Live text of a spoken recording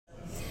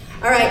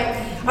All right,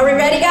 are we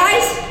ready,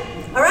 guys?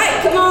 All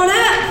right, come on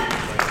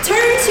up.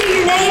 Turn to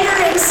your neighbor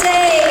and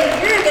say,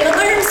 you're gonna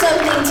learn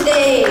something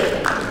today.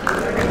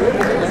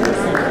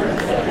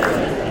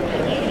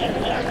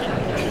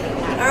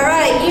 All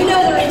right, you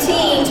know the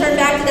routine. Turn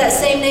back to that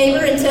same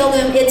neighbor and tell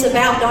them it's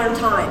about darn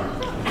time.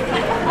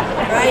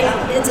 Right?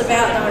 It's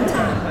about darn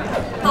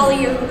time.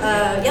 Holly,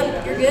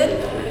 yep, you're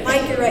good.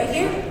 Mike, you're right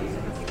here.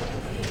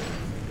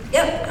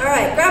 Yep, all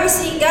right, grab a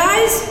seat,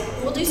 guys.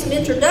 We'll do some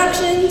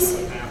introductions.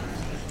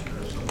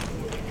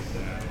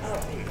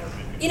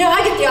 You know,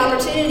 I get the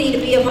opportunity to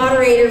be a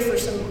moderator for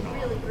some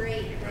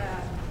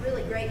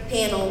really great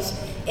panels,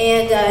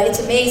 and it's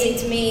amazing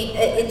to me.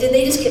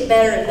 They just get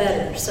better and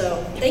better,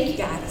 so thank you,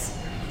 guys.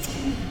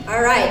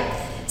 All right,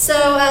 so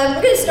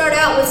we're going to start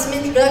out with some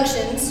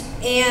introductions,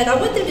 and I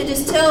want them to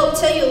just tell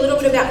you a little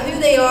bit about who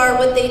they are,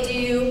 what they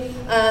do,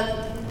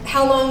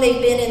 how long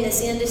they've been in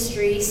this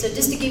industry, so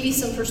just to give you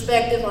some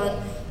perspective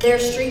on their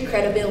street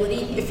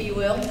credibility, if you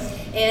will.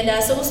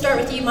 And so we'll start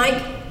with you,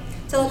 Mike.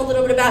 Tell them a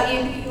little bit about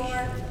you, who you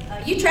are.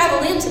 You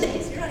traveled in today.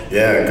 So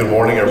yeah, good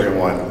morning,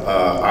 everyone.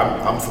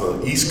 I'm from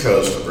the East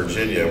Coast of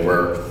Virginia,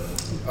 where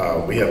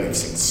we haven't even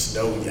seen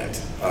snow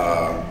yet.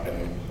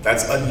 And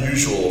that's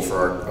unusual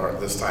for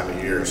this time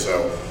of year.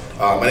 So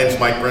my name is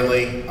Mike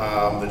Brindley.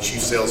 I'm the Chief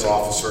Sales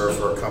Officer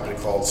for a company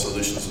called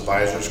Solutions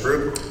Advisors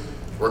Group.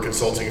 We're a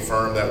consulting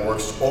firm that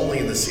works only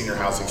in the senior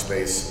housing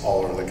space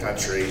all over the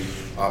country.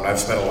 I've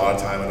spent a lot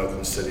of time in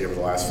Oklahoma City over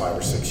the last 5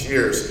 or 6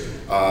 years.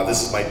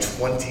 This is my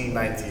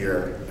 29th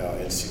year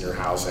in senior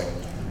housing.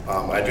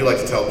 I do like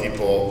to tell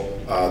people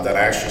that I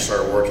actually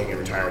started working in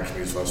retirement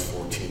communities when I was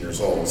 14 years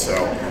old. So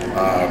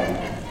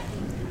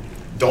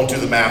don't do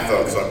the math though,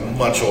 because I'm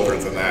much older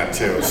than that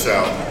too. So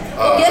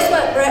well, guess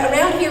what?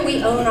 Around here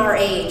we own our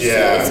age.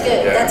 Yeah, so it's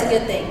good. Yeah. That's a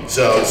good thing.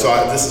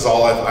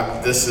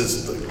 This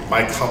is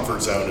my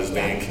comfort zone is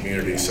being in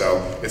community.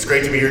 So it's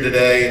great to be here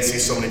today and see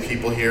so many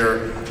people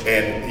here.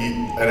 And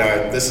I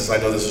know this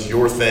is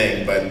your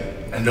thing,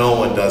 but no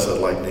one does it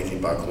like Nikki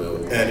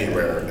Bucklew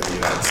anywhere in the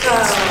United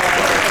States.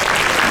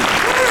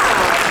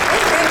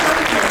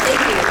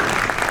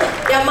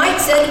 Yeah, Mike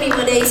said to me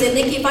one day, he said,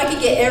 Nikki, if I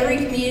could get every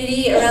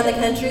community around the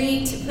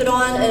country to put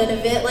on an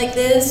event like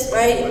this,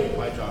 right?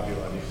 My job would be a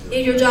lot easier.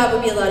 Your job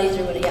would be a lot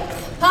easier, wouldn't it?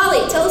 Yeah.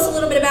 Polly, tell us a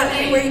little bit about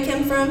you, where you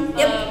come from.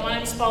 Yep. My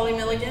name's Polly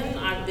Milligan.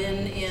 I've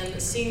been in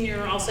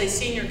I'll say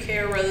senior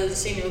care rather than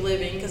senior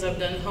living, because I've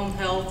done home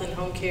health and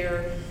home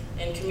care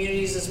and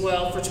communities as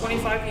well for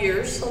 25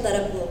 years. Hold that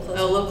up a little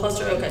closer. Oh, a little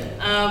closer, okay.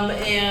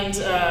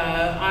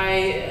 I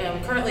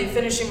am currently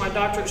finishing my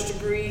doctorate's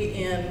degree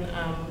in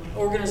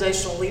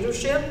organizational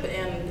leadership,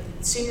 and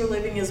senior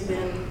living has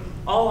been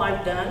all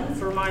I've done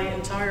for my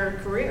entire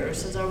career.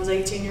 Since I was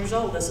 18 years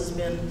old, this has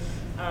been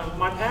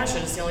my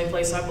passion. It's the only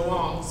place I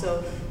belong.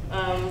 So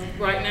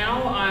right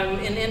now I'm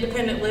in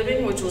independent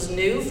living, which was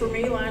new for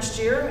me last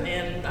year,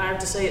 and I have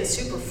to say it's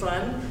super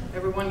fun.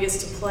 Everyone gets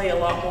to play a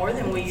lot more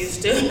than we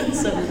used to.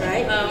 So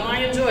right.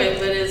 I enjoy it,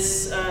 but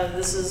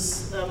this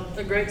is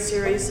a great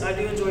series. I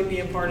do enjoy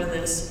being part of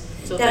this.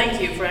 So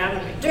thank you for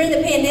having me. During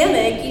the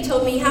pandemic, you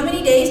told me, how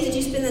many days did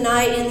you spend the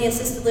night in the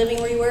assisted living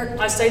where you worked?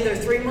 I stayed there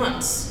 3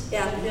 months.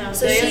 Yeah.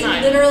 So day she and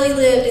night. literally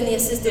lived in the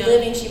assisted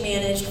living she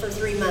managed for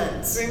 3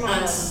 months. 3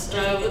 months.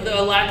 With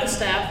the lack of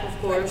staff,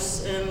 of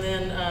course, and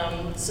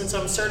then since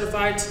I'm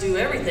certified to do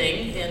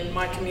everything in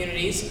my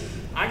communities,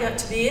 I got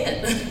to be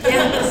it.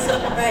 Yeah, so,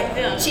 right.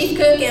 Yeah. Chief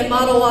cook and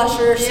bottle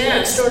washer.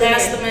 Yes,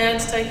 pass the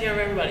meds, take care of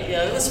everybody.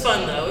 Yeah, it was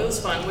fun though. It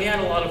was fun. We had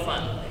a lot of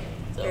fun.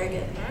 So, very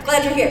good. Right.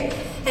 Glad you're here.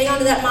 Hang on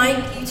to that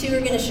mic. You two are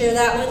going to share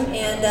that one.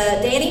 And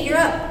Danny, you're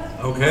up.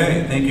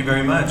 Okay, thank you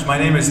very much. My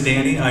name is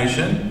Danny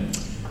Eischen.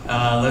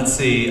 Let's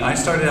see, I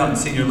started out in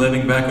senior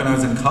living back when I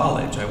was in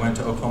college. I went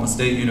to Oklahoma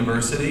State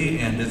University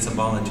and did some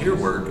volunteer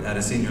work at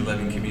a senior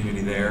living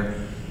community there.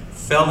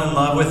 Fell in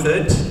love with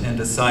it and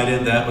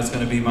decided that was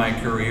going to be my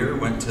career.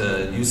 Went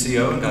to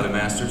UCO and got a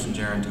master's in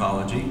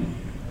gerontology.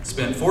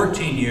 Spent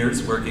 14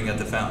 years working at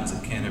the Fountains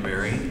of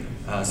Canterbury.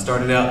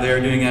 Started out there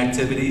doing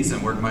activities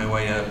and worked my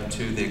way up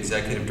to the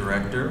executive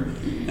director.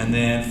 And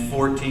then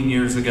 14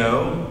 years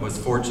ago, was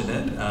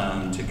fortunate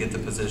to get the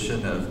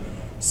position of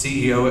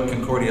CEO at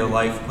Concordia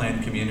Life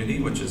Plan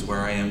Community, which is where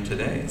I am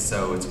today.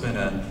 So it's been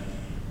a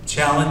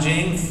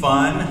challenging,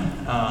 fun,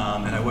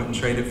 and I wouldn't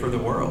trade it for the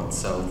world.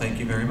 So thank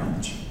you very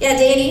much. Yeah,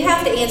 Danny, you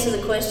have to answer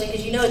the question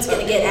because you know it's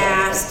going to get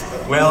asked.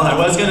 Well, I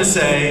was going to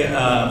say,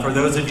 for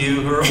those of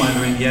you who are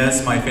wondering,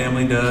 yes, my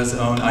family does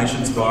own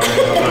Eichen's Bar in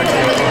Oklahoma.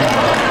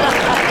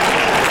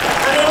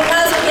 I mean, we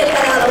might as well get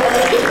that out of the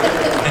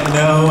way. And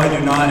no, I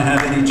do not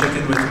have any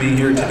chicken with me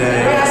here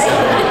today. So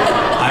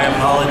I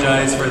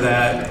apologize for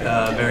that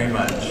very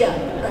much. Yeah,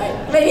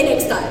 right. Maybe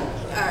next time.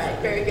 All right,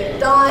 very good.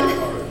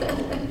 Don?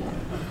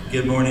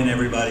 Good morning,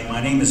 everybody.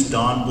 My name is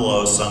Don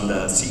Bloss. I'm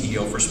the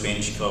CEO for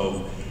Spanish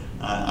Cove.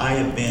 I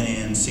have been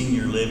in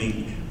senior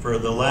living for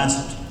the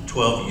last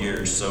 12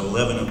 years, so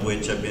 11 of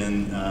which I've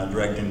been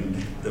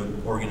directing the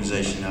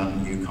organization out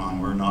in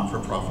Yukon. We're a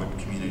not-for-profit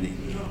community.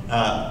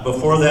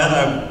 Before that,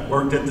 I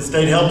worked at the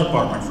State Health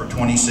Department for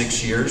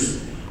 26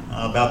 years.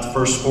 about the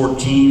first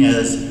 14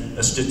 as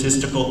a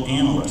statistical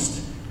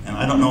analyst. And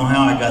I don't know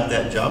how I got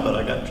that job, but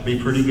I got to be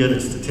pretty good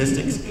at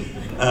statistics,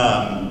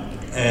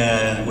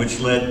 and which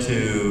led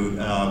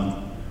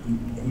to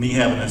me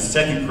having a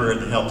second career at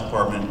the health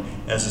department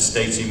as a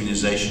state's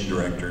immunization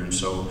director. And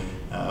so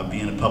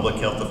being a public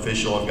health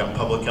official, I've got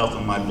public health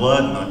in my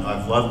blood, and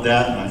I've loved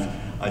that, and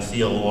I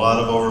see a lot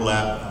of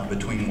overlap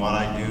between what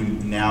I do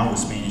now with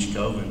Spanish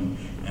Cove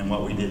and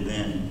what we did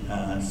then.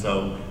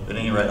 But at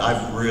any rate,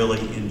 I've really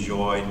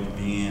enjoyed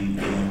being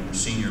in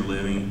senior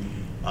living.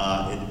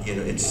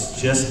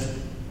 It's just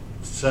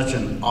such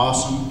an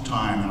awesome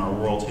time in our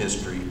world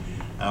history.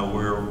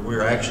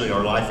 We're actually,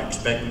 our life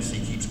expectancy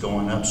keeps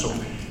going up. So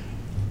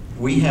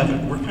we're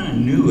kind of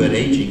new at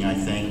aging, I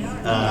think,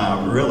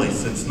 really,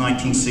 since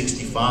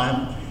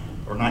 1965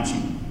 or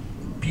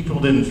people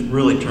didn't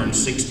really turn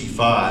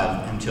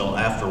 65 until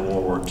after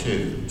World War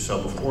II.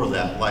 So before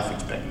that, life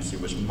expectancy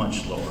was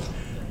much lower.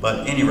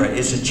 But anyway,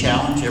 it's a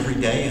challenge every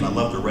day, and I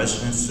love the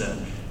residents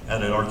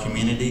out at our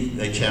community.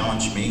 They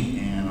challenge me,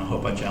 and I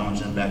hope I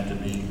challenge them back to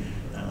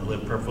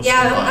live purposeful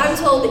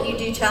lives. I'm told that you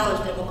do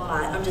challenge them a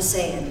lot. I'm just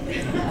saying.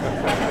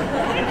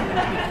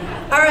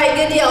 All right,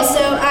 good deal.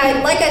 So,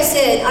 like I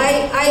said,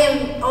 I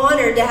am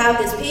honored to have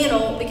this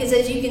panel because,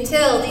 as you can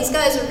tell, these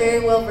guys are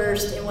very well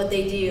versed in what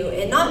they do,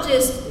 and not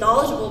just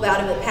knowledgeable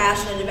about it, but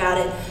passionate about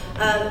it.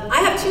 I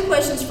have two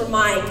questions for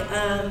Mike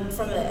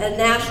from a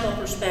national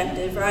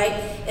perspective, right?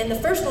 And the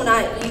first one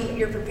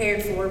you're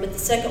prepared for, but the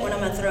second one I'm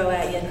going to throw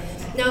at you.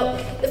 Now,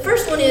 the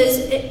first one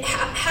is,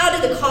 how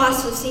do the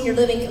costs of senior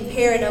living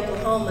compare in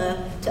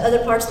Oklahoma to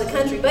other parts of the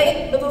country?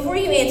 But before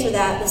you answer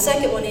that, the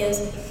second one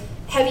is,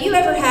 have you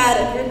ever had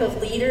a group of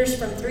leaders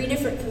from 3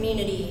 different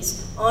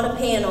communities on a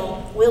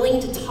panel willing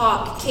to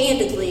talk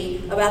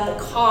candidly about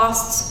the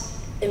costs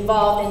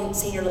involved in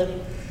senior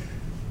living?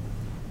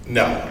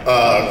 No.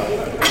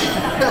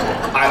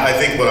 I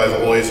think what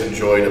I've always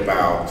enjoyed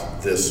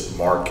about this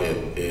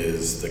market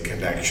is the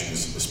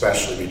connections,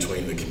 especially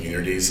between the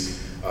communities.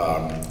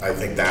 I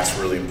think that's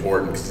really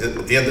important because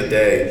at the end of the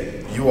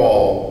day, you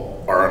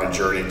all are on a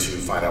journey to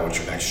find out what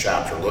your next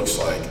chapter looks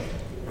like.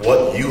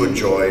 What you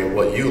enjoy,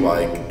 what you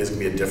like, is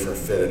going to be a different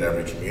fit in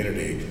every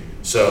community.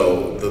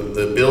 So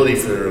the ability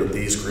for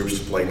these groups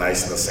to play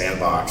nice in the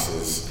sandbox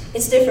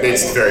it's different.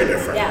 It's very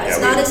different. Yeah, it's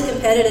not as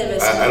competitive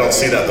as I don't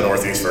see that in the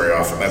Northeast very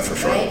often, that's for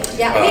sure. Right?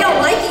 Yeah, we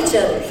don't like each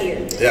other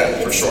here.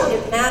 Yeah, for sure.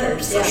 It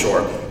matters. For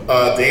sure.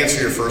 To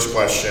answer your first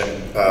question,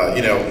 I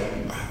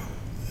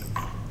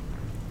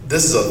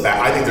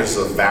think there's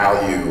a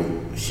value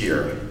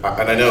here.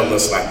 And I know,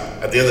 listen,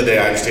 at the end of the day,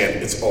 I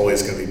understand it's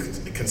always going to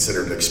be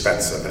considered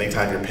expensive.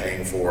 Anytime you're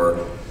paying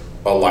for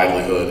a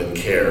livelihood and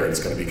care, it's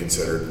going to be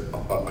considered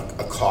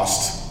a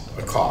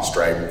cost,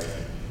 right?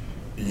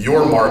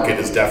 Your market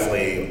is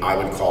definitely, I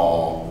would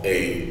call,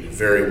 a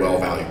very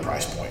well-valued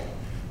price point.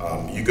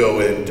 You go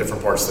in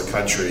different parts of the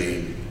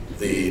country,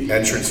 the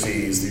entrance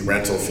fees, the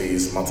rental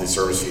fees, the monthly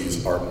service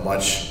fees are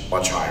much,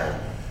 much higher.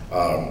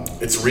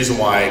 It's the reason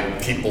why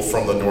people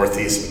from the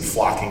Northeast have been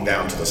flocking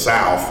down to the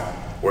South,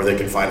 where they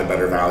can find a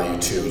better value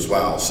too as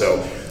well.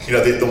 So,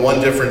 the one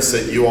difference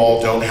that you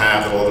all don't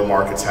have that all other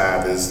markets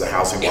have is the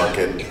housing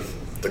market.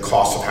 The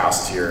cost of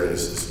houses here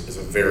is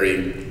a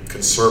very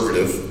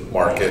conservative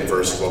market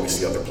versus what we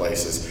see other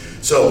places.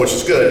 So, which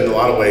is good in a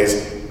lot of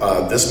ways.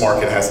 This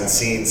market hasn't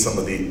seen some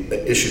of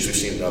the issues we've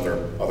seen in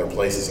other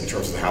places in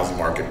terms of the housing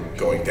market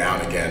going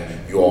down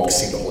again. You all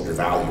seem to hold your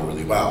value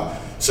really well.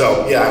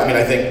 So yeah,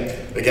 I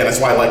think, again, that's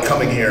why I like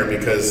coming here,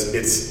 because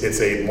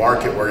it's a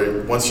market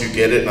where once you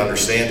get it and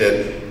understand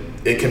it,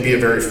 it can be a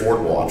very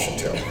affordable option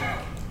too.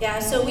 Yeah,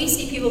 so we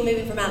see people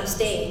moving from out of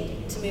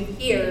state to move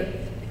here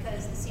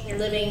because the senior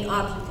living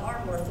options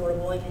are more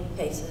affordable in many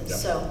cases. Yep.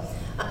 So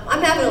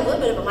I'm having a little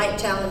bit of a mic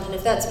challenge, and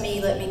if that's me,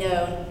 let me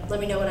know.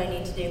 Let me know what I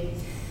need to do.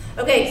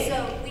 Okay,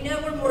 so we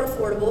know we're more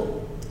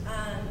affordable,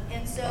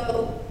 and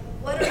so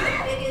what are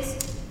the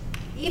biggest,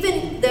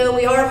 even though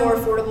we are more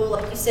affordable,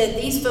 like you said,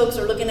 these folks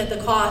are looking at the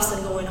costs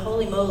and going,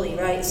 holy moly,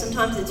 right?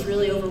 Sometimes it's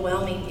really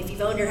overwhelming if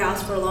you've owned your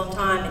house for a long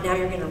time and now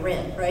you're gonna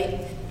rent,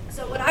 right?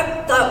 So what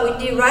I thought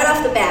we'd do right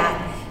off the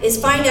bat is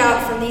find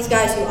out from these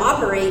guys who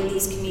operate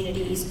these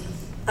communities,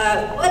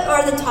 what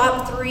are the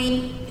top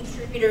 3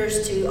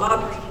 contributors to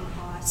operating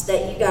costs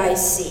that you guys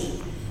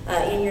see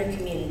in your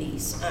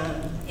communities?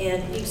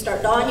 And you can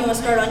start, Dawn, you want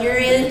to start on your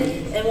end,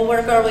 and we'll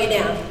work our way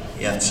down.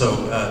 Yeah,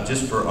 so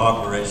just for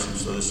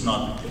operations, so it's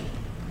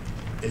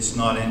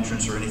not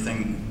entrance or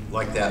anything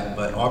like that,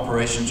 but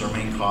operations, our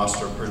main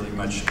costs are pretty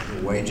much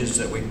the wages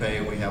that we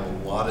pay. We have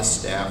a lot of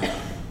staff,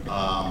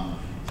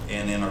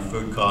 and then our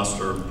food costs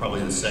are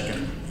probably the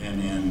second,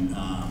 and then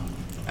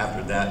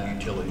after that,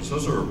 utilities.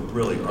 Those are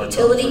really our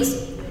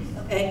utilities.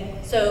 Okay,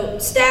 so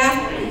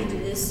staff,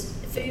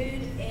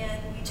 food,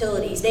 and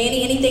utilities.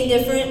 Danny, anything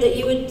different that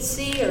you would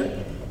see, or?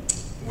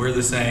 We're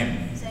the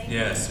same.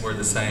 Yes, we're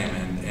the same,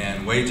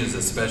 and wages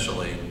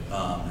especially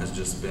has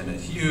just been a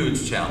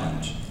huge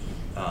challenge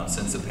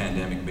since the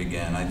pandemic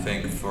began. I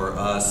think for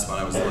us, when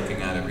I was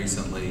looking at it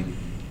recently,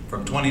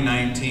 from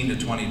 2019 to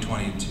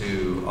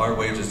 2022, our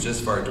wages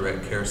just for our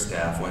direct care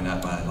staff went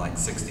up by like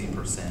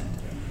 60%.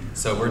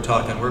 So we're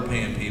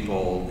paying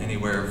people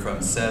anywhere from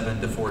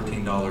 $7 to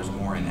 $14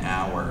 more an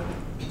hour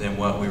than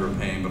what we were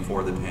paying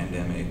before the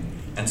pandemic.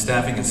 And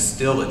staffing is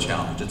still a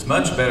challenge. It's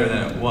much better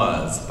than it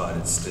was, but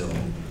it's still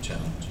a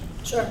challenge.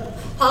 Sure.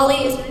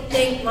 Holly, is there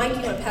anything, Mike,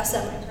 you want to pass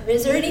that?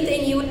 Is there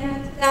anything you would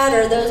add to that,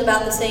 or are those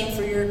about the same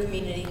for your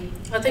community?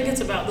 I think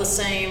it's about the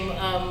same.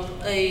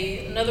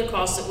 Another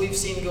cost that we've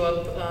seen go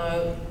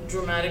up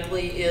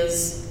dramatically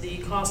is the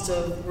cost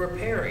of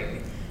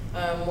repairing,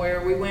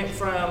 where we went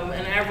from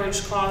an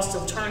average cost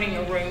of turning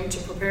a room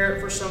to prepare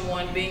it for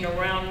someone being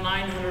around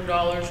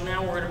 $900.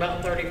 Now we're at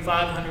about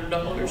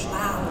 $3,500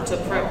 Wow. to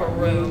prep a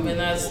room, and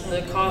that's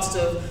the cost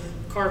of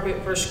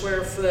carpet per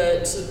square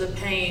foot. The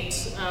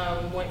paint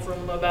went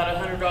from about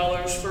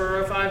 $100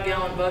 for a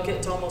 5-gallon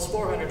bucket to almost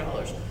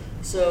 $400.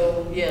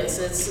 So yes,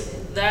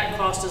 that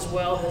cost as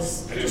well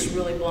has just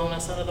really blown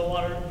us out of the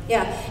water.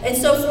 Yeah, and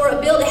so for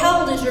a building, how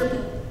old is your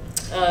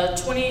building?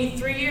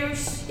 23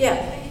 years. Yeah,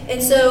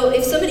 and so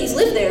if somebody's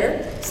lived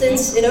there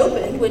since it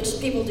opened, which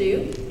people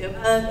do, Yep.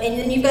 and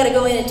then you've got to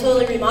go in and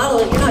totally remodel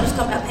it, you're not just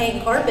talking about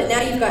paint carpet,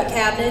 now you've got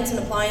cabinets and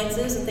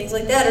appliances and things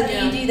like that, or do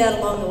Yeah. you do that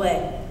along the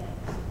way?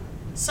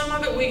 Some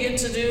of it we get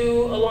to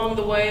do along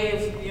the way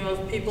if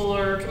people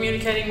are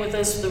communicating with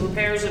us the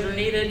repairs that are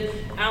needed.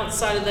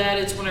 Outside of that,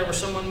 it's whenever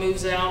someone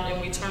moves out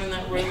and we turn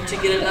that room to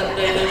get it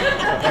updated.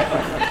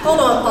 Hold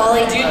on,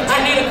 Polly. Do you need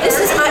a This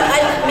is,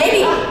 maybe,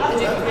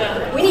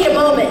 Yeah. we need a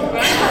moment.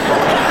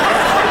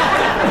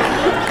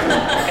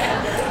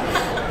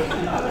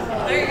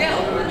 There you go.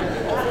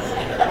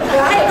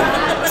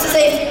 Right? This is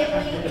a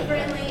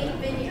family-friendly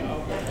venue.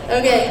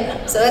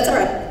 Okay, so that's all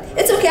right.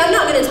 It's okay, I'm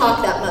not going to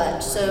talk that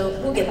much, so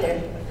we'll get there.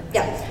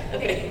 Yeah.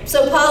 Okay.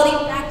 So Polly,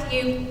 back to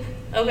you.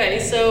 Okay,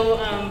 so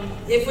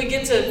if we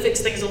get to fix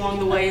things along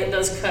the way, it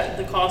does cut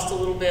the cost a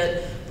little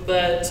bit.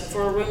 But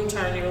for a room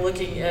turn, you're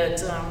looking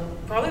at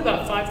probably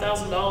about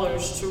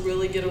 $5,000 to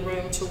really get a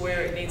room to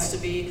where it needs to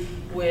be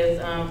with,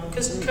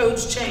 because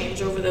codes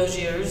change over those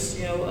years,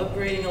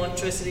 upgrading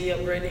electricity,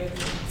 upgrading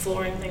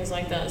flooring, things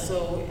like that.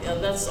 So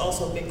that's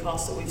also a big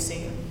cost that we've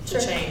seen to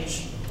Sure.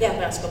 change Yeah. the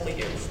past couple of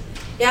years.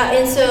 Yeah,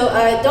 and so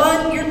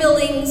Dawn, your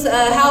buildings,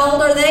 how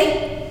old are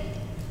they?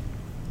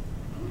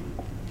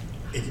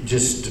 It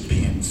just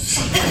depends.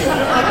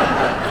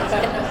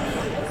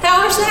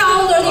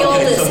 How old are the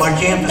Okay, oldest? so my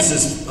campus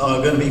is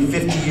going to be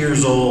 50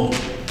 years old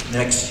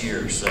next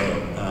year. So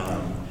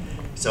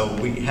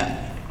we have,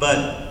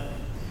 but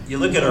you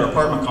look at our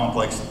apartment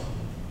complex,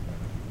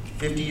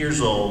 50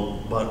 years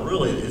old, but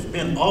really it's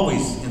been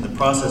always in the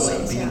process of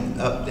Always, being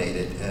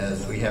updated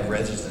as we have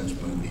residents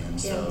move in.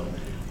 So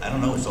I don't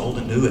know, it's old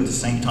and new at the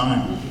same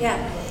time. Yeah,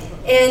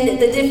 and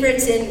the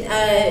difference in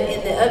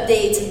the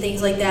updates and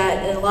things like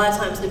that, and a lot of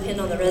times depend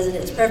on the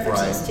residents'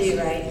 preferences Right. too,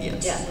 right?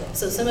 Yes. Yeah.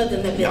 So some of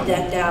them have been Yeah.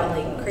 decked out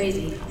like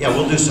crazy. Yeah,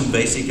 we'll do some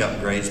basic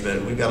upgrades,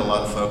 but we've got a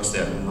lot of folks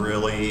that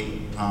really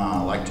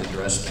like to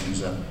dress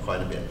things up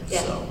quite a bit.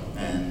 Yeah. So,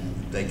 and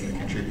they can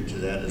contribute to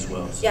that as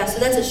well. Yeah, so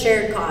that's a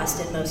shared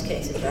cost in most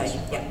cases, right?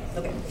 Yeah,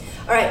 okay.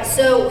 All right,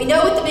 so we know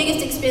what the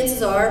biggest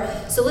expenses are.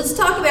 So let's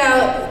talk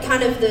about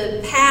kind of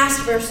the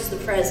past versus the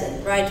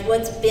present, right?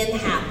 What's been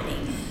happening.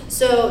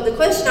 So the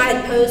question I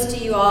had posed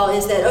to you all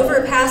is that over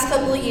the past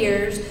couple of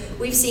years,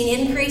 we've seen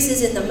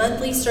increases in the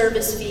monthly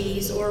service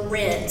fees, or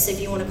rents,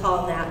 if you want to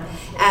call them that,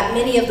 at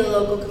many of the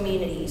local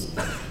communities.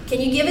 Can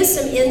you give us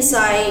some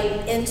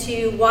insight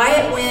into why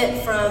it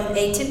went from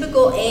a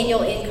typical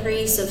annual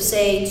increase of,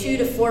 say, 2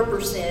 to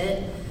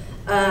 4%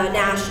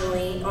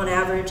 nationally on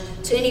average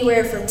to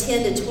anywhere from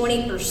 10 to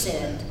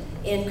 20%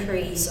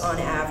 increase on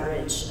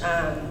average?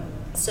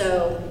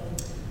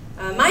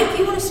 Mike,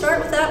 you want to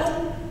start with that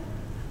one?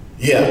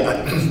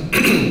 Yeah,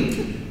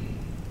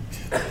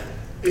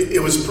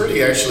 it was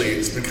pretty, actually,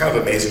 it's been kind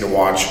of amazing to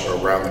watch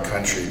around the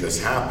country this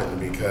happen,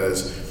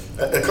 because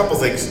a couple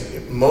things.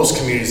 Most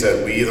communities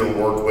that we either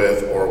work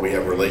with or we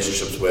have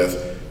relationships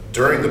with,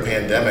 during the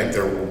pandemic,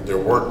 there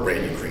weren't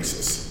rate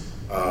increases.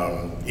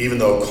 Even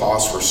though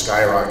costs were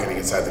skyrocketing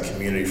inside the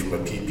community from a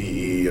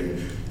PPE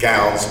and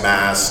gowns,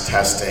 masks,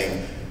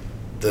 testing,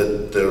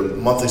 the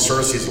monthly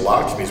service fees, a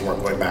lot of communities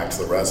weren't going back to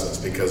the residents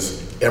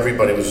because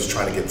everybody was just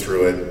trying to get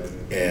through it,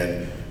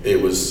 and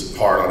it was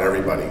hard on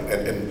everybody.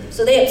 And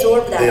So they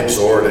absorbed that. they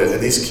absorbed it,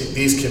 and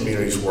these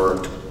communities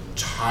worked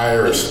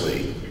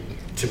tirelessly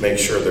to make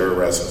sure their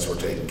residents were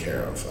taken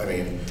care of. I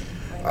mean,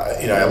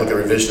 I look at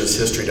revisionist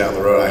history down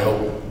the road. I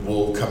hope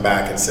we'll come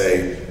back and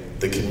say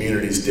the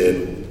communities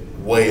did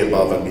way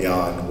above and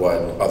beyond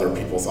what other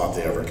people thought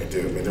they ever could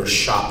do. I mean, they're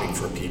shopping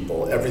for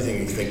people. Everything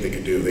you think they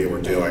could do, they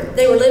were doing.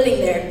 They were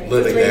living there. for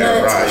Living 3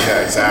 there, months. right,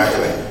 yeah,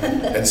 exactly.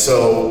 And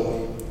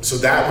so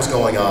that was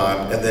going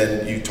on, and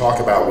then you talk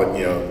about what,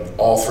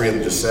 all three of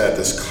them just said,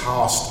 this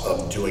cost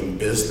of doing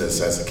business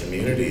as a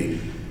community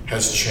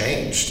has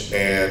changed.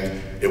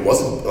 And it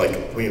wasn't like,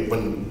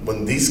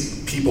 when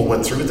these people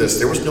went through this,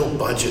 there was no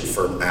budget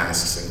for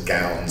masks and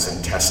gowns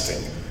and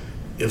testing.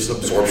 It was an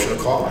absorption of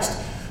cost.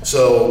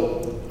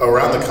 So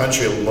around the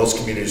country, most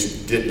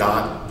communities did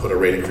not put a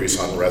rate increase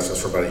on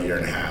residents for about a year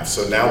and a half.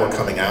 So now we're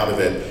coming out of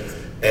it.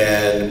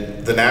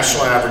 And the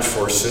national average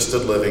for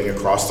assisted living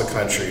across the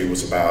country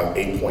was about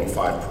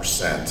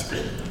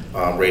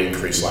 8.5% rate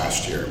increase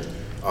last year.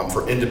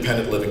 For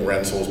independent living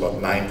rentals, about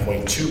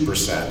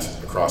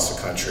 9.2% across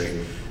the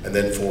country. And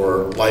then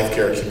for life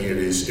care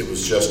communities, it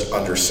was just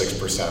under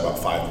 6%, about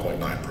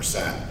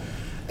 5.9%.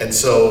 And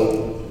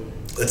so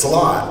it's a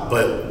lot,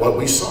 but what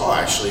we saw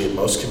actually in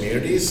most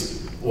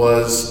communities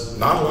was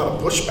not a lot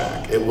of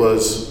pushback. It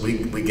was,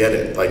 we get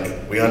it,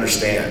 like we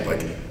understand,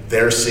 like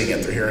they're seeing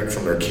it, they're hearing it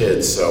from their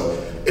kids. So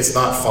it's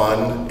not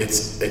fun,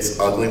 it's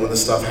ugly when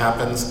this stuff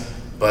happens,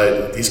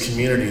 but these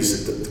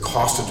communities, the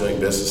cost of doing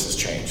business has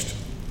changed.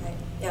 Right.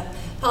 Yeah.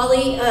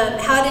 Polly,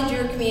 how did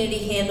your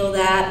community handle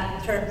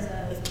that in terms of,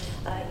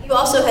 you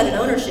also had an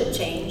ownership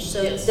change,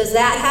 so Yes. Does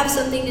that have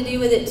something to do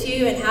with it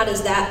too, and how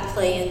does that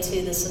play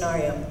into the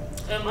scenario?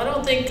 I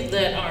don't think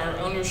that our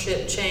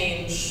ownership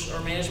change or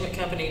management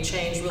company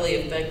change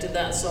really affected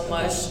that so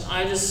much.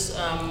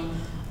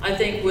 I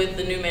think with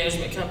the new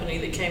management company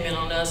that came in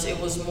on us, it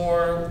was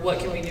more, what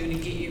can we do to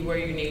get you where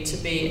you need to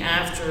be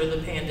after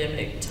the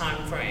pandemic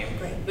time frame?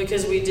 Right.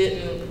 Because we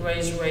didn't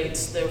raise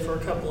rates there for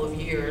a couple of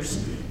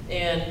years.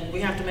 And we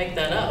have to make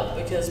that up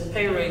because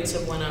pay rates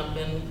have went up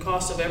and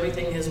cost of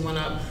everything has went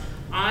up.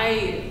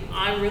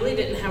 I really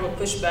didn't have a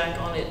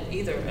pushback on it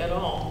either at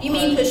all. You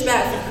mean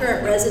pushback from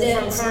current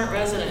residents? From current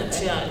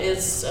residents, yeah.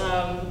 It's,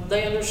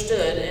 they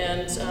understood,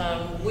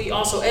 and we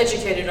also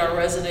educated our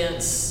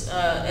residents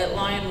at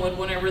Lionwood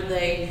whenever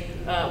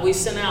we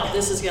sent out,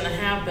 this is gonna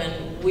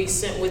happen, we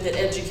sent with it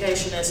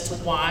education as to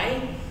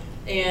why,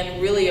 and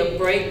really a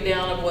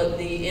breakdown of what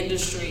the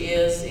industry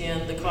is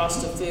and the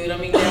cost of food. I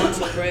mean, down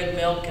to bread,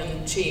 milk,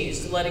 and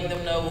cheese, letting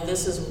them know, well,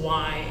 this is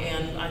why.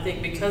 And I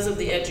think because of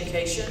the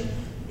education,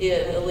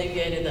 it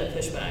alleviated that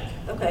pushback.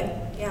 Okay,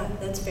 yeah,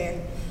 that's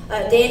fair.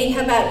 Danny,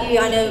 how about you?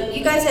 I know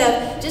you guys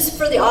have, just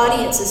for the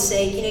audience's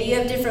sake, you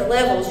have different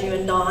levels, you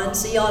and Dawn.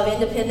 So y'all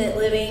have independent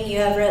living, you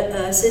have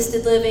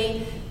assisted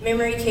living,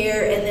 memory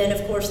care, and then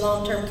of course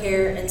long-term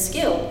care and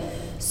skilled.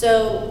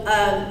 So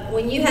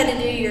when you had to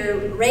do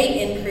your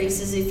rate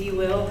increases, if you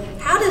will,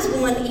 how does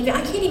one even,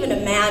 I can't even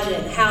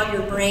imagine how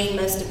your brain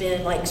must have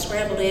been like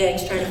scrambled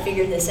eggs trying to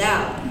figure this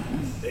out.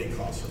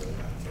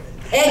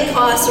 Egg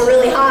costs are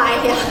really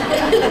high,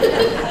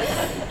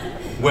 yeah.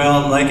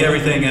 Well, like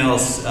everything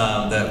else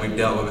that we've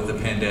dealt with the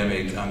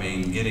pandemic, I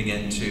mean, getting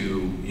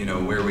into,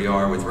 where we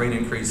are with rate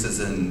increases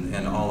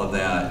and all of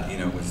that,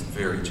 was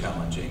very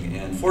challenging.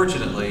 And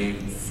fortunately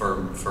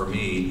for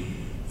me,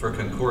 for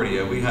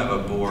Concordia, we have a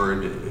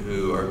board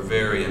who are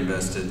very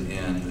invested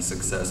in the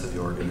success of the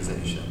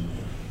organization.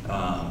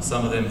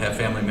 Some of them have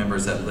family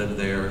members that live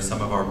there.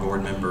 Some of our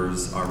board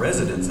members are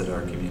residents at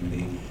our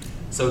community.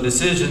 So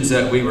decisions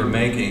that we were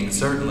making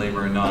certainly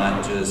were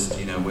not just,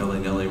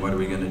 willy-nilly, what are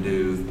we going to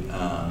do?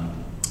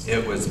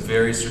 It was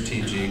very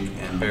strategic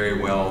and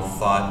very well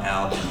thought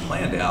out and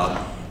planned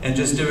out, and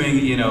just doing,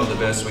 the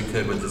best we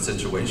could with the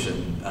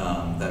situation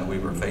that we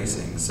were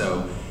facing.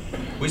 So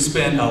we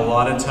spent a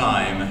lot of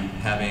time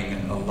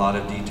having a lot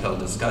of detailed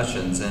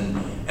discussions,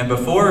 and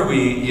before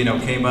we,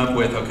 came up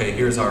with, okay,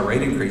 here's our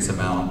rate increase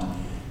amount,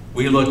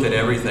 we looked at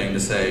everything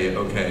to say,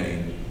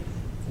 okay,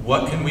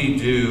 what can we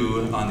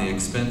do on the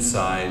expense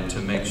side to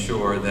make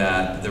sure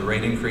that the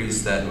rate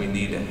increase that we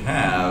need to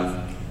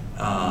have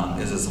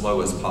is as low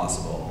as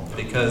possible?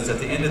 Because at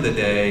the end of the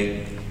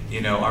day,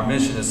 our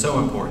mission is so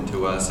important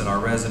to us, and our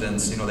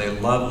residents, they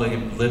love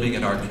living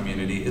in our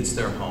community. It's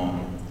their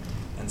home.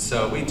 And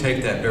so we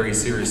take that very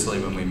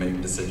seriously when we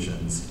make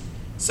decisions.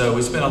 So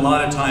we spent a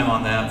lot of time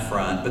on that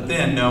front, but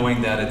then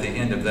knowing that at the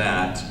end of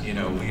that,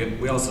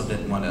 we also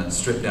didn't want to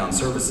strip down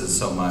services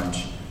so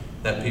much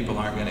that people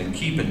aren't going to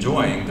keep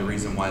enjoying the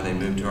reason why they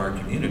moved to our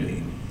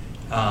community.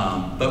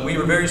 But we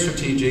were very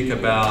strategic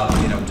about,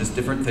 just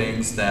different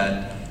things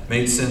that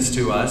made sense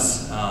to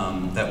us,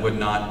 that would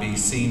not be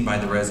seen by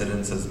the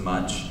residents as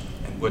much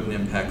and wouldn't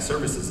impact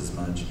services as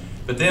much.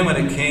 But then when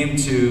it came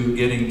to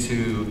getting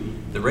to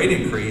the rate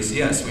increase,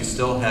 yes, we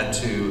still had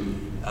to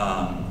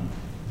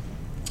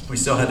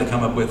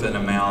come up with an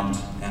amount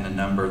and a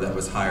number that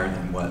was higher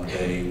than what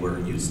they were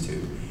used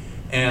to.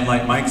 And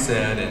like Mike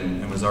said,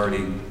 and was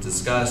already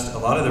discussed, a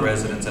lot of the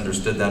residents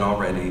understood that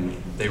already.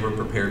 They were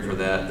prepared for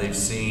that. They've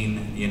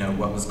seen,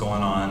 what was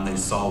going on. They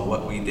saw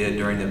what we did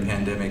during the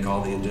pandemic,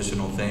 all the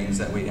additional things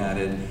that we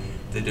added,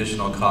 the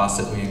additional costs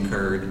that we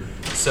incurred.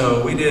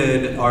 So we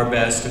did our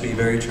best to be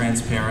very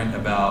transparent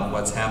about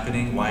what's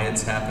happening, why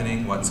it's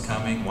happening, what's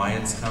coming, why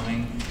it's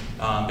coming.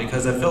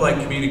 Because I feel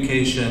like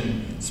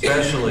communication,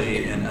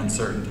 especially in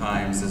uncertain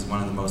times, is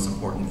one of the most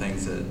important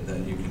things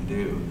that you can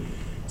do.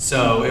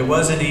 So it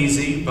wasn't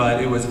easy,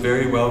 but it was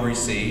very well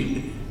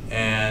received,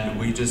 and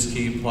we just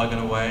keep plugging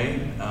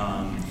away.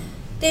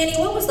 Danny,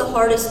 what was the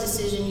hardest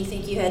decision you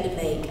think you had to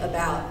make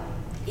about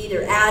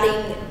either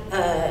adding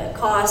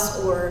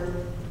costs or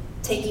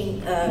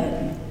reducing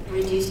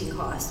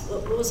costs?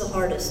 What was the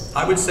hardest?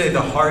 I would say the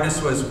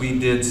hardest was we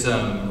did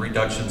some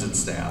reductions in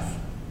staff.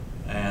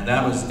 And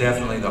that was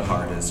definitely the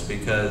hardest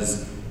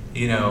because,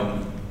 you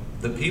know,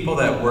 the people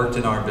that worked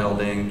in our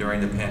building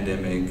during the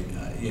pandemic,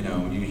 you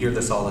know, you hear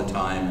this all the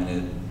time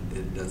and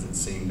it doesn't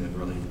seem to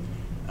really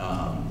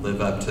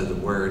live up to the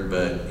word,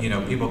 but, you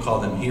know, people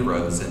call them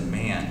heroes, and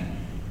man,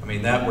 I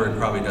mean, that word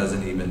probably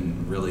doesn't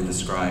even really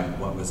describe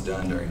what was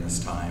done during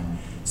this time.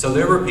 So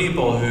there were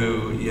people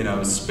who, you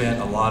know,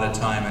 spent a lot of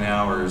time and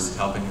hours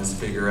helping us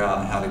figure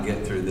out how to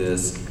get through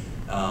this,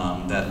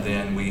 that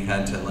then we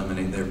had to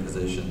eliminate their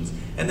positions.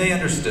 And they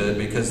understood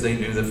because they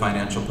knew the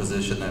financial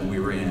position that we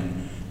were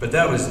in. But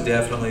that was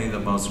definitely the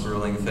most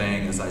grueling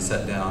thing as I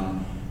sat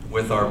down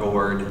with our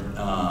board,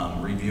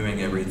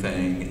 reviewing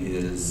everything,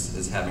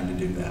 is having to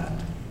do that.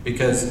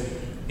 Because,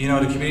 you know,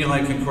 at a community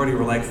like Concordia,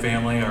 we're like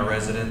family. Our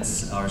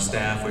residents, our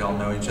staff, we all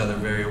know each other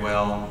very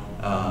well.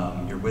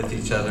 You're with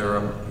each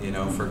other, you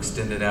know, for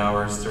extended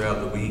hours throughout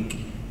the week.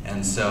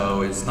 And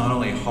so it's not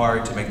only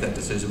hard to make that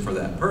decision for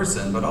that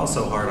person, but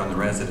also hard on the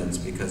residents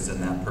because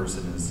then that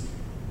person is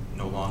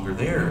no longer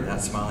there.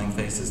 That smiling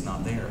face is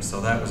not there.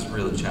 So that was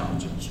really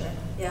challenging. Sure.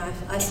 Yeah,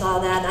 I saw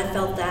that. I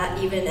felt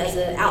that even as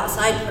an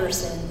outside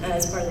person,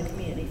 as part of the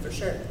community, for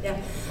sure. Yeah.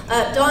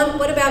 Dawn,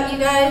 what about you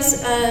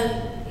guys?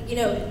 You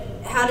know,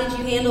 how did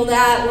you handle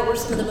that? What were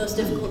some of the most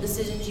difficult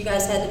decisions you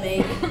guys had to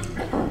make?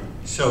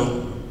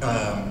 So,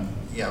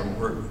 yeah,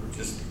 we're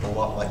just a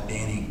lot like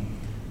Danny.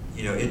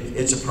 You know,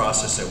 it's a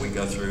process that we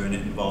go through, and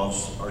it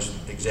involves our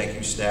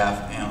executive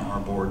staff and our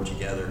board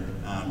together.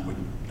 We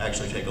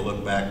actually take a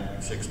look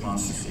back 6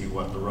 months to see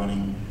what the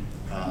running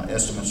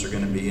estimates are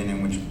going to be, and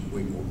in which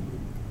we will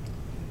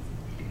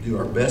do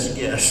our best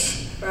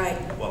guess Right.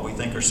 what we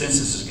think our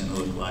census is going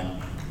to look like.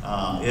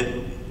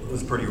 It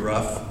was pretty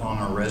rough on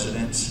our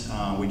residents.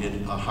 We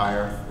did a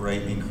higher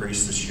rate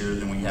increase this year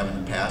than we have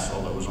in the past,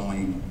 although it was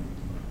only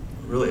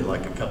really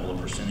like a couple of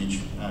percentage,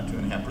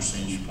 2.5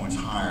 percentage points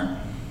higher.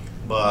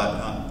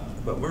 But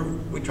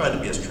we try to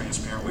be as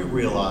transparent. We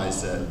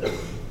realize that,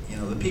 you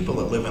know, the people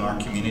that live in our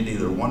community,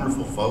 they're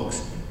wonderful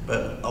folks,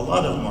 but a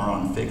lot of them are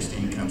on fixed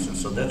incomes, and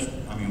so that's,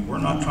 I mean, we're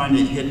not trying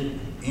to hit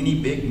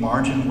any big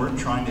margin. We're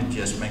trying to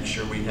just make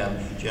sure we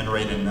have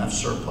generated enough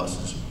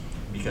surpluses,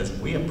 because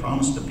we have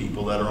promised the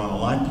people that are on a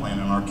life plan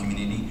in our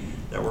community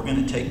that we're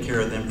going to take care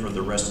of them for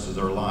the rest of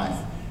their life.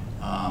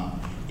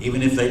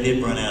 Even if they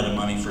did run out of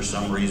money for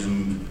some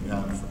reason,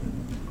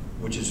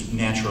 which is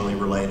naturally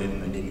related,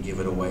 and they didn't give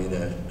it away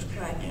to,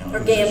 Right. you know, Or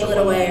gamble it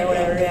away or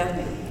whatever,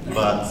 yeah.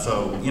 But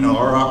so, you know,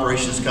 our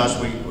operations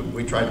costs,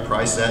 we try to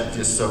price that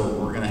just so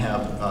we're going to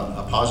have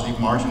a positive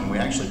margin. We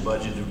actually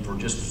budgeted for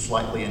just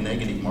slightly a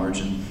negative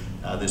margin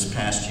this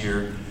past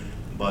year.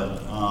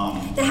 But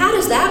Now, how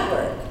does that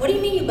work? What do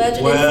you mean you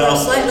budgeted for a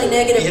slightly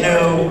negative? you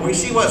know, we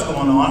see what's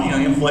going on. You know,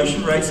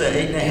 inflation rates at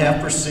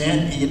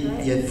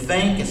 8.5%. You'd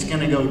think it's going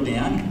to go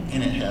down,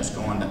 and it has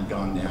gone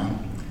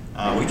down.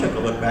 We took a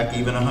look back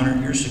even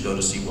 100 years ago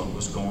to see what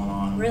was going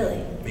on.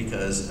 Really?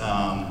 Because,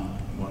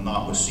 well,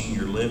 not with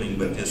senior living,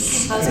 but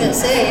just... I was going to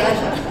say,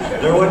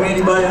 there wasn't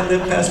anybody that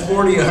lived past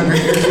 40 100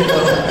 years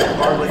ago,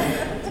 hardly.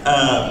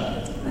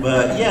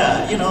 But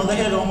yeah, you know, they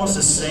had almost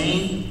the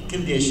same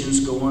conditions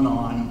going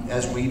on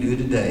as we do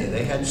today.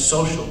 They had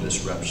social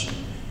disruption.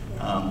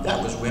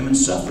 That was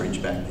women's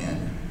suffrage back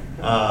then.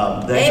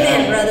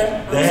 Amen,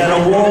 brother. They had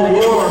a world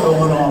war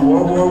going on,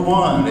 World War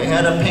I. They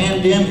had a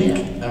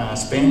pandemic,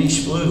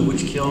 Spanish flu,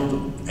 which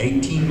killed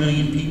 18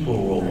 million people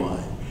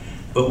worldwide.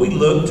 But we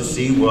looked to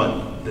see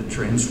what the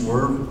trends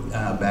were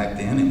back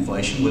then.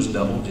 Inflation was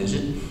double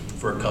digit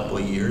for a couple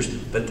of years.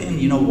 But then,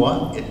 you know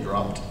what? It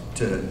dropped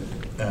to,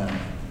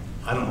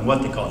 I don't know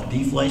what they call it,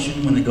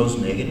 deflation when it goes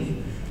negative.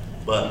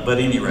 But at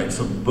any rate,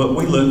 but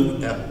we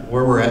look at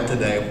where we're at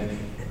today.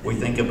 We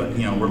think about,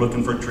 you know, we're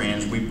looking for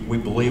trends. We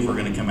believe we're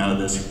going to come out of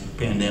this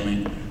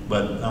pandemic,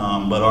 but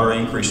our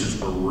increases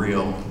were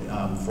real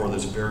for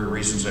those very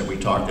reasons that we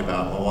talked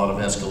about. A lot of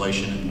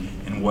escalation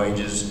in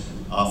wages,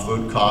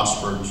 food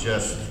costs were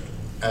just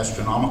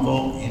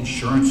astronomical.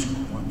 Insurance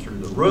went through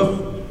the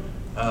roof.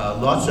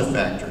 Lots of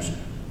factors.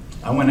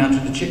 I went out to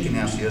the chicken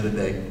house the other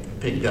day,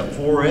 picked up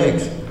 4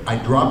 eggs. I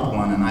dropped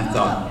one, and I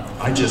thought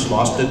I just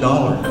lost $1.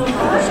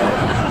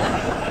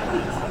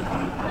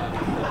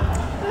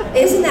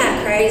 Isn't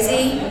that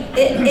crazy?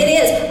 It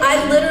is.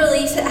 I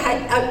literally,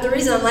 the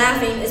reason I'm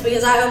laughing is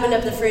because I opened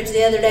up the fridge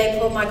the other day,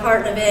 pulled my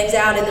carton of eggs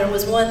out, and there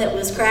was one that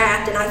was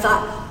cracked, and I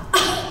thought,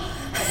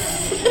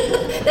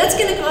 oh, that's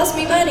going to cost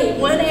me money,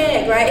 1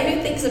 egg, right?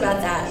 Who thinks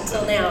about that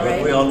until now,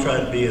 right? We all try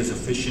to be as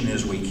efficient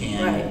as we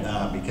can,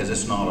 Right. Because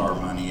it's not our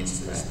money, it's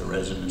the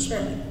residents' Sure.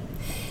 money.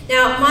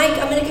 Now, Mike,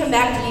 I'm going to come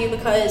back to you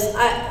because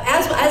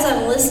as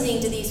I'm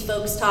listening to these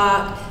folks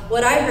talk,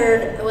 what I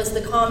heard was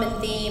the common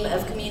theme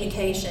of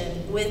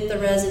communication with the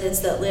residents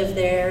that live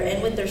there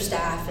and with their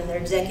staff and their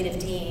executive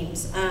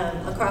teams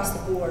across the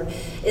board.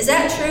 Is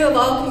that true of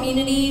all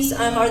communities?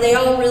 Are they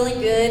all really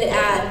good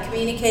at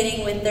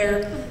communicating with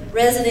their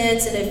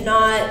residents? And if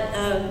not,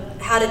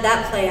 how did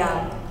that play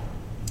out?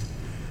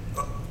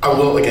 I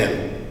will,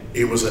 again,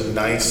 it was a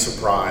nice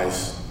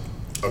surprise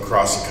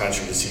across the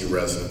country to see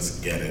residents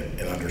get it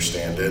and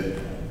understand it.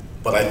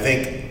 But I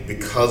think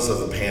because of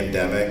the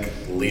pandemic,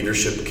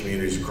 leadership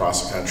communities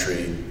across the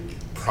country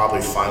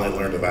probably finally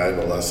learned a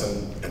valuable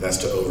lesson, and that's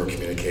to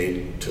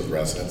over-communicate to the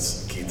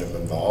residents, keep them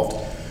involved.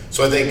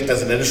 So I think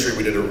as an industry,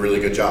 we did a really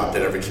good job.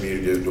 Did every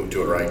community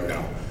do it right?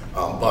 No.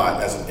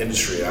 But as an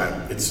industry,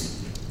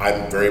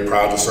 I'm very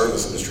proud to serve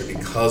this industry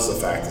because of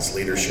the fact this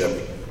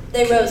leadership.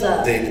 They rose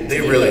up.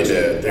 They really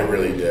did. They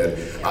really did.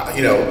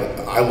 You know,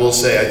 I will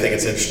say I think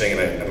it's interesting,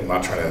 and I'm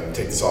not trying to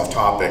take this off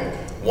topic.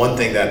 One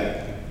thing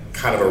that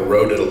kind of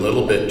eroded a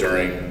little bit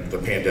during the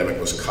pandemic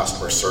was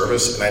customer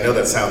service, and I know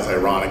that sounds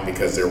ironic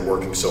because they're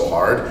working so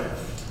hard,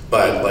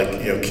 but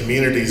like, you know,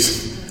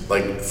 communities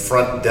like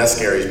front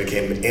desk areas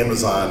became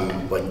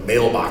Amazon like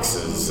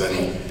mailboxes,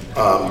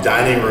 and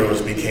dining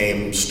rooms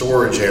became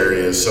storage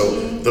areas. So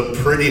the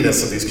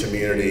prettiness of these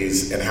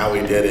communities and how we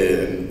did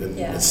it,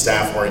 and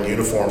staff wearing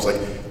uniforms, like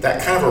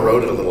that kind of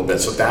eroded a little bit.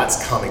 So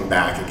that's coming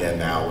back again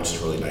now, which is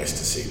really nice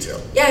to see too.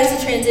 Yeah,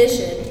 it's a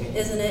transition,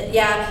 isn't it?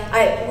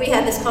 Yeah, we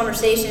had this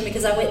conversation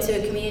because I went to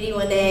a community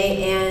one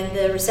day, and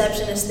the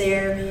receptionist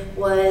there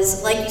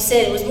was, like you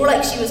said, it was more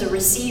like she was a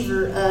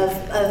receiver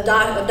of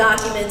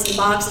documents and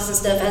boxes and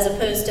stuff, as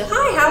opposed to,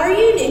 "Hi, how are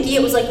you, Nikki?"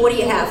 It was like, "What do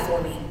you have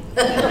for me?"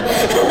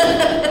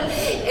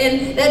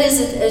 And that is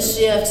a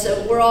shift.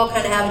 So we're all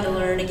kind of having to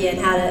learn again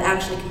how to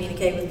actually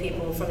communicate with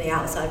people from the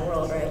outside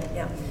world, right?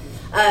 Yeah.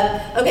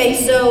 Okay,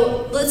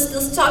 so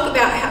let's talk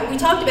about how we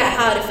talked about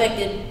how it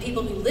affected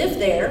people who live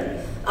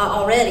there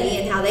already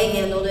and how they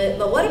handled it.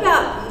 But what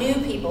about new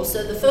people?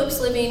 So the folks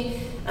living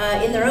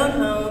in their own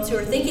homes who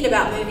are thinking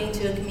about moving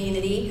to a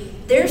community,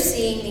 they're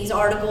seeing these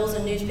articles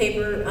and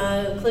newspaper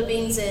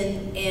clippings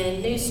and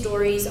news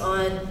stories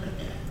on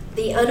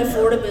the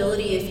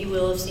unaffordability, if you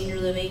will, of senior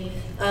living.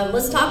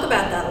 Let's talk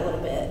about that a little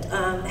bit.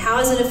 How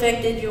has it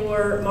affected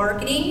your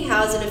marketing?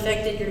 How has it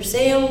affected your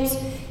sales?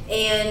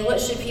 And what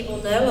should people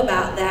know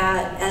about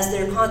that as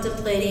they're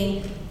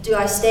contemplating, do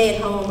I stay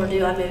at home or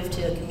do I move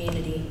to a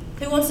community?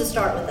 Who wants to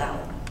start with that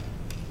one?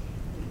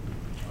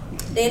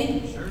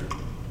 Danny? Sure.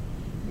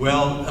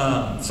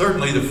 Well,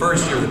 certainly the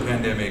first year of the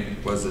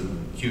pandemic was a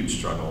huge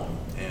struggle,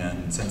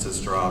 and census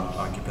drop,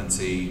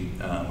 occupancy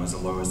was the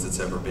lowest it's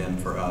ever been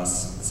for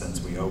us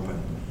since we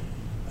opened.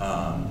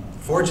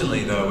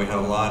 Fortunately, though, we had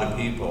a lot of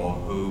people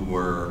who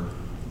were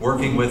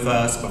working with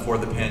us before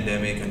the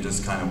pandemic and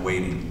just kind of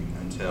waiting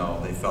until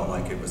they felt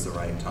like it was the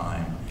right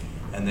time.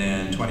 And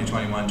then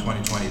 2021,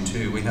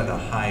 2022, we had the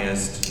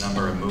highest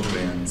number of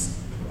move-ins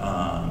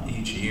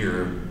each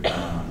year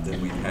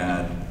than we've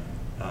had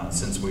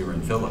since we were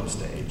in fill-up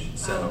stage.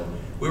 So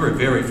we were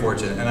very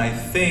fortunate. And I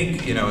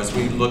think, you know, as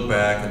we look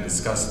back and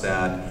discuss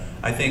that,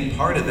 I think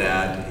part of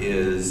that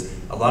is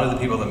a lot of the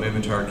people that move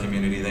into our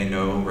community, they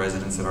know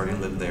residents that already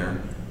live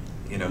there,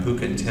 you know, who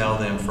can tell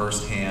them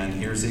firsthand,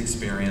 here's the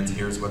experience,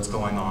 here's what's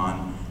going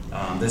on.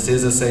 This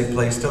is a safe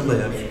place to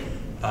live,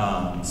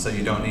 so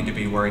you don't need to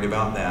be worried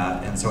about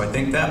that. And so I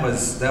think that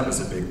was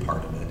a big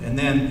part of it. And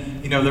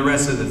then, you know, the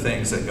rest of the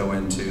things that go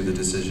into the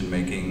decision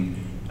making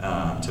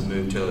to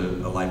move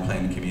to a life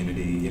plan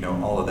community, you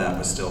know, all of that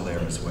was still there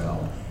as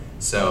well.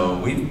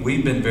 So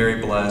we've been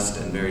very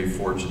blessed and very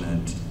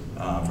fortunate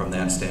from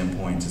that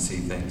standpoint to see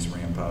things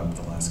ramp up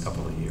the last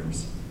couple of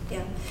years.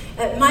 Yeah.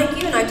 Mike,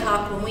 you and I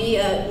talked when we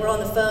were on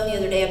the phone the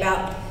other day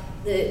about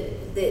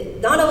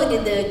not only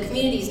did the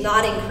communities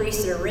not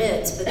increase their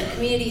rents, but the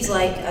communities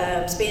like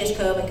Spanish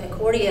Cove and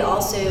Concordia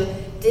also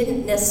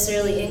didn't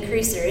necessarily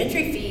increase their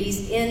entry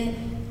fees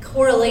in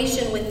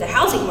correlation with the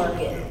housing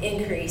market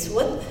increase.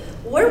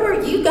 Where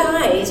were you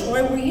guys?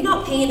 Were you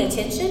not paying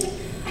attention?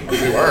 We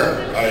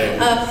weren't.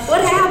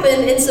 What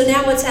happened? And so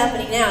now what's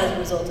happening now as a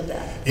result of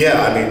that?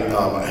 Yeah, I mean,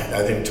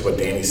 I think to what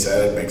Danny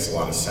said, it makes a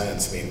lot of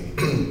sense. I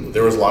mean,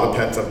 there was a lot of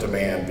pent-up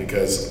demand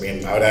because, I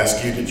mean, I would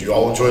ask you, did you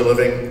all enjoy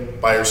living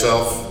by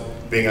yourself,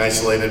 being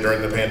isolated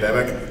during the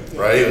pandemic?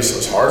 Right? It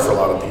was hard for a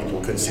lot of people,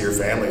 couldn't see your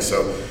family.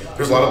 So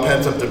there's a lot of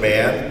pent-up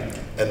demand.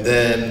 And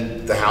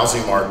then the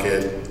housing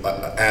market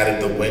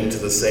added the wind to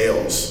the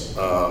sails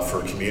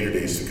for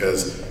communities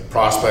because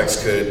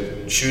prospects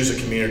could choose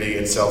a community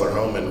and sell their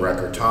home in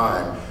record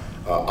time.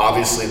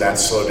 Obviously, that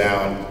slowed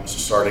down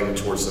starting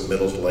towards the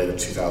middle to late of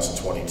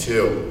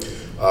 2022.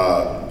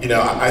 You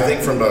know, I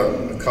think from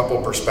a couple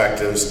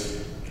perspectives,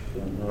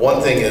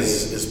 one thing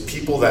is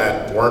people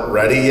that weren't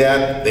ready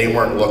yet, they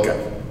weren't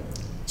looking.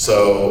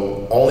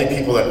 So only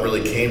people that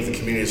really came to the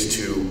communities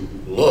to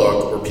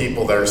look were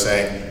people that are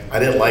saying, I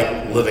didn't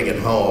like living at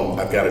home,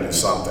 I've got to do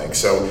something.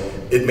 So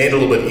it made it a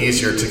little bit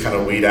easier to kind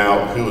of weed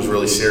out who was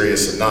really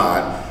serious and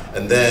not.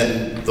 And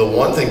then the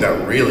one thing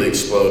that really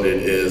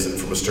exploded is, and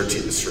from a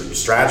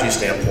strategy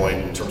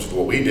standpoint, in terms of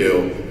what we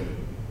do,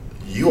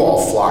 you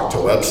all flocked to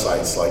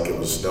websites like it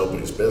was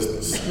nobody's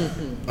business.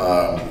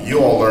 You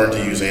all learned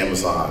to use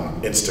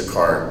Amazon,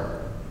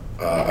 Instacart.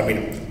 I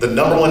mean, the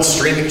 #1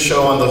 streaming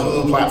show on the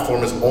Hulu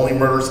platform is Only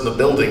Murders in the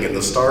Building, and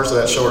the stars of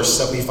that show are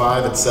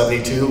 75 and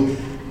 72,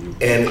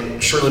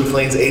 and Shirley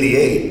MacLaine's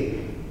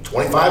 88.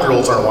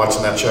 25-year-olds aren't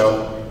watching that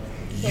show.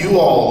 You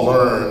all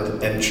learned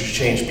and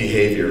change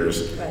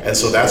behaviors. Right. And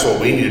so that's what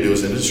we need to do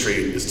as an industry,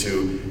 is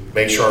to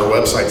make sure our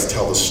websites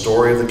tell the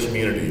story of the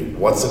community.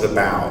 What's it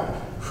about?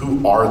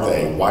 Who are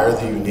they? Why are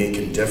they unique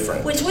and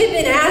different? Which we've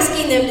been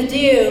asking them to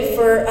do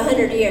for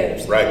 100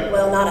 years. Right.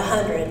 Well, not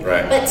 100,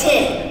 Right. but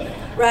 10,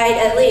 right,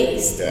 at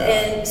least. Yeah.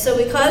 And so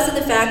because of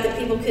the fact that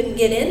people couldn't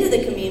get into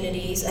the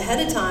communities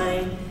ahead of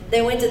time,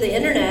 they went to the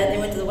internet, they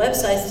went to the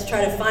websites to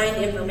try to find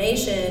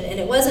information, and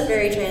it wasn't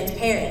very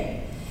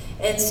transparent.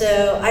 And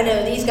so I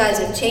know these guys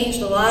have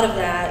changed a lot of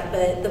that,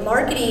 but the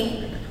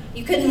marketing,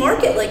 you couldn't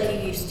market like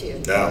you used to.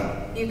 No.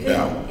 You couldn't,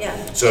 No. yeah.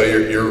 So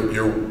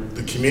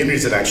the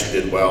communities that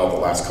actually did well the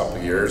last couple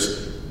of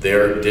years,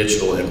 their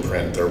digital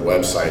imprint, their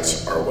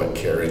websites are what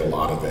carried a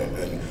lot of it.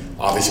 And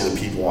obviously the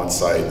people on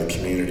site, the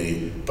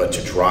community, but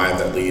to drive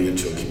that lead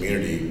into a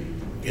community,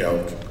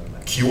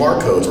 QR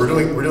codes. We're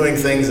doing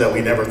things that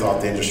we never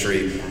thought the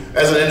industry,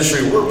 as an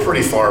industry, we're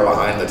pretty far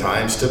behind the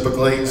times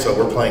typically, so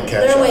we're playing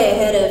catch up. They're way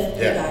ahead of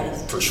you Yeah,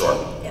 guys. for sure,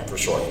 Yeah. for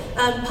sure.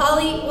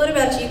 Polly, what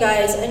about you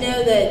guys? I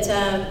know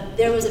that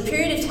there was a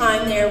period of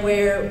time there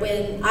where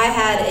when I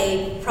had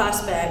a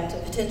prospect, a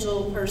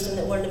potential person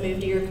that wanted to move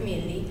to your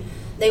community,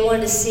 they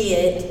wanted to see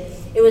it.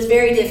 It was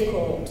very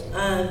difficult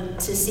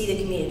to see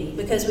the community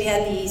because we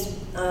had these,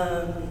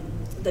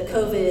 the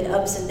COVID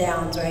ups and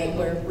downs, right?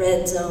 Where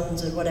red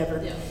zones and whatever.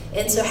 Yeah.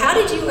 And so how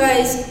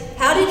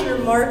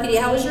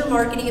was your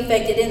marketing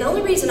affected? And the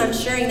only reason I'm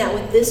sharing that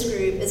with this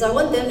group is I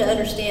want them to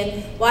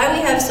understand why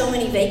we have so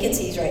many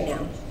vacancies right now,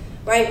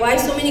 right? Why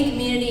so many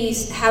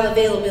communities have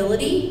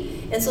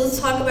availability. And so let's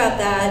talk about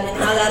that and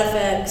how that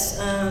affects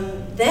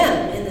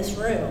them in this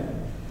room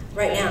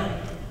right now.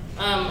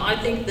 I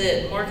think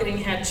that marketing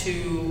had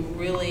to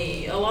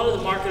really, a lot of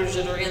the marketers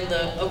that are in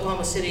the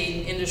Oklahoma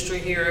City industry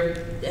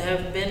here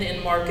have been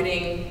in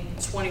marketing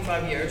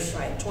 25 years,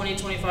 Right.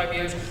 25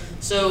 years.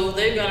 So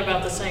they've got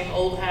about the same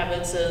old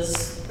habits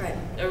as Right.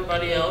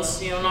 everybody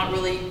else, not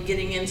really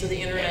getting into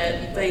the internet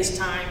and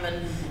FaceTime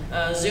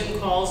and Zoom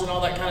calls and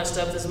all that kind of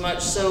stuff as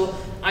much. So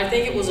I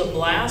think it was a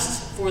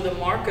blast for the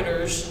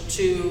marketers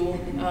to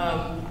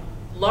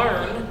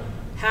learn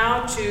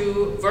how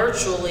to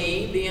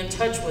virtually be in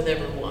touch with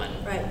everyone,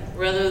 Right.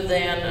 rather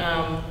than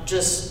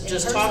just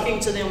person. talking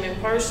to them in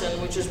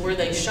person, which is where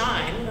they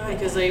shine, Right.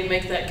 because they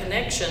make that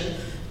connection.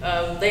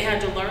 They had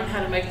to learn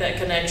how to make that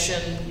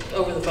connection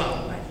over the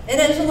phone. Right. And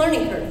it was a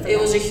learning curve. For It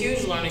them. was a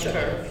huge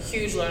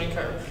learning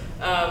curve.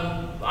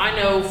 I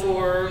know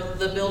for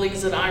the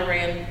buildings that I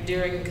ran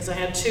because I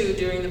had 2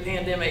 during the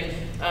pandemic,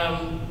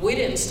 we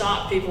didn't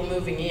stop people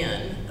moving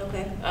in.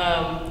 Okay.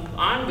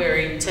 I'm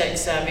very tech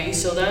savvy,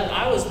 so that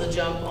I was the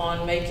jump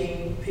on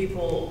making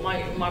people,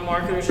 my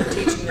marketers, and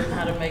teaching them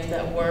how to make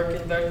that work,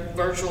 and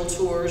virtual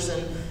tours,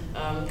 and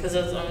because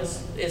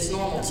it's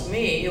normal to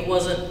me. It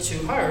wasn't to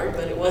her,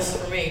 but it was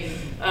for me.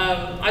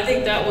 I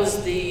think that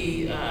was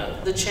the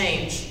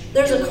change.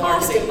 There's in a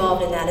cost marketing.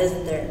 involved in that,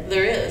 isn't there?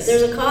 There is.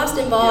 There's a cost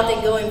involved Yeah.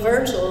 in going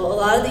virtual. A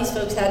lot of these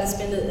folks had to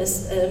spend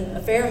a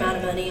fair amount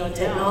of money on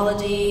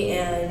technology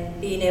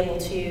and being able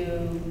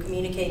to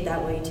communicate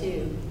that way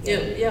too.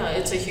 Yeah,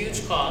 it's a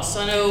huge cost.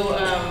 I know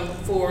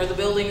for the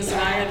buildings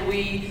that I had,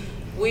 we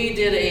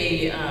did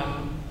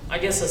I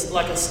guess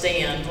like a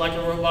stand, like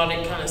a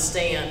robotic kind of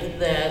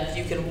stand that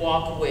you can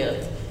walk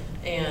with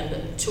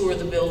and tour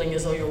the building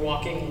as though you're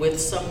walking with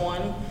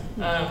someone.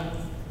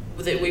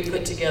 That we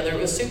put together. It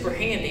was super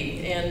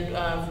handy, and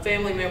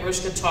family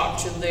members could talk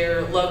to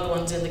their loved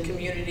ones in the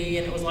community,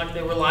 and it was like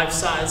they were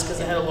life-size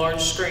because it had a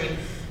large screen.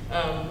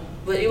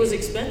 But it was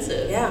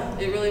expensive. Yeah.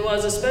 It really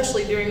was,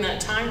 especially during that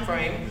time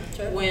frame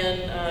Sure.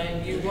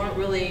 when you weren't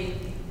really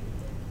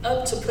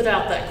up to put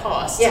out that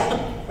cost. Yeah,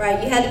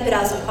 right. You had to put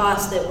out some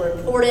costs that were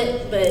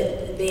important,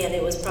 but man,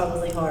 it was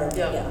probably hard.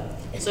 Yeah.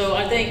 So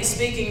I think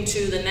speaking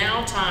to the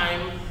now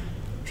time,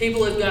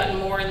 people have gotten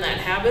more in that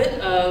habit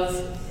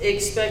of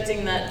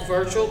expecting that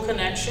virtual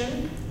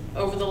connection.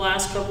 Over the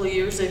last couple of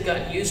years, they've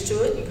gotten used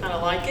to it and kind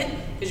of like it,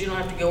 because you don't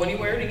have to go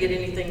anywhere to get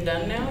anything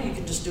done now. You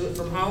can just do it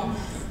from home.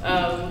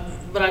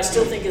 But I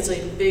still think it's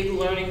a big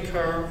learning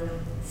curve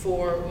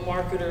for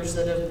marketers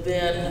that have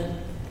been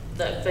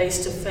that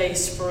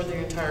face-to-face for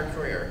their entire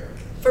career.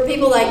 For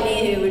people like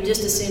me who would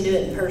just as soon do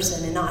it in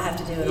person and not have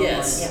to do it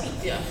Yes, online.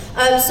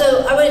 yeah.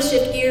 So I want to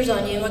shift gears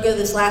on you. I'm going to go to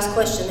this last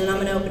question, and I'm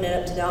going to open it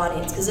up to the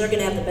audience because they're going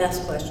to have the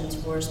best questions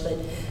for us. But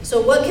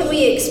so what can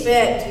we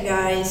expect, you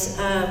guys?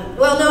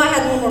 Well, no, I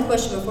had one more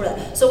question before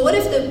that. So what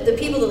if the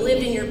people that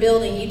lived in your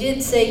building, you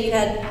did say you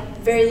had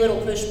very little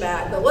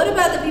pushback, but what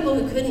about the people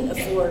who couldn't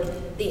afford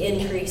the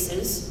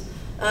increases?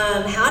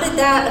 How did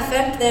that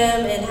affect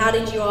them, and how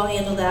did you all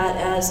handle that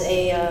as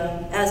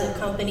a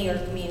company or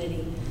community?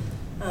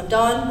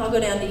 Dawn, I'll go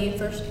down to you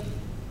first.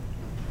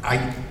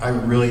 I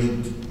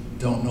really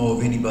don't know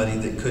of anybody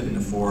that couldn't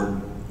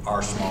afford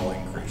our small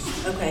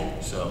increase. Okay.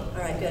 So.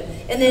 All right, good.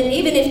 And then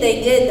even if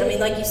they did, I mean,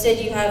 like you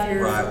said, you have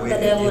your Right,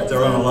 benevolent. if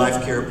they're on a fund.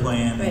 life care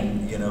plan,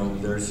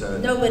 Right. there's a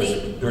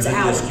Nobody there's was a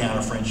out. discount,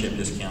 a friendship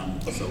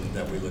discount, so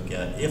that we look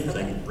at if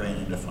they Okay. ran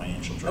into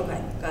financial trouble.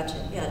 Okay, gotcha.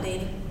 Yeah,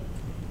 Danny?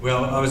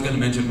 Well, I was going to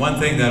mention, one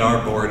thing that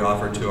our board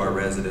offered to our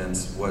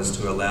residents was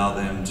to allow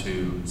them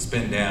to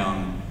spend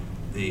down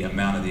the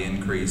amount of the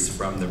increase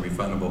from the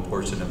refundable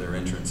portion of their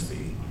entrance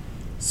fee.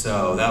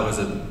 So that was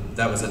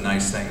a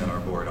nice thing that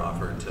our board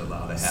offered to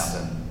allow to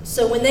happen.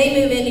 So when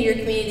they move into your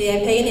community,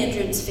 they pay an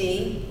entrance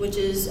fee, which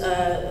is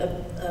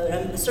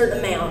a certain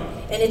amount,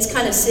 and it's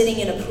kind of sitting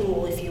in a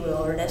pool, if you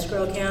will, or an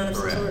escrow account of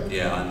some sort. Correct,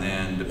 yeah, and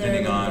then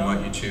depending on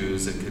what you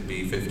choose, it could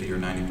be 50 or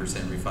 90%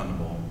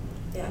 refundable.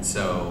 Yeah. And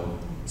so,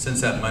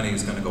 since that money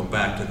is going to go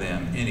back to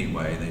them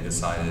anyway, they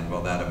decided,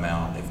 well, that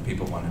amount, if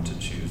people wanted to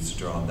choose to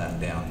draw that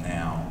down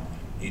now,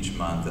 each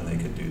month, then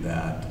they could do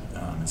that,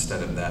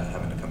 instead of that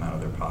having to come out of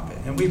their pocket.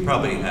 And we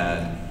probably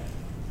had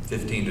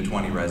 15 to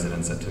 20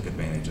 residents that took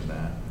advantage of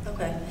that.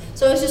 Okay,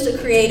 so it's just a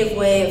creative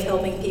way of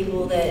helping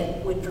people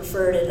that would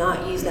prefer to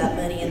not use that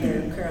money in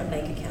their current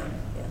bank account.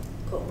 Yeah,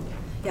 cool.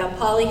 Yeah,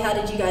 Polly, how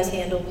did you guys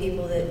handle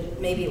people that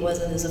maybe it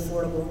wasn't as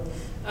affordable?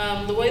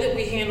 The way that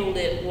we handled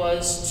it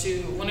was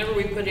to, whenever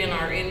we put in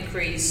our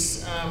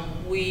increase,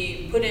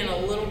 we put in a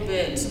little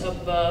bit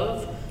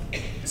above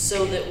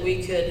so that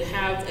we could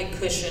have a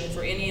cushion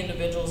for any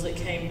individuals that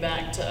came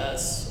back to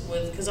us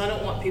with, because I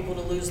don't want people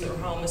to lose their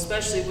home,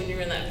 especially when you're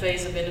in that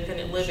phase of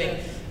independent living.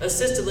 Sure.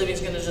 Assisted living is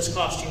going to just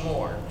cost you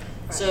more.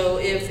 Right. So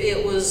if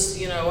it was,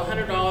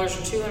 $100 or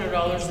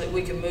 $200 that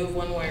we could move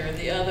one way or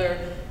the other,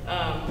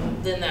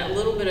 then that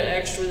little bit of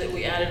extra that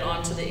we added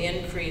on to the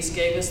increase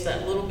gave us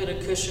that little bit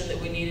of cushion that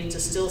we needed to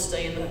still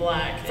stay in the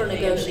black For at the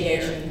end of the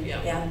year. negotiation.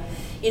 Yeah.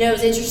 It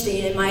was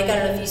interesting, and Mike, I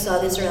don't know if you saw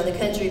this around the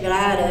country, but I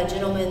had a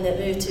gentleman that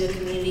moved to a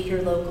community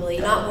here locally,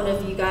 not one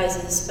of you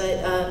guys's, but,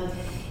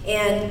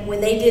 and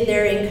when they did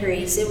their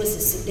increase, it was a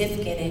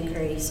significant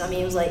increase. I mean,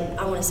 it was like,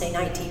 I want to say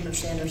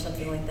 19% or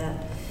something like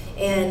that.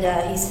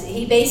 And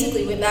he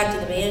basically went back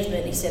to the management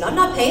and he said, I'm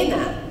not paying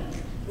that.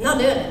 I'm not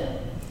doing it.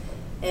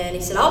 And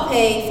he said, I'll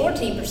pay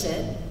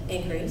 14%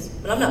 increase,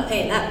 but I'm not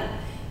paying that.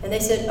 And they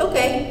said,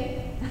 okay.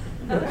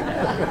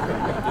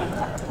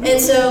 And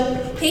so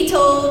he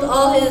told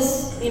all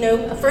his,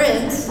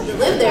 friends that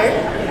lived there.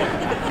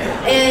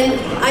 And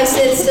I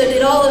said, so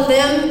did all of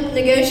them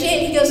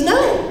negotiate? He goes,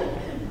 no.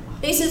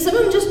 He said, some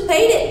of them just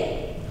paid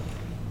it.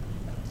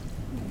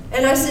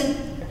 And I said,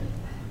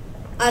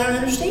 I don't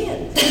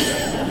understand.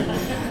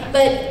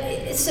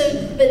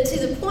 But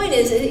to the point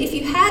is, if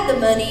you had the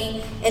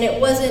money and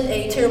it wasn't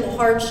a terrible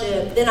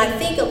hardship, then I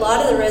think a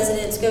lot of the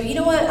residents go, you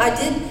know what,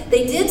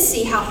 they did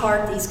see how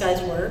hard these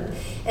guys worked,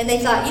 and they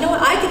thought, you know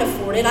what, I can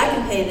afford it, I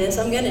can pay this,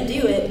 I'm gonna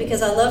do it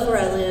because I love where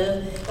I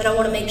live, and I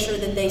wanna make sure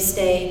that they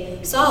stay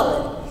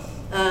solid,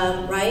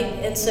 right?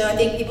 And so I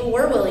think people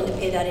were willing to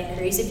pay that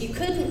increase. If you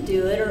couldn't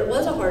do it, or it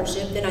was a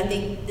hardship, then I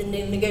think the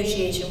new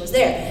negotiation was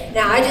there.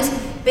 Now, I just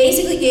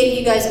basically gave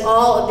you guys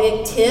all a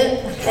big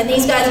tip, and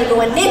these guys are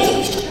going,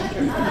 Nikki,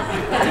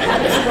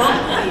 what is wrong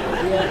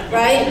with you,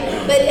 right?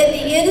 But at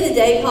the end of the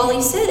day,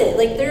 Polly said it.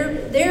 Like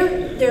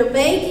they're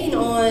banking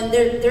on,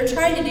 they're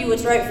trying to do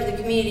what's right for the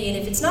community, and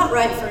if it's not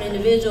right for an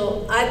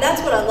individual,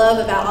 that's what I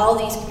love about all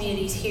these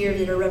communities here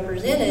that are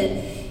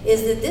represented,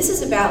 is that this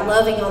is about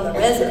loving on the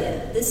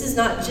resident. This is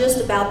not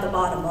just about the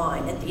bottom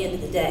line at the end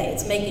of the day.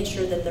 It's making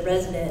sure that the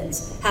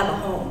residents have a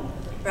home,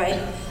 right?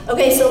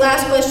 Okay, so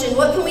last question.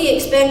 What can we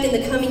expect in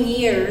the coming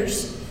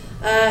years?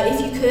 If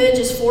you could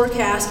just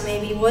forecast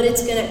maybe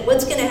what's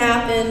gonna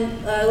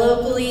happen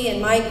locally and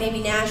Mike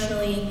maybe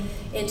nationally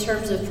in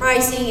terms of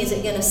pricing. Is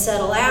it gonna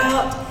settle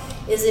out?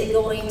 Is it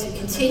going to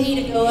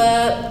continue to go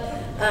up?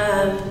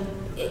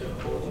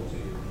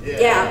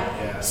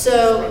 Yeah.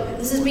 So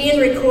this is being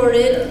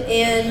recorded,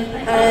 and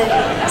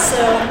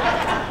so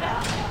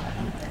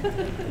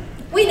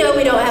we know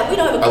we don't have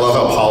a. I love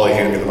how Polly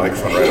handed me the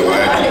microphone right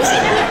away.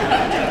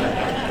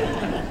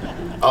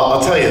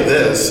 I'll tell you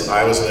this,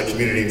 I was in a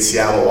community in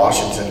Seattle,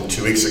 Washington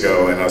 2 weeks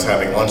ago, and I was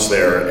having lunch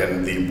there,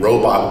 and the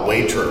robot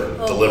waiter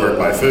delivered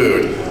my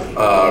food.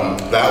 I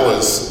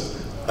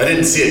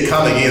didn't see it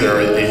coming either.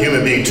 A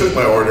human being took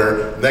my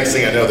order. Next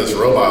thing I know, this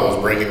robot was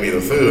bringing me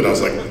the food. I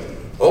was like,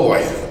 oh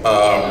boy,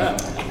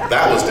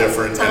 that was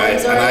different.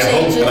 And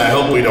I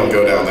hope we don't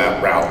go down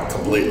that route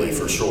completely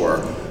for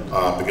sure,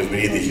 because we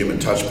need the human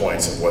touch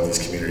points of what these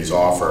communities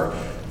offer.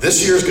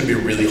 This year is going to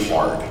be really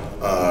hard.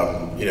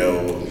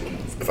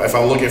 If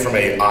I'm looking from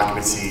a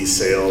occupancy,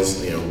 sales,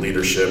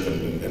 leadership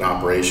and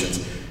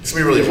operations, it's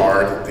gonna be really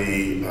hard.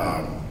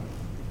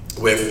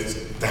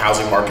 With the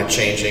housing market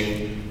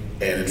changing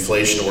and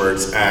inflation where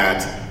it's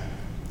at,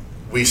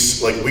 we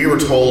were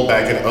told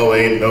back in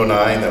 08 and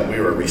 09 that we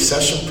were a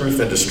recession-proof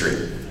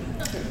industry.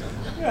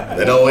 And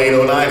then 08,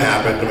 09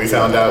 happened and we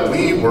found out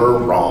we were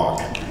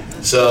wrong.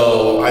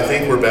 So I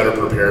think we're better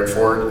prepared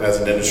for it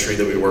as an industry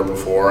than we were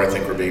before. I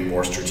think we're being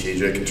more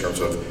strategic in terms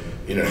of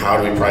how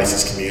do we price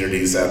these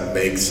communities that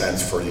make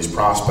sense for these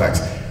prospects.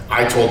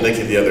 I told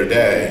Nikki the other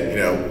day,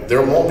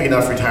 there won't be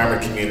enough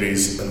retirement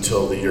communities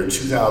until the year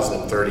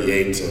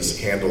 2038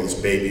 to handle this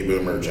baby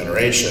boomer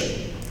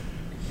generation.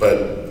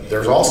 But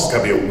there's also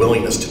got to be a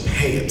willingness to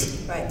pay it.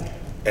 Right.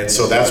 And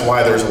so that's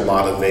why there's a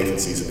lot of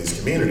vacancies in these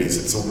communities.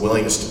 It's a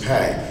willingness to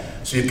pay.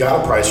 So you've got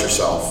to price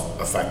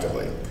yourself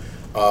effectively.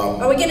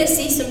 Are we gonna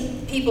see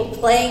some people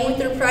playing with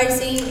their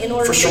pricing in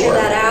order For to figure sure.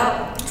 that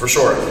out? For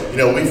sure. You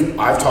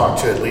know, I've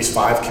talked to at least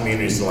 5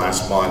 communities in the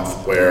last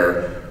month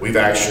where we've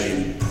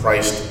actually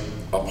priced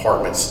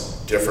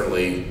apartments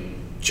differently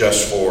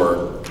just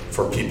for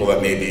people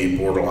that may be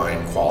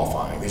borderline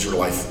qualifying. These are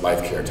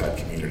life care type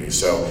communities.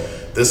 So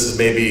this is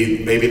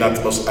maybe not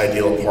the most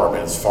ideal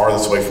apartment. It's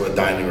farthest away from the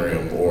dining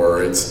room,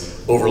 or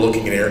it's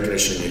overlooking an air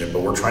conditioning unit,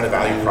 but we're trying to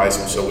value price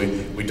them so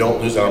we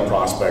don't lose out on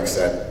prospects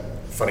that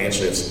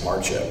financially have some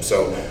hardship.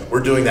 So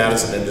we're doing that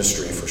as an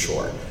industry for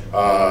sure.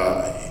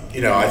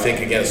 You know, I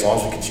think again, as long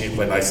as we continue to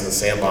play nice in the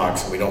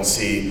sandbox and we don't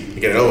see,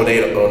 again, in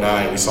 2008,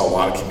 2009, we saw a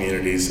lot of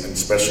communities, and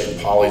especially in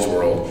Polly's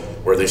world,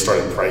 where they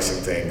started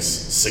pricing things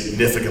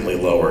significantly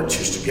lower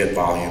just to get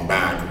volume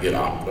back, or get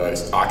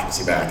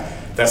occupancy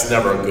back. That's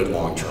never a good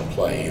long-term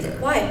play either.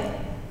 Why?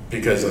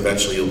 Because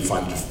eventually you'll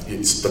find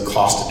it's the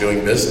cost of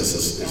doing business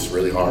is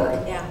really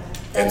hard. Yeah.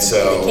 And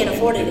so they can't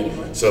afford it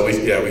anymore. So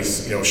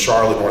we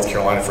Charlotte, North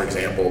Carolina, for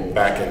example,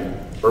 back in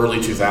early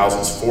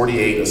 2000s,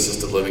 48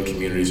 assisted living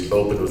communities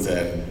opened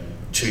within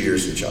 2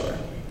 years of each other,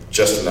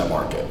 just in that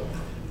market.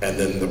 And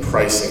then the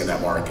pricing in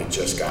that market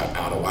just got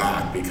out of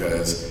whack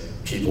because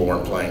people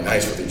weren't playing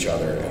nice with each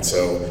other. And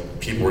so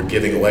people were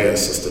giving away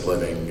assisted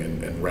living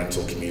and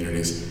rental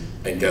communities.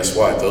 And guess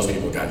what? Those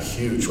people got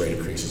huge rate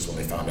increases when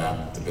they found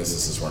out the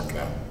businesses weren't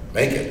going to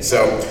make it.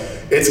 So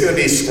it's going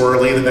to be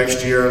squirrely the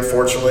next year,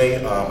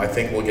 unfortunately. I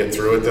think we'll get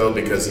through it though,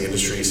 because the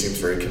industry seems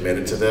very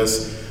committed to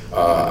this.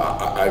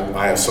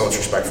 I have so much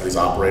respect for these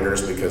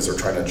operators because they're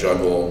trying to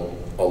juggle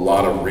a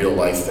lot of real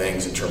life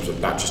things in terms of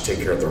not just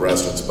taking care of the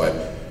residents,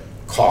 but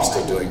cost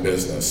of doing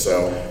business.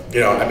 So,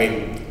 I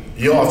mean,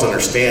 you all have to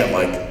understand,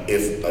 like,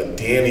 if a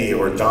Danny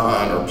or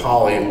Don or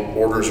Polly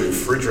orders a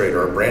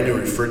refrigerator, a brand new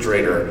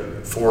refrigerator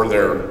for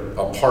their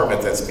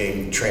apartment that's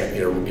being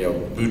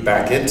moved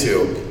back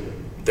into,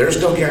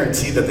 there's no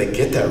guarantee that they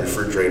get that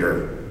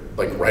refrigerator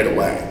like right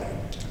away.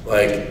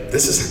 Like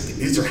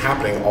these are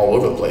happening all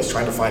over the place.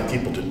 Trying to find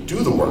people to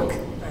do the work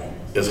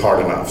is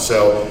hard enough.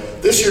 So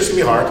this year's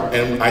gonna be hard,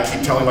 and I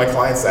keep telling my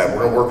clients that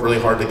we're gonna work really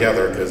hard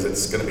together because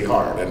it's gonna be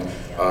hard.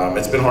 And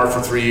it's been hard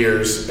for 3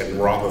 years, and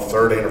we're on the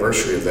 3rd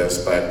anniversary of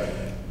this. But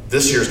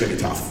this year's gonna be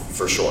tough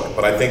for sure.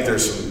 But I think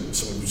there's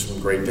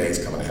some great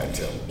days coming ahead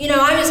too.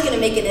 I'm just going to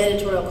make an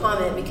editorial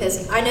comment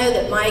because I know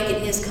that Mike and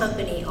his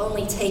company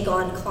only take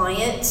on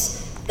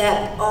clients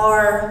that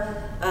are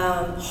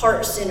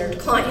heart-centered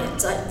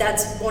clients.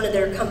 That's one of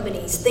their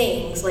company's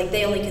things. Like,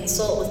 they only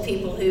consult with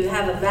people who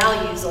have a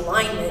values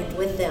alignment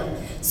with them.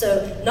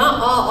 So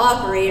not all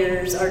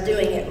operators are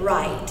doing it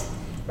right?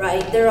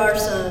 There are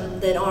some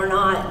that are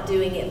not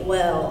doing it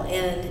well,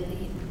 and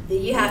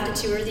you have to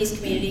tour these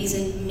communities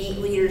and meet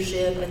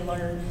leadership and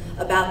learn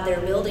about their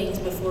buildings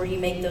before you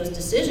make those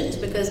decisions,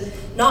 because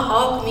not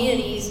all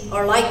communities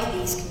are like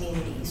these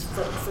communities,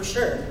 for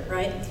sure,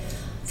 right?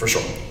 For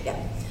sure. Yeah.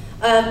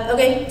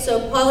 Okay,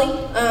 so Polly,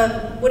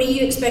 what do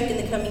you expect in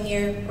the coming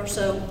year or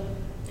so?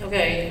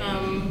 Okay,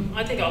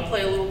 I think I'll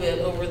play a little bit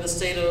over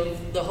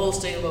the whole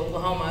state of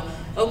Oklahoma.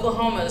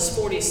 Oklahoma is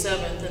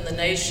 47th in the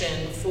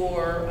nation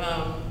for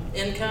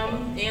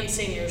income and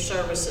senior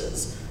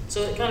services.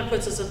 So it kind of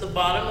puts us at the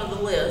bottom of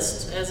the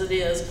list as it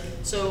is.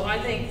 So I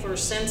think for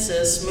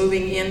census,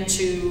 moving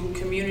into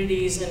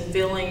communities and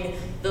filling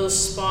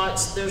those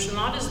spots, there's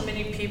not as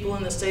many people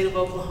in the state of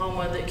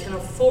Oklahoma that can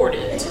afford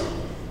it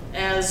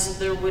as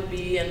there would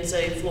be in,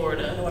 say,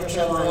 Florida or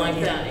something like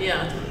that.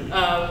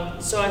 Yeah.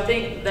 So I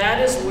think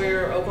that is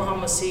where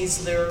Oklahoma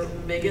sees their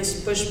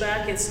biggest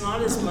pushback. It's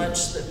not as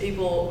much that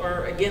people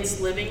are against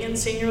living in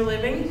senior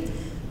living,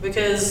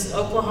 because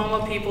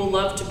Oklahoma people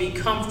love to be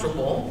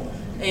comfortable.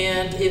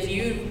 And if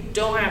you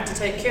don't have to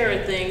take care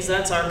of things,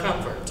 that's our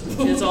comfort.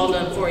 It's all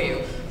done for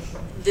you.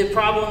 The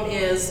problem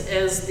is,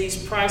 as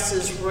these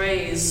prices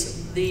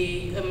raise,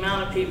 the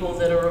amount of people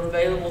that are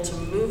available to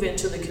move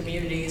into the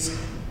communities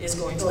is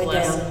going to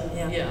lessen.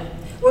 Yeah.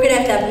 We're going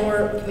to have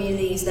more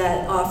communities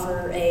that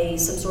offer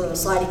some sort of a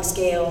sliding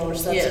scale or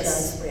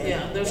subsidized rent.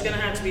 Yeah, there's going to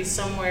have to be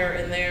somewhere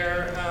in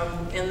there.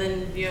 And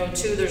then,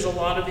 too, there's a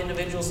lot of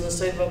individuals in the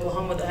state of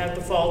Oklahoma that have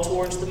to fall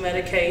towards the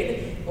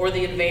Medicaid or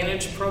the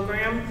Advantage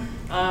program.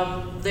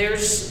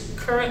 There's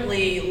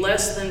currently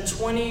less than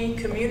 20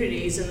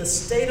 communities in the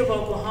state of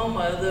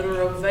Oklahoma that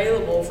are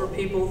available for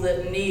people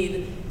that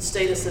need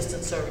state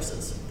assistance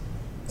services.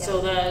 Yeah.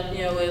 So that,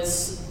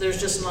 there's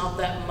just not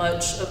that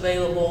much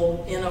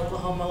available in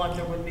Oklahoma like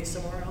there would be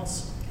somewhere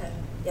else. Okay,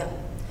 yeah.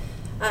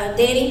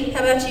 Danny,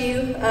 how about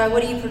you?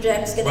 What do you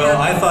project is going to happen?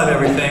 Well, I thought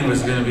everything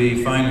was going to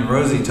be fine and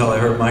rosy until I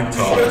heard Mike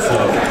talk,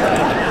 so.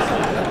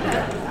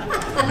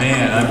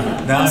 Man,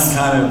 I'm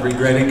kind of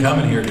regretting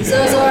coming here today.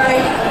 So it's all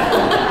right.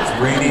 It's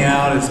rainy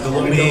out, it's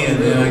gloomy,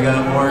 and then I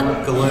got more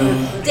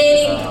gloom.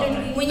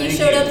 Danny, when you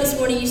showed up this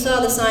morning, you saw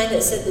the sign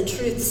that said the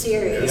Truth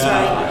Series,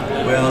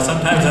 right? Well,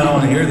 sometimes I don't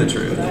want to hear the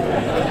truth.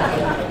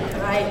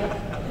 Right.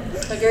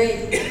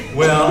 Agreed.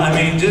 Well, I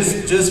mean,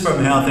 just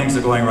from how things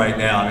are going right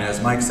now, I mean, as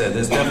Mike said,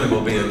 this definitely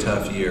will be a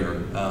tough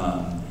year.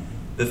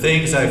 the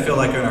things I feel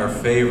like are in our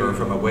favor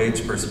from a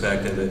wage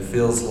perspective, it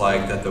feels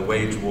like that the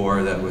wage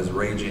war that was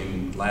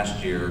raging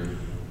last year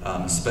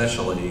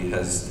especially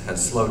has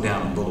slowed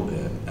down a little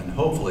bit, and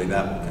hopefully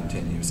that will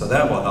continue. So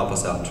that will help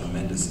us out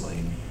tremendously.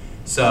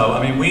 So,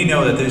 I mean, we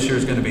know that this year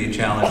is going to be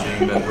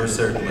challenging, but we're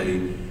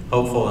certainly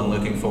hopeful and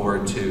looking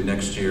forward to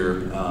next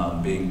year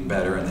being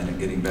better and then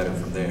getting better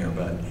from there.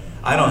 But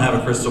I don't have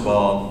a crystal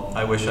ball.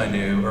 I wish I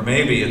knew, or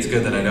maybe it's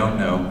good that I don't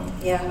know.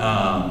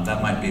 Yeah.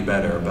 That might be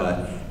better,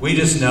 but we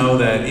just know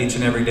that each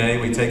and every day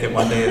we take it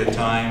one day at a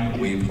time.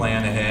 We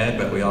plan ahead,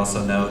 but we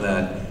also know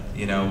that,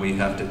 you know, we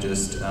have to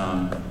just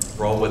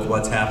roll with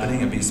what's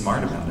happening and be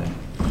smart about it.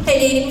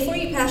 Hey, Danny, before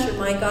you pass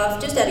your mic off,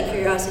 just out of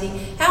curiosity,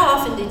 how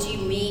often did you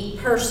meet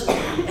personally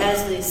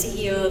as the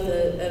CEO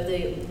of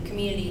the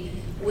community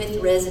with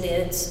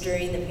residents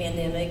during the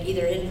pandemic,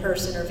 either in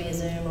person or via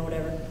Zoom or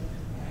whatever?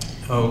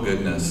 Oh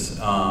goodness, in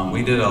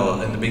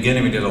the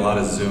beginning we did a lot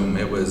of Zoom.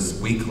 It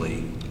was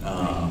weekly,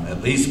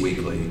 at least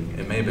weekly.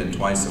 It may have been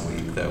twice a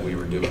week that we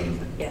were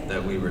doing,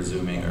 that we were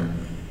Zooming, or,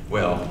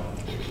 well,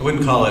 I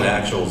wouldn't call it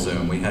actual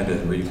Zoom. We had to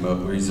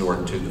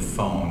resort to the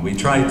phone. We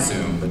tried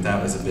Zoom, but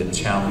that was a bit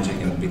challenging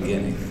in the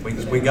beginning.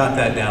 We got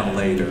that down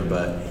later,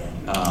 but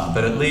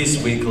at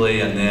least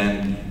weekly, and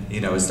then,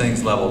 you know, as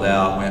things leveled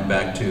out, went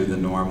back to the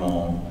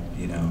normal,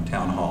 you know,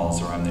 town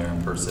halls, where I'm there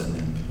in person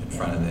and in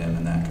front of them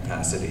in that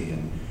capacity,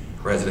 and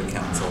resident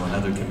council and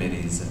other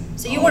committees. And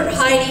so you weren't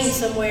hiding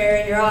somewhere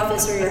in your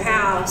office or your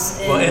house?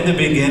 Well, in the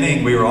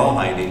beginning, we were all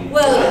hiding.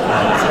 Well,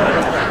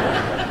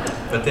 yeah.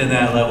 But then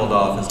that leveled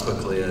off as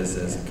quickly as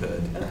it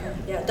could. Okay.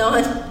 Yeah,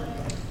 Don?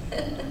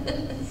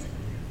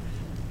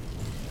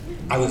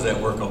 I was at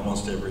work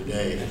almost every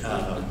day.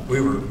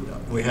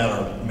 We had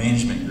our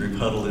management group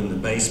huddled in the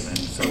basement,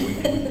 so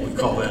we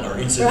call that our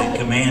incident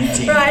command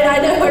team. Right, I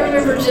know. I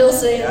remember Jill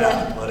saying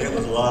that. But it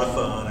was a lot of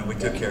fun, and we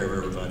took care of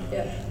everybody.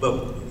 Yeah.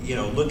 But, you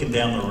know, looking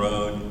down the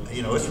road,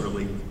 you know, it's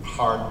really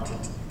hard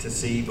to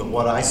see, but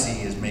what I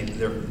see is maybe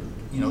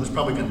there's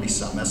probably going to be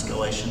some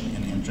escalation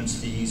in entrance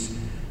fees,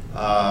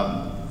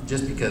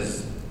 just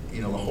because,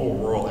 you know, the whole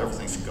world,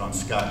 everything's gone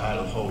sky high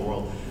to the whole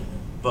world.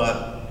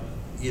 But,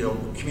 you know,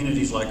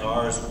 communities like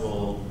ours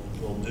will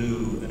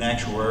do an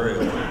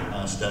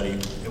actuarial study,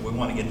 and we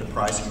want to get the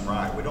pricing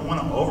right. We don't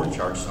want to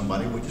overcharge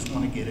somebody. We just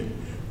want to get it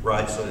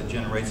right so that it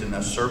generates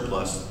enough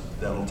surplus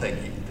that'll take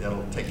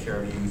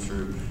care of you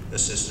through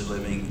assisted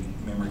living,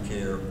 memory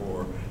care,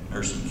 or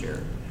nursing care.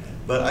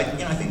 But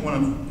I think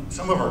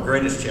some of our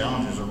greatest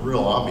challenges are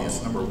real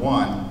obvious. Number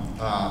one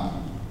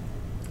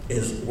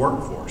is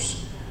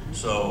workforce.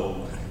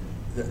 So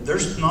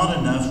there's not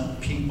enough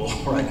people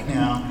right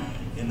now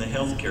in the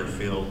healthcare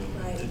field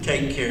to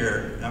take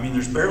care. I mean,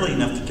 there's barely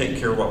enough to take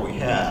care of what we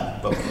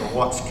have, but for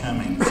what's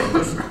coming.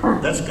 So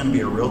that's going to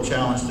be a real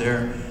challenge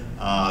there.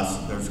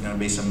 There's going to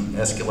be some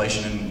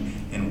escalation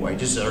in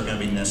wages that are going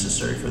to be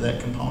necessary for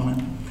that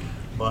component.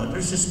 But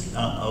there's just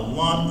a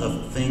lot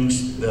of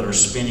things that are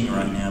spinning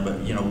right now.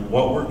 But, you know,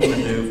 what we're going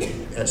to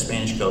do at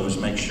Spanish Cove is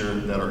make sure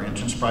that our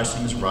entrance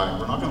pricing is right.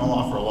 We're not going to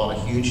offer a lot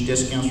of huge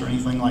discounts or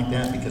anything like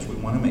that, because we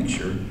want to make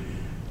sure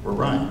we're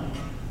right.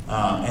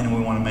 And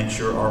we want to make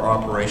sure our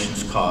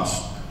operations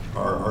costs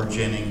are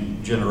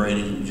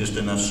generating just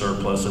enough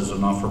surplus as a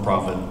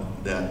not-for-profit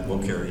that will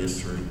carry us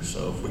through.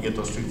 So if we get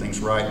those two things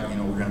right, you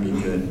know, we're going to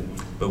be good.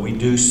 But we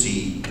do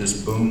see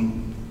this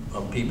boom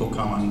of people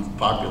coming,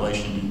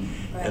 population,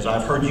 as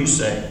I've heard you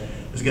say,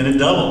 is going to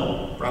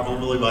double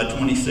probably by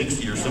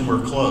 2060 or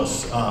somewhere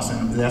close.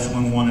 And that's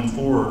when 1 in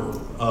 4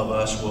 of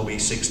us will be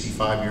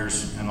 65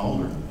 years and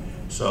older.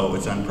 So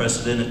it's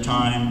unprecedented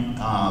time.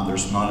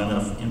 There's not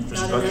enough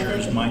infrastructure,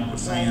 as Mike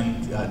was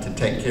saying, to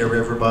take care of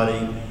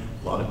everybody.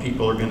 A lot of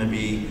people are going to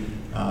be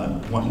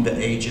wanting to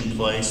age in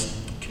place.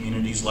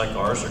 Communities like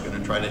ours are going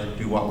to try to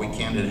do what we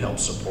can to help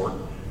support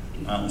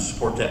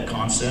that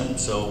concept.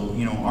 So,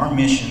 you know, our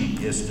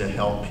mission is to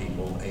help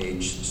people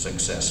age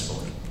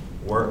successfully,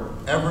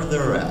 wherever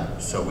they're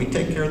at. So we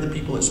take care of the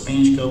people at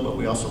Spanish Cove, but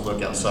we also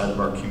look outside of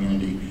our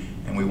community,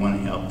 and we want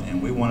to help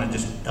them. We want to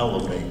just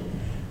elevate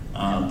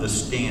the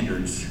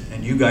standards.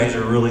 And you guys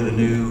are really the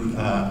new,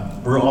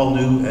 we're all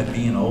new at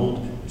being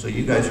old. So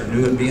you guys are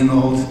new at being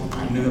old,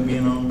 I'm new at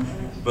being old,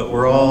 but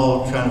we're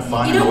all trying to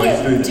find our way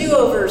through this. You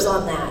don't get do-overs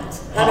on that.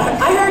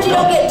 I heard you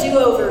don't get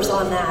do-overs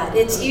on that.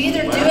 It's you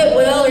either do it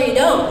well or you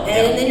don't,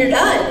 and then you're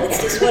done. It's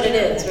just what it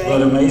is, right?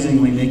 But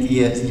amazingly,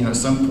 Nikki, at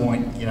some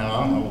point, you know, I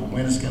don't know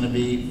when it's going to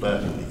be,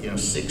 but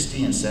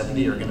 60 and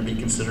 70 are going to be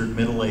considered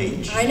middle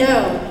age. I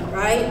know,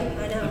 right?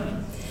 I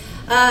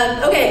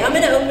know. Okay, I'm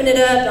going to open it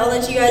up. I'll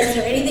let you guys. Is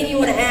there anything you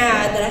want to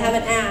add that I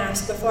haven't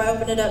asked before I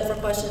open it up for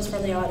questions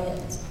from the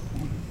audience?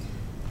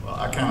 Well,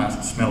 I kind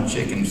of smell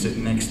chicken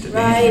sitting next to me.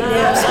 Right.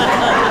 Yeah.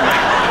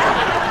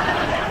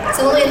 It's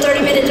only a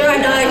 30-minute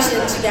drive to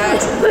Iceland, you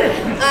guys.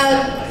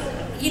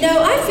 You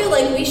know, I feel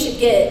like we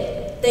should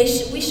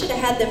have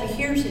had them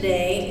here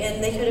today,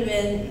 and they could have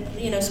been,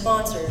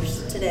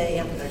 sponsors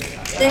today.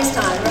 Next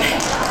time, right?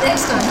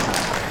 Next time.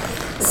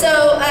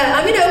 So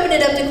I'm going to open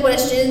it up to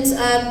questions,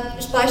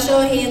 just by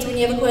show of hands when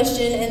you have a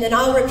question, and then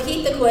I'll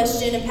repeat the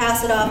question and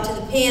pass it off to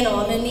the panel.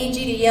 I'm going to need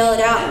you to yell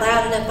it out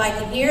loud enough I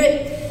can hear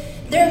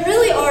it. There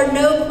really are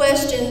no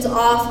questions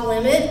off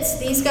limits.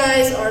 These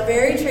guys are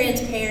very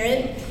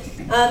transparent.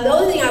 The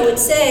only thing I would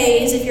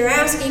say is if you're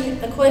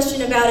asking a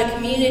question about a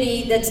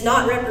community that's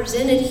not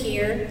represented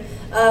here,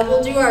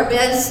 we'll do our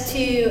best to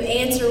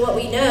answer what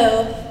we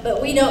know,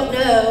 but we don't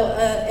know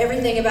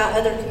everything about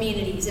other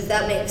communities, if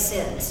that makes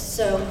sense.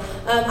 So,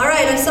 all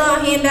right, I saw a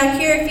hand back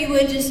here. If you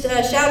would just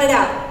shout it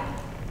out.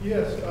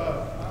 Yes,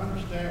 I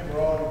understand we're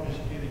all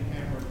just getting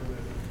hammered with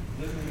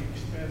living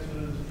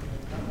expenses,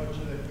 how much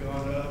they've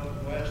gone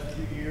up the last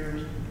few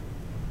years.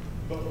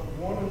 But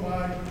one of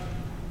my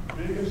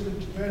biggest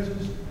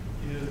expenses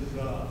is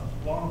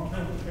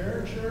long-term care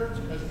insurance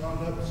has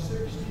gone up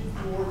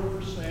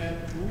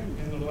 64%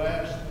 in the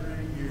last 3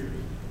 years.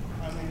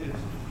 I mean,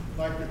 it's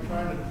like they're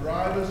trying to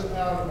drive us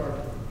out of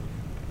our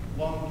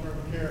long-term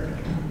care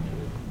insurance.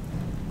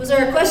 Was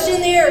there a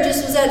question there, or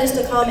was that just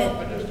a comment?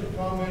 Just a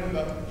comment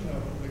about,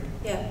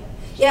 Yeah.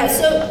 Yeah,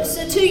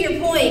 so to your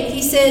point,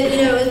 he said,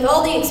 with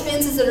all the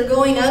expenses that are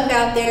going up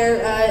out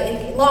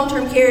there,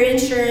 long-term care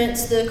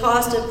insurance, the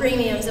cost of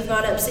premiums have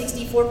gone up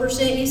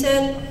 64%, you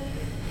said?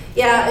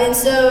 Yeah, and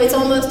so it's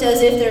almost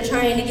as if they're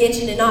trying to get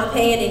you to not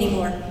pay it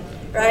anymore,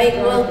 right?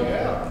 Well,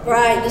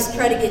 right, just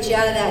try to get you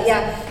out of that,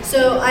 yeah.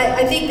 So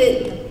I think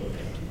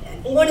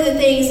that one of the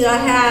things that I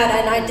had,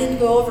 and I did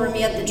go over them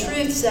yet, the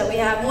truths that we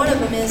have, one of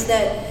them is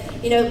that,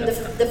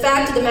 the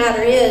fact of the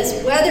matter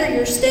is, whether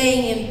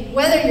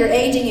you're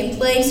aging in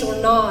place or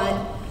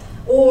not,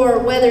 or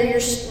whether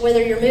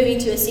you're moving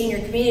to a senior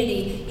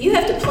community, you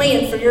have to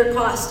plan for your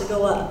costs to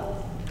go up.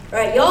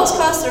 Right, y'all's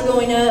costs are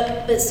going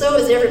up, but so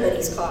is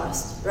everybody's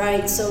cost,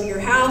 right? So your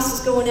house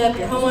is going up,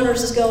 your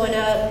homeowners is going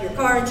up, your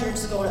car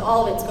insurance is going up,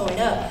 all of it's going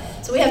up.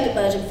 So we have to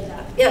budget for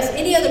that. Yes,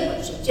 any other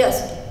questions?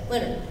 Yes,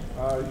 Leonard.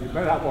 You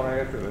may not want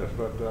to answer this,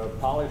 but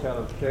Polly's had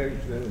a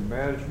change in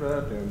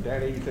management, and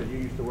Danny, you said you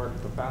used to work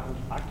at the Fountains.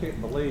 I can't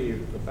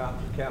believe the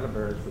Fountains of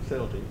Canterbury's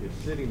facility is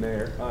sitting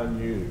there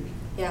unused.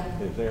 Yeah.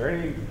 Is there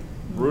any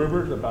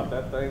rumors about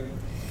that thing?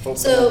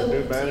 So,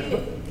 new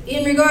management?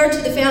 In regard to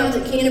the Fountains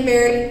at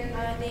Canterbury,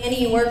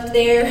 Danny worked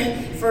there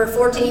for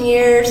 14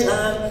 years. Do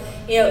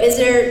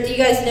you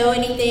guys know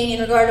anything in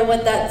regard to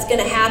what that's going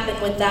to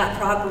happen with that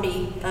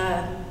property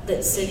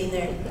that's sitting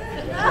there?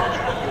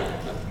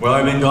 Well,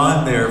 I've been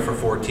gone there for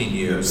 14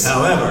 years.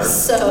 However,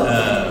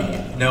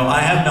 no, I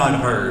have not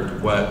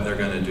heard what they're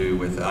going to do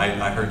with it.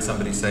 I heard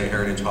somebody say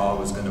Heritage Hall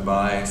was going to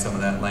buy some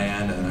of that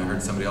land, and I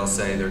heard somebody else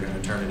say they're going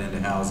to turn it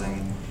into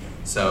housing.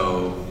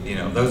 So,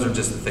 those are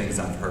just the things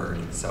I've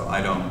heard. So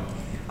I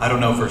don't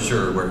know for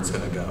sure where it's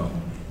going to go.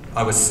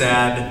 I was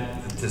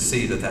sad to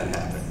see that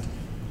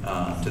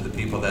happened to the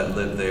people that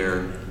live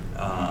there,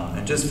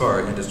 and just for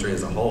our industry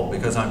as a whole,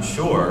 because I'm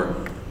sure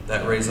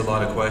that raised a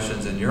lot of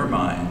questions in your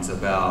minds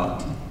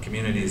about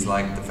communities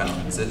like the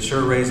Fountains. It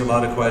sure raised a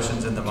lot of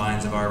questions in the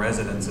minds of our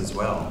residents as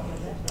well.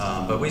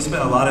 But we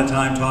spent a lot of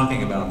time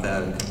talking about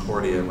that at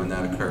Concordia when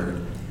that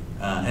occurred.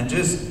 And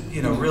just,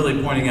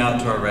 really pointing out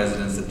to our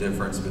residents the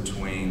difference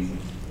between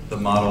the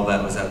model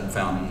that was at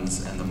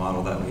Fountains and the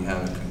model that we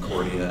have at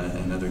Concordia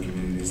and other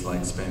communities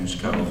like Spanish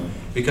Cove.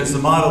 Because the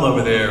model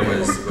over there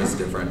was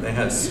different. They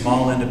had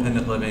small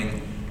independent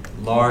living,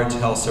 large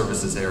health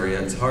services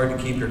area. It's hard to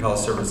keep your health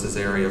services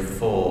area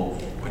full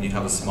when you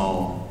have a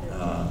small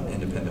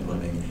independent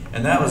living.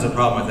 And that was a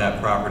problem with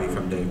that property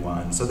from day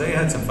one. So they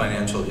had some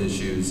financial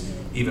issues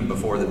even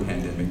before the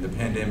pandemic. The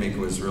pandemic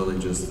was really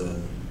just the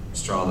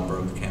straw that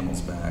broke the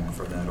camel's back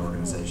for that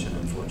organization,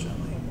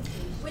 unfortunately.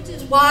 Which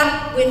is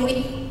why when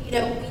we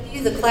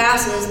do the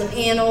classes, the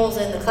panels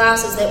and the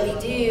classes that we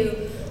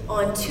do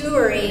on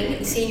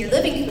touring senior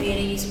living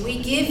communities,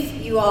 we give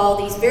you all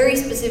these very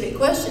specific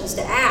questions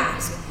to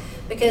ask.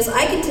 Because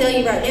I can tell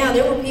you right now,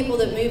 there were people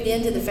that moved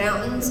into the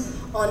Fountains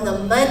on the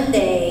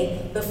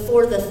Monday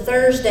before the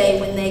Thursday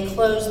when they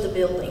closed the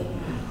building.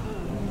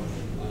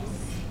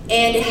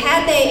 And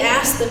had they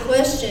asked the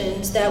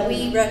questions that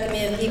we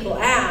recommend people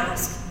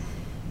ask,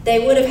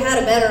 they would have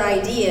had a better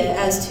idea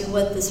as to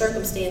what the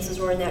circumstances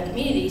were in that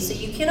community. So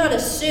you cannot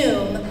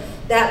assume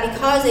that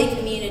because a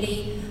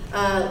community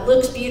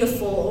looks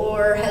beautiful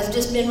or has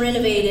just been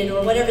renovated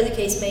or whatever the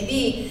case may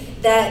be,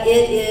 that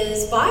it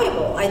is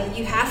viable.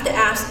 You have to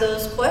ask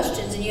those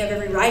questions, and you have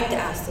every right to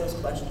ask those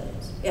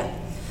questions. Yeah.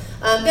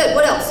 Good.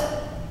 What else?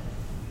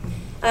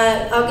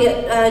 I'll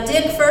get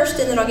Dick first,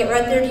 and then I'll get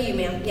right there to you,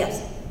 ma'am.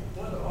 Yes.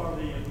 What are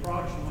the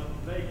approximate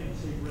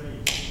vacancy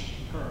rates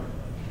currently?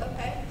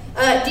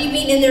 Okay. Do you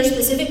mean in their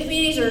specific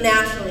communities or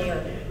nationally? Or?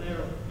 In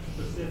their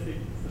specific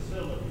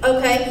facilities.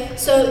 Okay.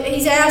 So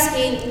he's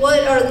asking,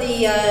 what are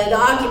the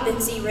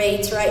occupancy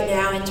rates right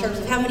now in terms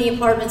of how many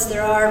apartments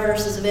there are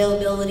versus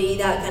availability,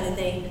 that kind of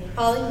thing.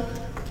 Polly?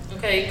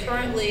 Okay,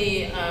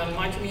 currently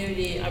my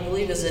community, I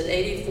believe, is at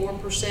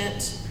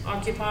 84%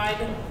 occupied.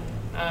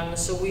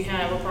 So we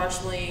have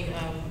approximately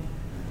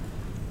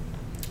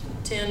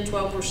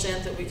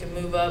 10-12% that we can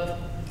move up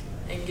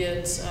and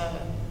get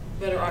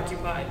better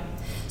occupied.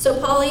 So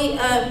Polly,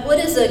 what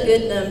is a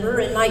good number?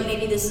 And Mike,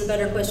 maybe this is a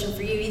better question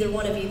for you, either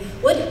one of you.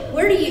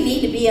 Where do you need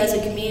to be as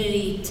a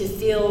community to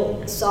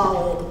feel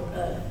solid?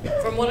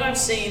 From what I've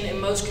seen in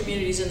most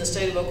communities in the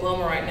state of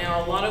Oklahoma right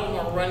now, a lot of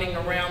them are running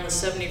around the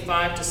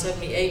 75 to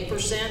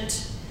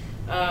 78%,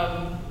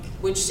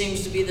 which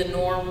seems to be the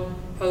norm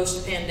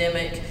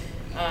post-pandemic.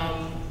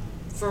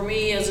 For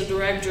me as a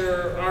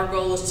director, our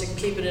goal is to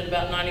keep it at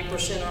about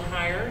 90% or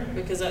higher,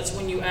 because that's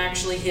when you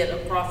actually hit a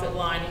profit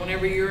line.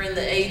 Whenever you're in the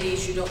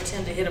 80s, you don't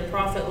tend to hit a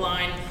profit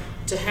line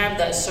to have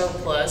that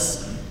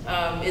surplus.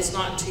 It's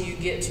not until you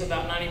get to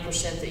about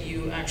 90% that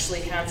you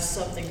actually have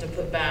something to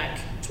put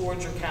back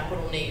towards your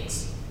capital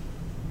needs.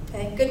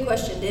 Okay, good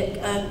question, Dick.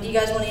 Do you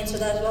guys want to answer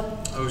that as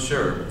well? Oh,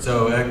 sure.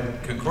 So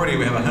at Concordia,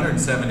 we have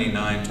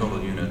 179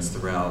 total units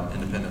throughout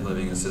independent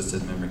living,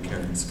 assisted memory care,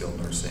 and skilled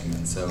nursing.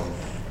 And so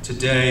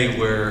today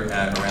we're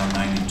at around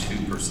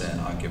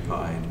 92%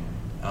 occupied.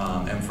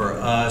 And for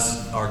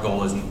us, our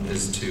goal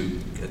is to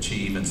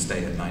achieve and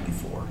stay at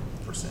 94%.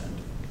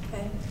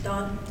 Okay,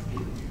 Don?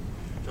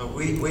 So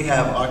we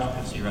have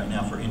occupancy right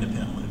now for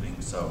independent living.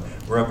 So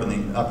we're up in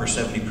the upper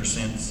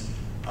 70%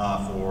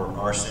 for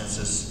our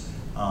census.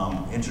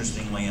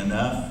 Interestingly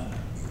enough,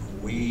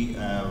 we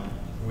are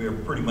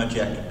pretty much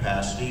at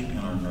capacity in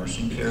our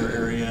nursing care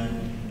area,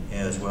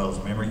 as well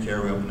as memory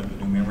care. We opened up a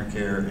new memory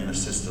care and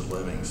assisted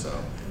living. So,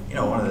 you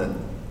know, one of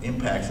the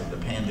impacts of the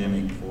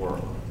pandemic for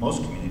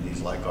most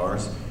communities like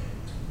ours,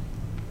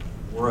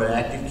 we're an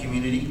active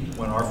community.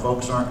 When our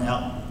folks aren't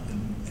out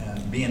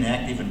being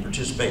active and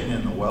participating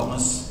in the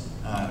wellness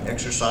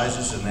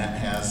exercises,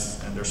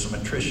 and there's some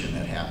attrition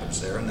that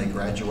happens there, and they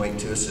graduate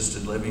to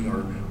assisted living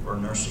or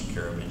nursing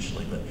care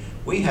eventually. But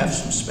we have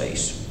some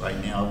space right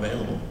now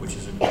available, which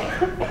is a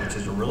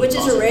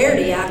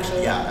rarity,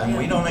 actually. Yeah, and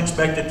we don't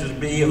expect it to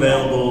be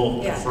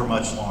available for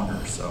much longer.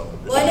 So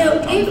this is our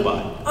time to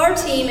buy. Our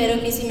team at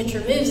OKC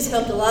Mature Moves has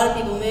helped a lot of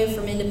people move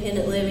from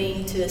independent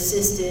living to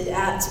assisted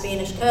at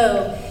Spanish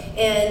Cove.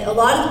 And a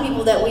lot of the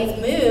people that we've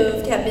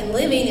moved have been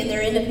living in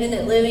their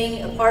independent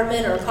living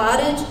apartment or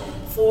cottage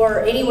for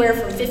anywhere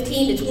from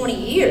 15 to 20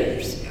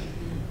 years.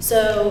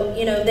 So,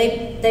 you know,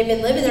 they've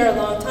been living there a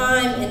long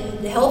time,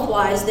 and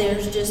health-wise,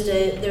 it's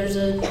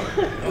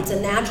a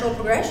natural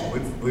progression.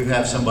 We've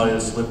had somebody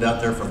that's lived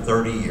out there for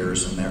 30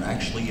 years, and they're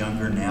actually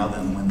younger now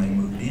than when they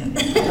moved in.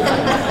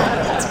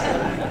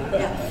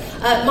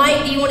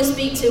 Mike, do you want to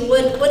speak to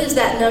what is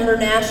that number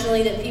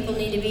nationally that people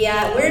need to be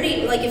at? Where do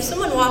you, like, if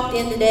someone walked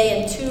in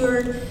today and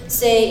toured,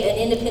 say, an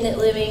independent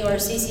living or a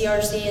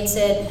CCRC and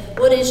said,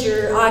 what is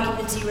your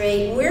occupancy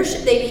rate, where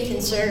should they be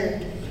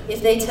concerned?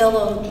 If they tell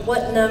them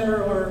what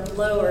number or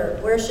lower,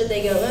 where should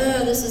they go,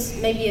 oh, this is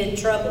maybe in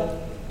trouble?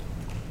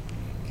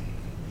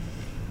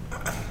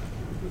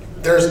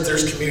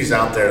 There's communities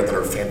out there that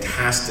are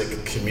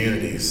fantastic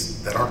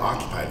communities that aren't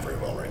occupied very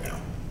well right now.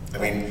 I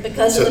mean,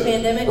 because of the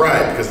pandemic?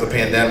 Right, because of the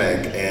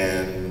pandemic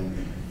and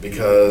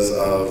because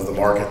of the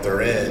market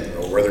they're in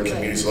or where their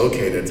community's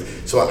located.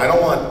 So what I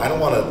want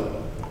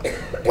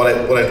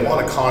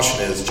to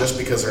caution is just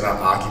because they're not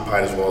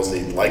occupied as well as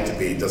they'd like to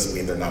be doesn't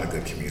mean they're not a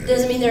good community.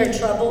 Doesn't mean they're in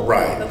trouble?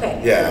 Right. Okay.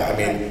 Yeah, I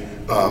mean,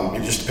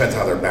 it just depends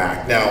how they're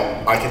back.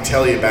 Now, I can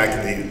tell you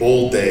back in the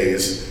old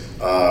days,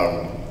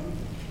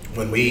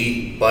 when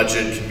we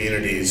budget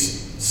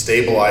communities,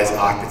 stabilize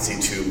occupancy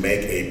to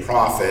make a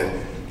profit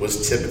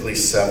was typically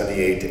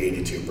 78 to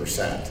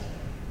 82%.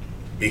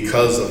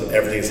 Because of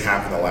everything that's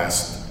happened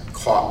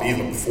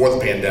even before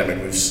the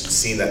pandemic, we've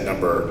seen that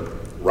number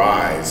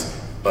rise.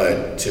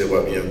 But to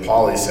what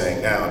Paulie's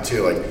saying now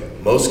too, like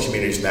most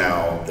communities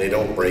now, they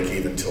don't break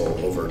even till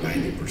over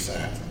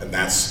 90%. And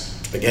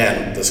that's,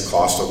 again, this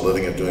cost of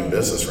living and doing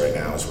business right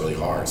now is really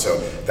hard. So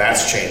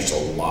that's changed a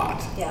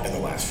lot in the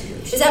last few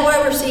years. Is that why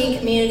we're seeing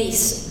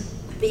communities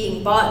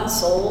being bought and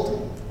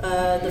sold,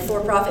 the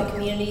for-profit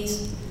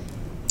communities?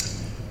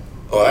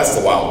 Oh, that's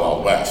the wild,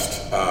 wild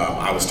west.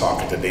 I was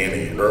talking to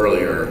Danny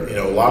earlier. You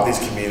know, a lot of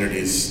these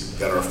communities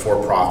that are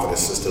for-profit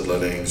assisted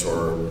livings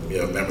or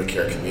memory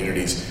care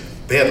communities,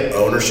 they have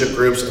ownership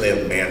groups and they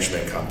have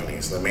management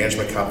companies. The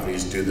management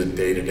companies do the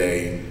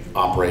day-to-day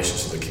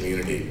operations of the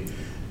community.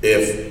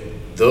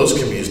 If those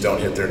communities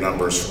don't hit their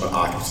numbers from an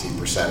occupancy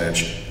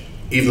percentage,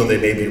 even though they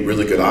may be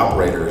really good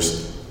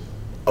operators,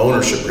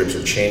 ownership groups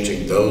are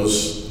changing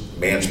those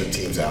management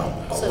teams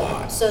out a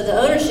lot. So the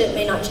ownership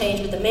may not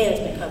change, but the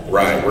management company.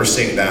 Right, we're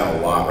seeing that a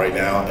lot right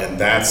now, and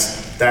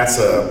that's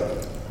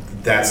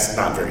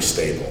not very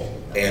stable.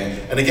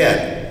 And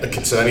again,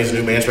 so any of these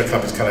new management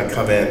companies kind of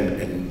come in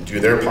and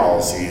do their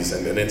policies,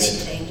 and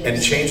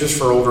it changes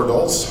for older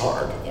adults is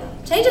hard. Yeah,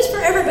 changes for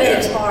everybody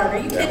is hard. Are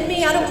you kidding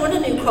me? I don't want a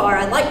new car.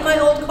 I like my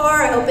old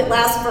car. I hope it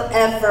lasts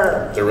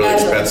forever. They're really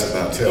expensive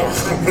now too.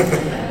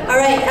 Yeah. All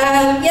right,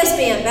 yes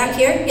ma'am, back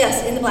here.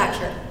 Yes, in the black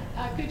shirt.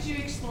 Could you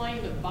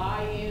explain the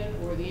buy-in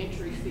or the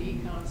entry fee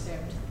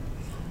concept?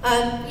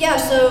 Yeah,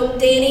 so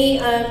Danny,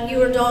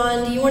 you or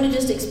Dawn, do you want to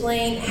just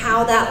explain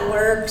how that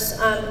works?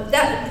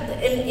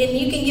 And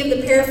you can give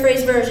the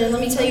paraphrase version.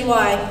 Let me tell you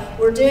why.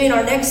 We're doing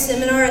our next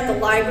seminar at the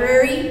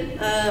library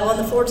on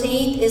the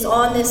 14th is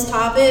on this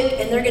topic,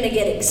 and they're going to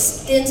get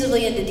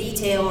extensively into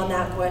detail on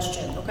that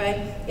question,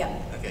 okay?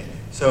 Yeah. Okay,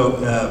 so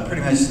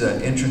pretty much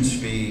the entrance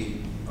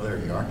fee, oh, there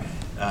you are,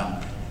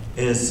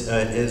 is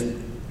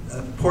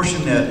a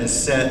portion that is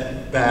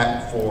set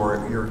back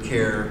for your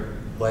care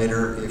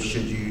later if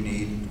should you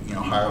need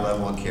higher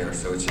level of care.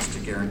 So it's just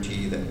a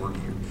guarantee that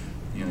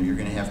you're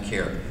going to have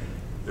care.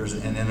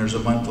 And then there's a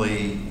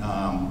monthly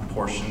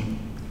portion,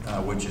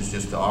 which is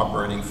just the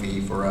operating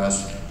fee for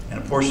us, and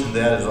a portion of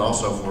that is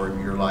also for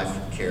your life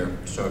care.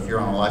 So if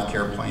you're on a life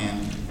care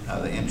plan,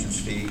 the entrance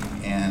fee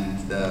and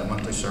the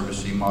monthly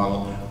service fee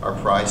model are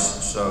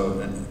priced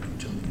so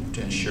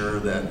to ensure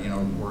that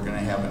we're going to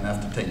have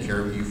enough to take care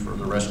of you for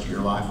the rest of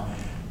your life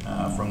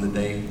from the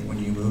day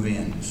when you move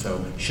in.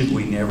 So should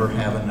we never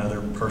have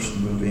another person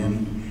move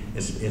in,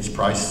 it's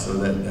priced so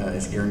that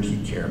it's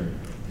guaranteed care.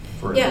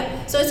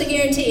 Yeah, so it's a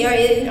guarantee. All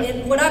right,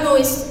 and what I've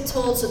always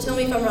told, so tell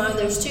me if I'm wrong,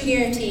 there's 2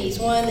 guarantees.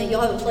 One, that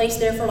you'll have a place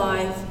there for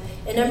life.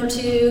 And number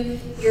 2,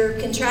 you're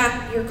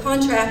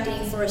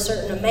contracting for a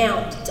certain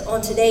amount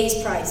on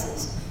today's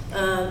prices.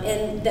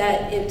 And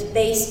that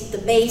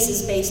the base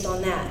is based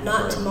on that,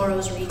 not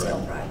tomorrow's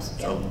retail price.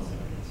 Yeah.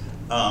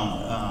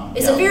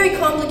 It's a very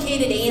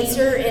complicated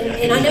answer,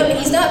 and I know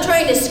he's not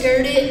trying to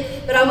skirt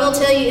it, but I will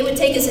tell you it would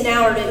take us an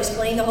hour to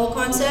explain the whole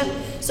concept.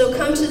 So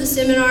come to the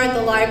seminar at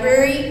the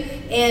library,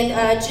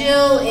 and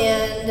Jill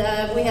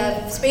and we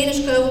have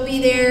Spanish Cove will be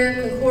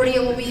there,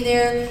 Concordia will be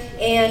there,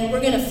 and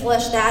we're going to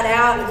flesh that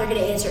out, and they're going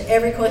to answer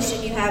every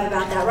question you have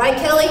about that. Right,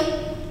 Kelly?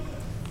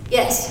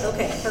 Yes,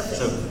 okay, perfect.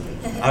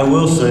 So I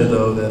will say,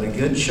 though, that a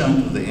good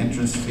chunk of the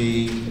entrance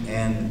fee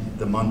and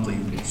the monthly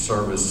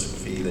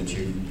service fee that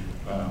you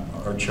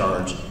are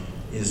charged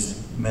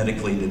is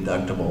medically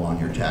deductible on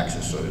your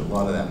taxes, so a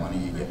lot of that money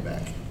you get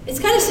back. It's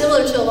kind of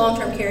similar to a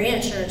long-term care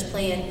insurance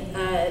plan.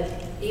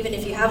 Even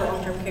if you have a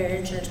long-term care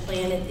insurance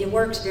plan, it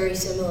works very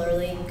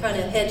similarly, kind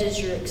of hedges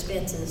your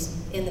expenses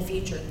in the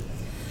future.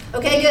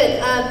 Okay, good.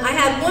 I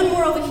have one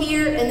more over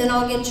here, and then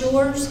I'll get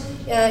yours.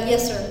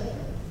 Yes, sir.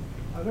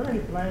 Are there any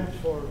plans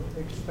for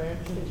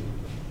expansion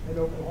in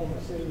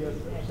Oklahoma City as,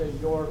 say,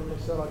 your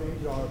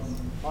facilities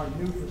or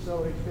new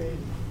facilities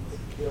being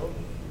built?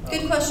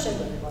 Good question.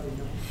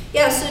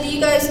 Yeah, so do you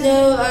guys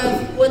know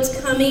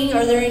what's coming?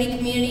 Are there any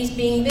communities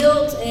being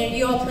built, and are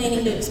you all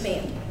planning to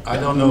expand? I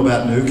don't know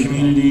about new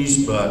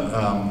communities, but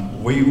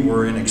we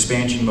were in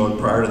expansion mode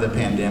prior to the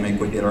pandemic.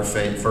 We did our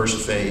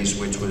first phase,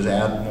 which was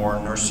add more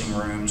nursing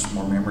rooms,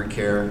 more memory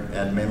care,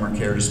 add memory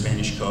care to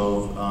Spanish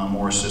Cove,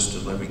 more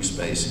assisted living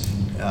space.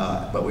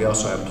 But we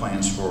also have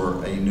plans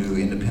for a new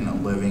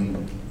independent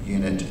living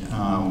unit.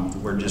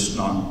 We're just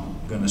not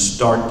going to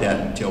start that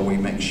until we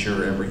make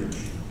sure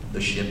the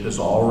ship is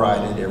all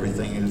righted,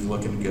 everything is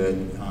looking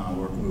good.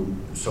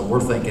 So we're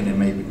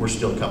thinking we're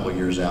still a couple of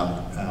years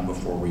out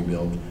before we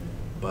build.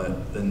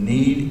 But the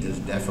need is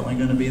definitely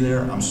going to be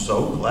there. I'm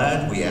so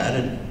glad we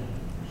added,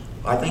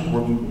 I think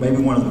we're maybe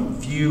one of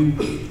the few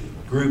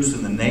groups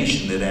in the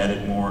nation that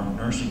added more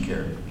nursing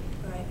care.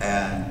 Right.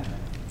 And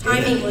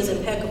timing was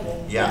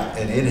impeccable. Yeah,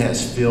 and it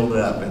has filled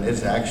up, and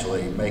it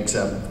actually makes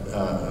up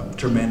a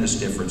tremendous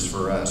difference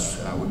for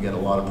us. We get a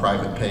lot of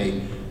private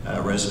pay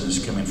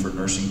residents come in for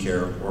nursing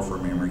care or for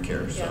memory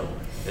care, so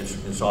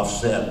it's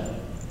offset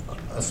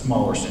a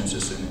smaller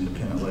census in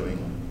independent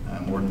living.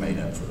 More than made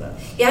up for that.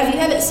 Yeah, if you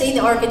haven't seen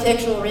the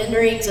architectural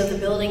renderings of the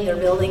building they're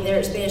building there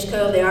at Spanish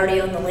Cove, they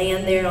already own the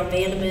land there on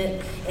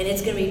Vandament, and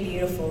it's going to be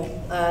beautiful,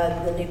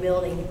 the new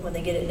building, when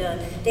they get it done.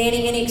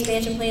 Danny, any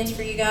expansion plans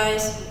for you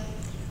guys?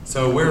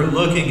 So we're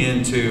looking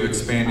into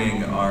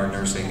expanding our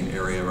nursing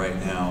area right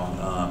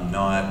now.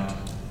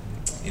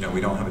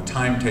 We don't have a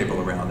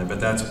timetable around it, but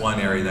that's one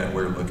area that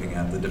we're looking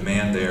at. The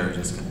demand there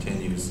just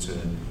continues to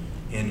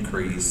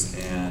increase,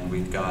 and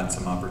we've got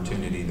some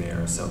opportunity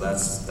there. So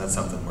that's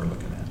something we're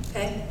looking at.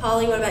 Okay,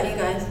 Polly, what about you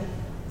guys?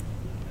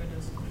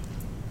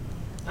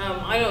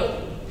 I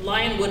know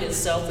Lionwood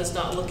itself is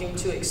not looking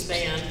to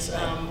expand.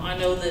 I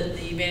know that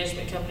the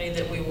management company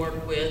that we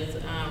work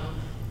with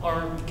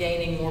are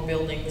gaining more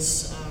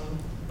buildings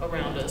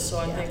around us. So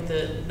I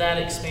think that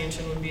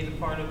expansion would be the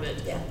part of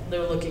it. Yeah.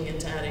 They're looking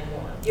into adding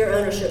more. Your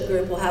ownership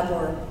group will have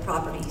more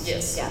properties.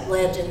 Yes. Yeah,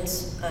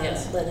 Legends,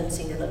 Yes. Legends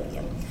Senior Living.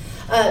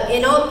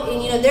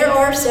 Yeah. There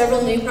are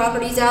several new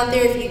properties out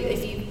there.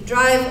 If you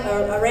drive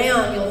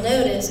around, you'll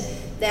notice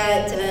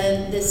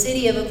that the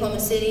city of Oklahoma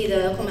City,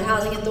 the Oklahoma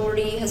Housing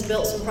Authority, has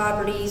built some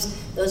properties.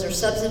 Those are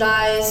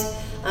subsidized.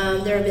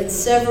 There have been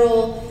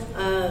several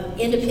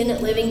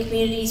independent living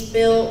communities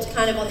built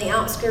kind of on the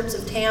outskirts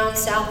of town,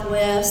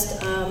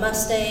 Southwest,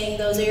 Mustang,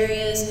 those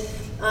areas.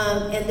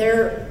 And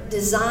they're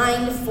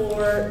designed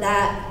for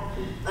that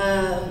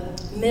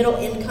middle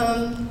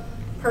income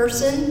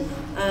person.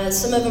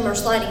 Some of them are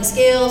sliding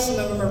scale, some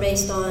of them are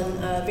based on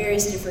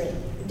various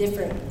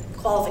different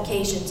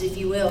qualifications, if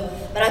you will.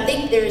 But I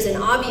think there's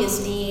an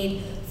obvious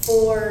need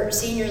for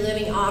senior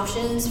living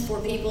options for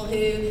people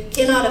who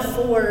cannot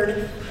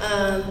afford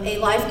a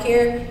life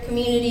care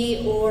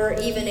community or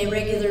even a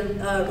regular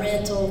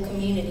rental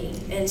community.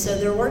 And so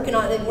they're working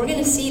on it. We're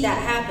going to see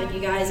that happen,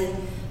 you guys,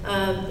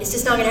 and it's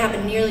just not going to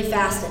happen nearly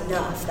fast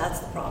enough. That's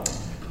the problem.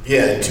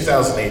 Yeah, in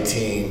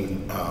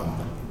 2018,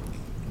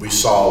 we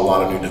saw a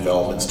lot of new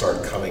development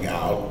start coming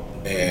out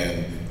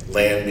and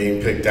land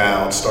being picked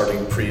out,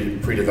 starting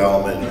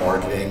pre-development and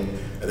marketing,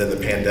 and then the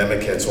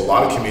pandemic hit. So a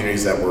lot of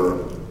communities that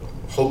were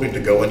hoping to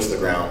go into the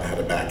ground had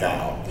to back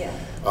out. Yeah.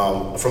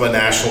 From a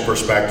national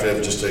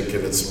perspective, just to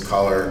give it some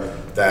color,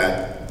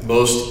 that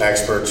most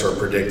experts are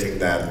predicting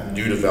that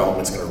new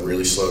development is going to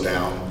really slow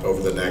down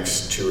over the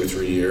next 2 or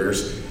 3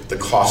 years. The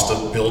cost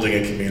of building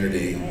a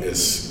community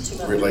is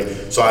really,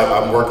 so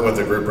I'm working with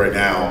a group right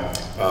now.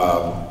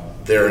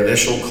 Their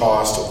initial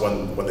cost of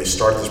when they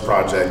start this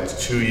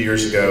project 2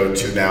 years ago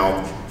to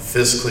now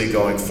fiscally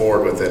going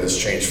forward with it has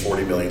changed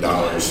 $40 million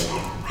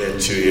in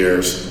 2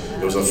 years.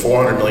 It was a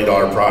 $400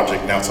 million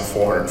project, now it's a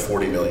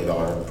 $440 million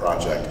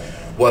project.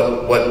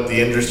 What the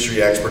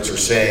industry experts are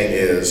saying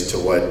is, to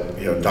what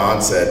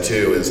Don said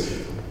too, is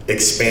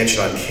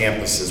expansion on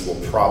campuses will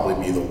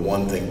probably be the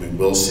one thing we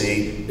will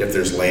see if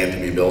there's land to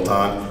be built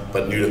on,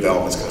 but new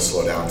development is going to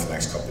slow down for the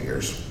next couple of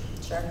years.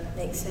 Sure,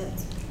 makes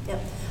sense. Yeah.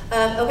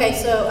 Okay,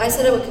 so I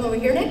said I would come over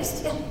here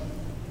next. Yeah.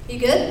 You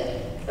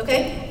good?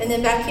 Okay, and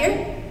then back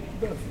here?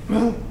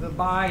 The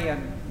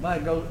buy-in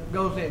money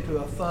goes into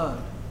a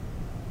fund.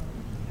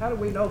 How do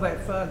we know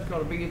that fund's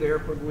going to be there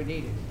when we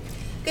need it?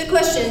 Good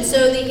question.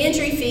 So the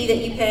entry fee that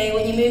you pay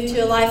when you move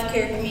to a life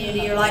care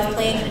community or life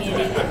plan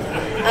community,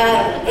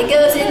 it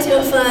goes into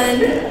a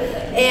fund.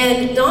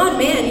 And Don,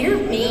 man, you're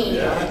mean.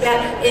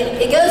 Yeah,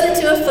 it goes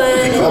into a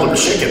fund. They call him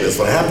chicken. That's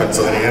what happens.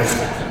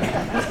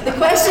 The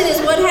question is,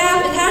 what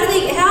happened?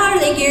 How are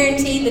they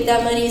guaranteed that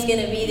that money is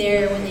going to be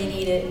there when they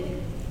need it?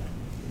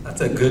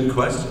 That's a good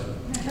question.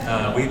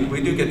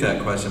 We do get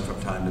that question from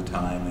time to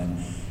time, and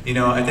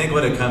I think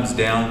what it comes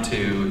down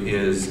to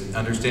is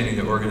understanding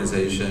the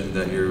organization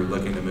that you're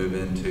looking to move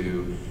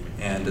into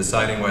and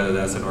deciding whether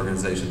that's an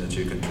organization that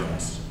you can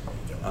trust.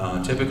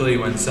 Typically,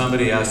 when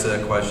somebody asks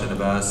that question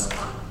of us,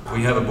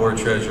 we have a board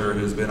treasurer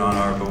who's been on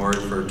our board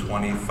for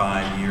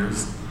 25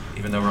 years.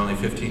 Even though we're only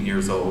 15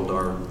 years old,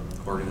 our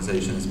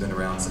organization has been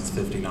around since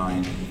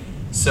 '59.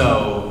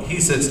 So he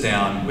sits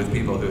down with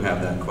people who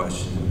have that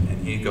question,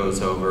 and he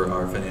goes over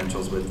our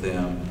financials with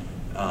them,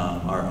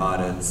 our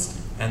audits,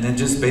 and then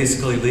just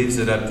basically leaves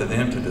it up to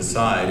them to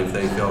decide if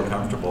they feel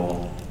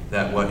comfortable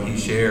that what he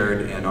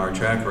shared and our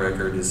track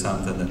record is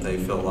something that they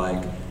feel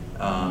like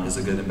is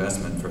a good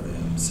investment for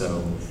them.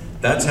 So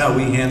that's how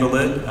we handle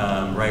it,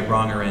 right,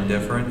 wrong, or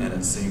indifferent, and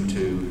it seemed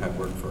to have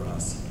worked for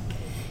us.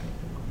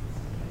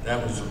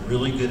 That was a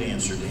really good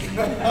answer, Dan.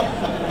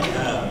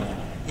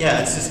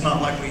 Yeah, it's just not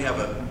like we have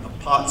a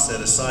pot set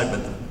aside,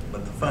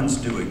 but the funds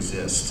do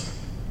exist.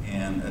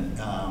 And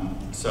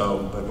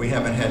but we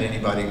haven't had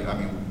anybody,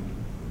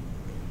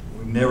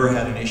 we've never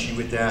had an issue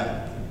with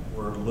that.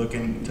 We're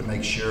looking to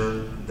make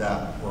sure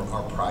that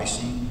our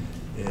pricing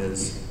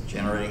is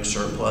generating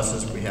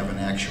surpluses. We have an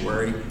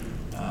actuary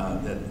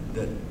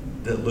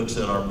that looks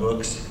at our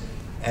books,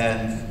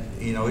 and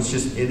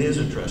it is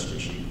a trust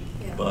issue.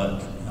 Yeah.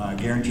 But I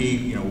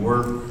guarantee,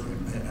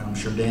 and I'm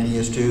sure Danny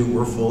is too,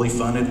 we're fully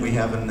funded. We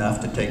have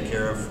enough to take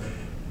care of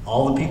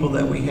all the people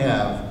that we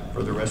have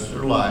for the rest of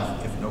their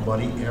life if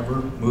nobody ever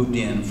moved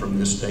in from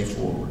this day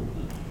forward.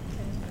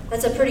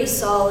 That's a pretty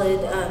solid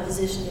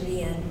position to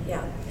be in,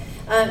 yeah.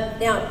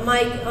 Now,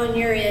 Mike, on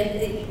your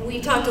end, we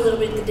talked a little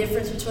bit the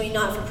difference between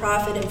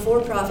not-for-profit and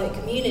for-profit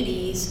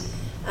communities,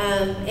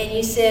 and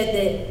you said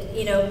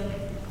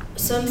that,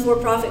 some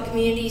for-profit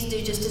communities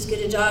do just as good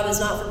a job as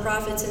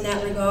not-for-profits in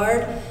that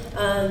regard.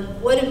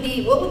 What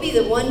would be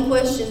the one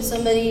question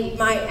somebody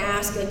might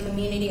ask a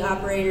community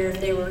operator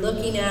if they were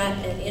looking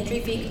at an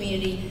entry fee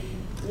community?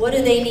 What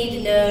do they need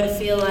to know to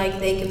feel like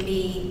they can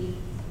be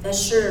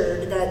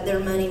assured that their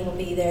money will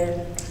be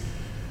there?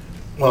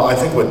 Well, I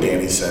think what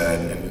Danny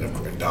said, and of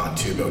course Don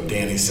too, but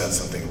Danny said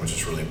something which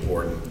is really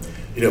important.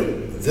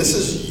 This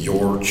is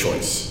your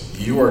choice.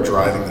 You are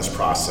driving this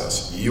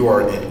process. You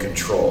are in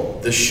control.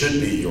 This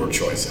should be your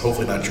choice.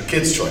 Hopefully not your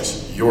kid's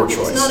choice, your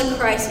choice. It's not a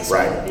crisis,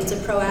 right? It's a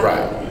proactive.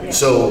 Right. Yeah.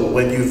 So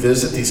when you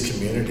visit these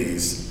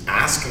communities,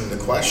 asking the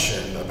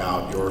question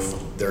about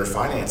their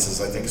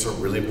finances, I think is a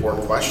really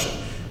important question.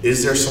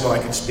 Is there someone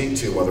I can speak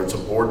to, whether it's a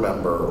board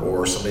member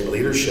or somebody in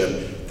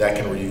leadership, that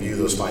can review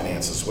those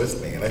finances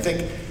with me? And I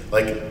think,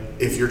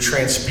 if you're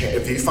transparent,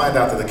 if you find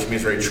out that the community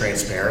is very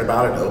transparent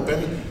about it and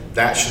open,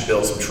 that should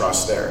build some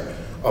trust there.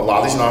 A lot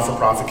of these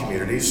not-for-profit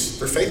communities,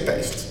 they're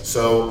faith-based.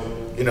 So,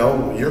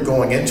 you're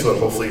going into it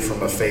hopefully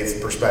from a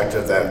faith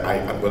perspective that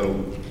I'm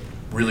going to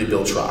really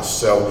build trust.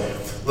 So,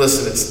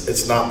 listen,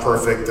 it's not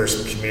perfect. There's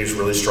some communities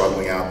really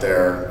struggling out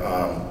there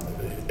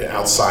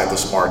outside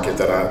this market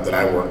that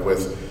I work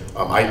with.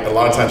 A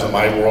lot of times in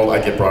my world,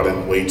 I get brought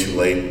in way too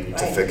late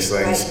to fix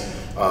things.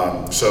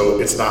 So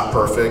it's not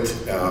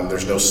perfect.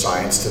 There's no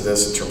science to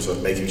this in terms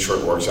of making sure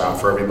it works out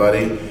for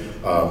everybody.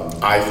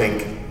 I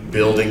think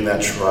building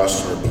that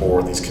trust and rapport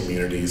with these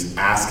communities,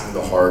 asking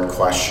the hard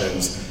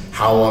questions.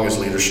 How long has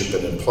leadership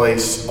been in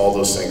place? All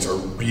those things are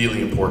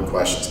really important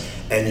questions,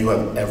 and you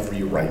have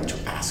every right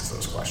to ask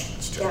those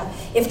questions too. Yeah,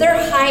 if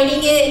they're hiding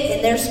it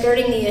and they're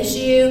skirting the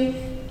issue,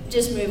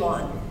 just move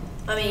on.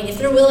 I mean, if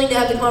they're willing to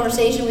have the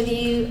conversation with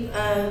you,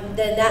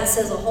 then that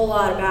says a whole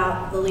lot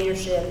about the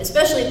leadership,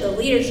 especially if the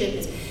leadership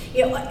is,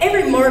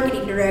 every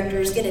marketing director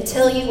is going to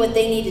tell you what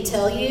they need to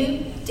tell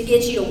you to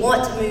get you to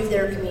want to move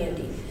their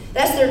community.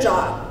 That's their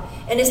job.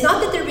 And it's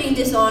not that they're being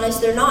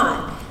dishonest, they're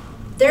not.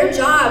 Their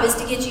job is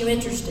to get you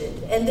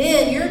interested. And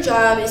then your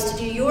job is to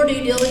do your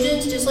due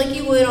diligence just like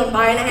you would on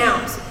buying a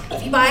house.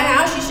 If you buy a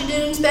house, you should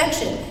do an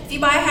inspection. If you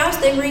buy a house,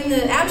 they bring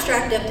the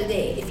abstract up to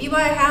date. If you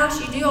buy a house,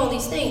 you do all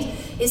these things.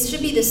 It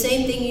should be the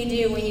same thing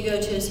you do when you go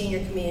to a senior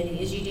community,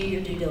 is you do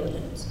your due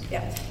diligence.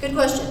 Yeah, good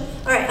question.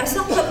 All right, I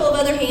saw a couple of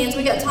other hands.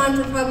 We got time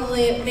for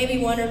probably maybe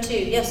one or two.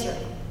 Yes, sir.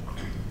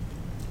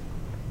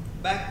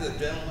 Back to the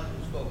gentleman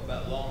who spoke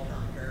about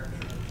long-term care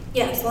insurance.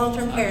 Yes,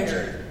 long-term care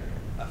insurance.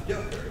 I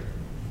still carry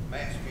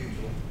Mass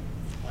Mutual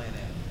Plan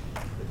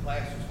M. The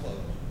class is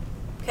closed.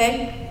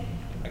 Okay.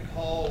 I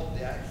called the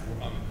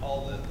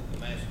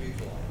Mass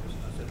Mutual office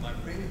and I said, my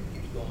premium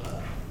keeps going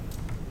up.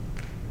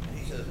 And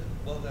he said,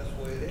 well, that's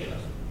the way it is.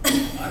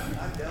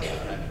 I've dealt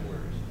with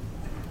actuaries.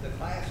 The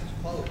class is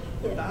closed.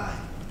 We're dying.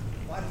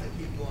 Why does it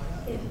keep going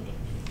up? If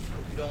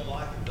you don't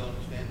like it, don't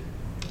extend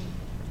it.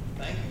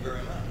 Thank you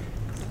very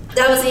much.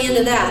 That was the end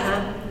of that,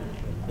 huh?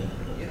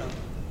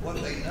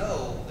 What they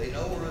know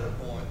we're at a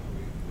point where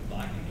we'd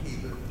like to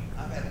keep it.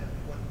 I've had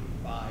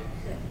 25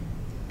 years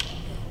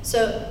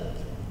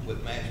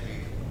with Mass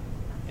Mutual,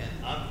 and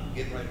I'm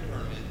getting ready to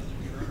turn them into the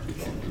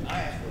insurance company.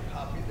 I asked for a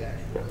copy of the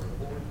actual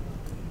report.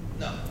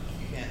 No,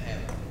 you can't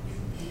have it.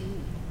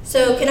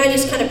 So can I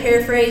just kind of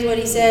paraphrase what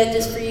he said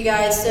just for you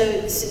guys?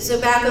 So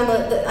back on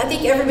I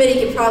think everybody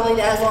could probably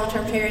that has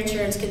long-term care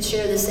insurance could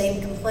share the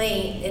same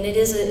complaint, and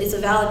it's a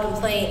valid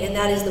complaint, and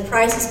that is the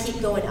prices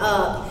keep going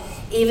up,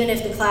 even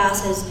if the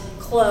class has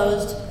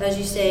closed, as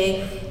you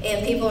say,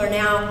 and people are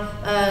now,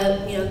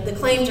 the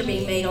claims are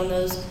being made on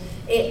those.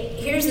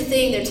 Here's the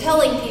thing they're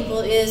telling people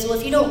is, well,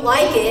 if you don't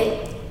like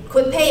it,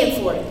 quit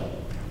paying for it.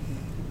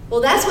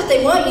 Well, that's what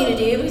they want you to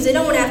do because they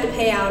don't want to have to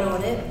pay out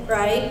on it,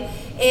 right?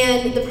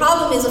 And the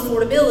problem is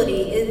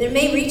affordability. There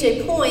may reach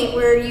a point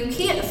where you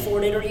can't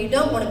afford it or you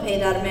don't want to pay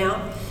that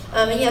amount,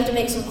 and you have to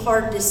make some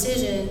hard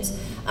decisions.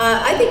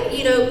 I think,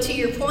 to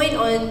your point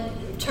on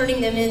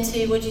turning them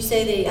into, would you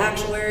say, the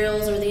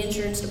actuarials or the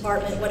insurance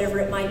department, whatever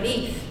it might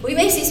be, we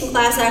may see some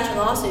class action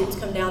lawsuits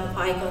come down the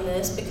pike on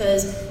this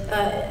because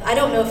I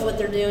don't know if what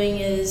they're doing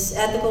is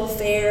ethical,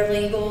 fair,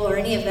 legal, or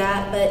any of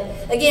that.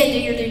 But again, do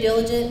your due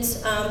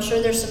diligence. I'm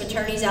sure there's some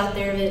attorneys out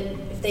there that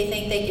if they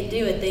think they can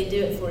do it, they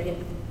do it for you.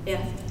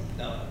 Yeah.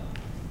 No.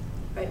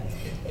 Right.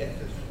 It's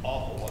just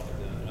awful what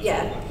they're doing.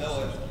 Yeah.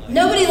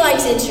 Nobody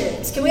likes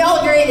insurance. Can we all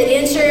agree that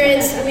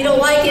insurance, we don't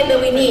like it,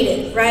 but we need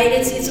it, right?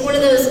 It's one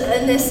of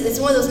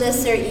those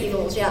necessary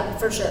evils. Yeah,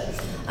 for sure.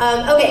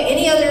 Okay.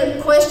 Any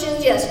other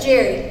questions? Yes,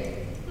 Jerry.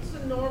 What's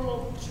the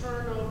normal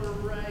turnover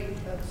rate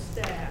of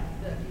staff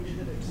that you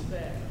should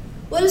expect?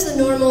 What is the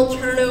normal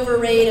turnover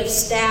rate of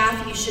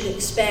staff you should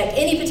expect?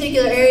 Any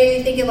particular area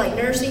you're thinking, like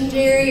nursing,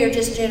 Jerry, or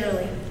just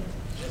generally?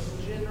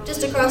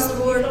 Just across the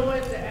board? If I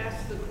wanted to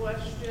ask the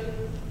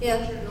question, yeah.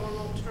 What's your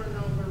normal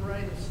turnover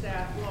rate of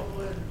staff? What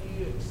would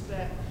you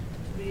expect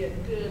to be a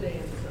good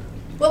answer?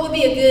 What would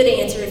be a good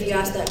answer if you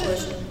asked that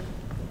question?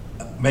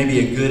 Maybe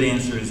a good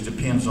answer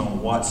depends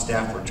on what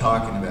staff we're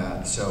talking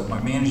about. So my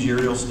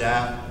managerial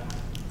staff,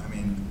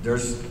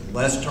 there's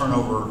less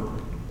turnover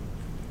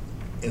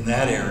in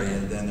that area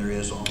than there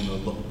is on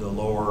the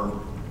lower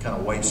kind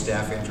of wage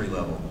staff entry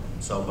level.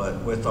 So,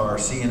 but with our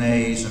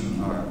CNAs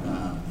and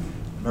our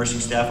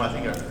nursing staff, I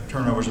think our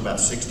turnover is about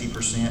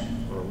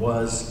 60%, or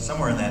was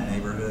somewhere in that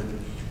neighborhood.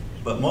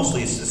 But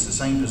mostly it's just the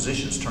same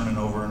positions turning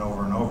over and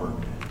over and over.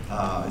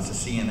 It's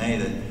a CNA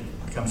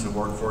that comes to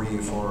work for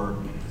you for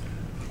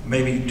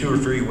maybe 2 or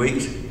 3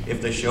 weeks.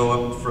 If they show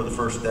up for the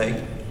first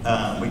day,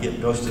 we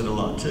get ghosted a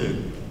lot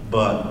too.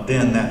 But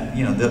then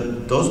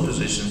those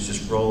positions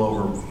just roll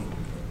over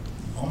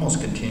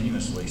almost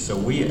continuously. So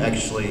we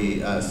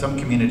actually, some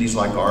communities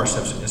like ours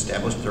have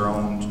established their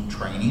own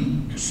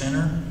training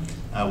center,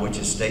 which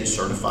is state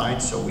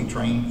certified. So we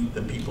train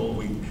the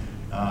people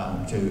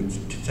to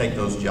take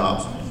those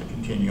jobs, and it's a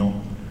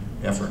continual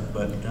effort.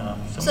 But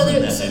so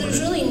there's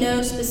really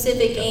no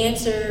specific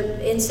answer.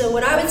 And so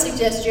what I would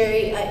suggest,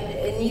 Jerry,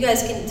 and you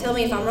guys can tell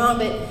me if I'm wrong,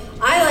 but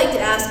I like to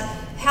ask,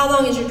 how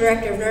long has your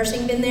director of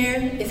nursing been there?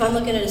 If I'm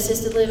looking at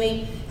assisted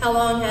living, how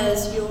long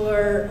has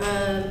your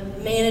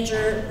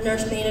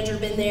nurse manager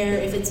been there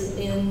if it's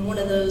in one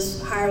of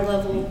those higher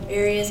level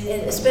areas,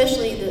 and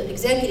especially the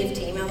executive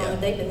team, how long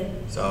have they been there?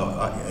 So,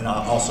 and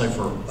I'll say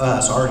for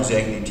us, our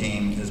executive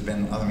team has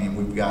been,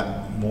 we've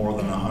got more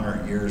than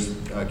 100 years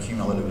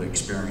cumulative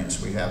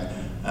experience. We have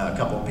a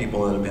couple of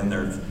people that have been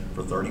there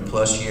for 30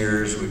 plus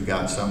years. We've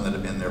got some that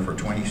have been there for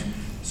 20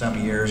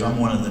 some years. I'm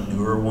one of the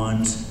newer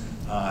ones.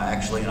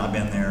 actually, and I've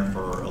been there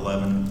for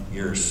 11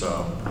 years,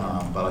 so,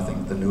 but I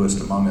think the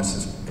newest among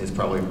us is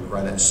probably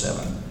right at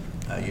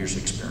 7 years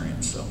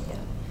experience, so. Yeah.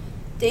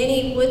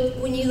 Danny,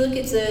 when you look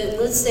at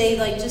let's say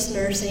like just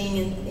nursing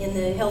in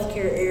the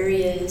healthcare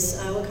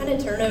areas, what kind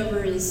of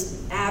turnover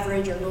is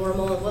average or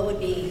normal, and what would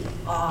be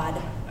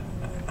odd?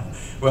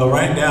 Well,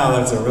 right now,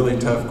 that's a really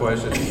tough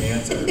question to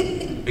answer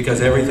because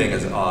everything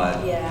is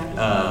odd.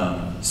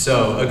 Yeah.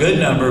 So a good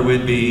number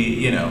would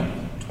be,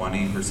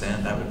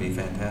 20%. That would be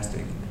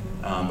fantastic.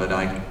 But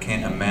I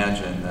can't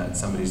imagine that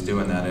somebody's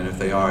doing that. And if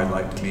they are, I'd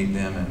like to meet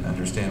them and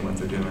understand what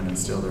they're doing and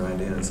steal their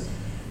ideas.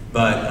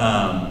 But,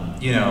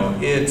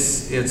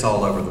 it's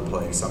all over the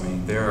place. I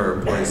mean, there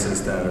are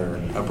places that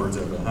are upwards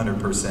of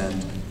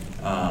 100%,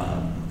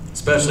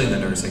 especially in the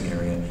nursing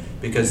area,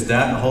 because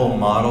that whole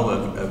model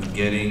of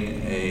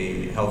getting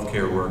a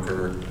healthcare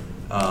worker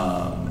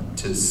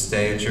to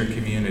stay at your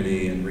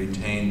community and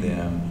retain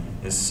them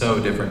is so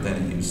different than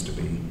it used to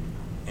be.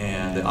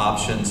 And the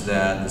options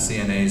that the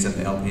CNAs and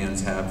the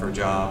LPNs have for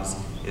jobs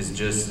is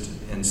just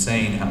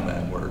insane how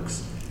that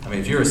works. I mean,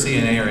 if you're a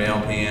CNA or an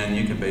LPN,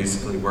 you can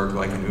basically work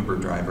like an Uber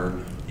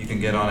driver. You can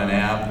get on an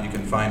app, you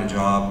can find a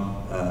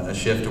job, a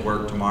shift to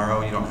work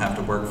tomorrow. You don't have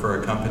to work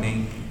for a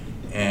company,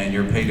 and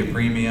you're paid a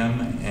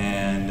premium,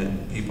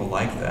 and people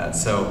like that.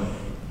 So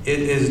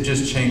it has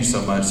just changed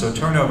so much. So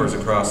turnovers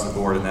across the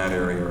board in that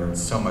area are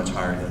so much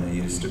higher than they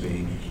used to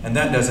be. And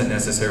that doesn't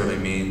necessarily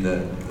mean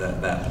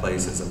that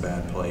place is a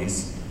bad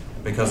place.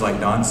 Because like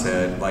Don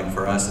said, like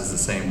for us it's the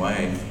same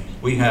way.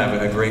 We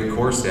have a great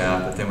core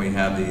staff, but then we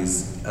have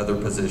these other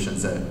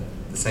positions that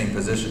the same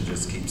position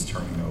just keeps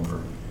turning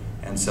over.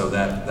 And so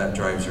that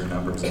drives your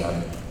numbers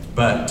up.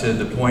 But to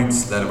the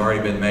points that have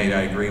already been made,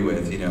 I agree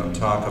with,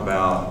 talk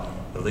about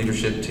the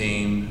leadership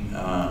team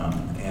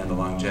and the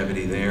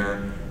longevity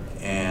there,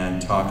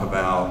 and talk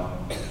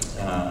about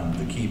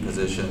the key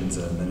positions,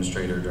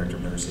 administrator, director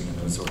of nursing, and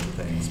those sorts of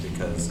things,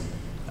 because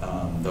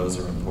those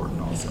are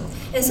important also.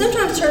 And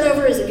sometimes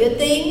turnover is a good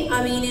thing.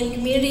 I mean, in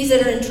communities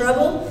that are in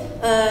trouble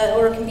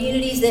or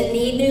communities that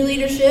need new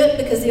leadership,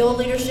 because the old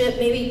leadership,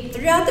 maybe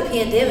throughout the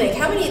pandemic,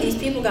 how many of these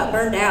people got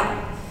burned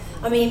out?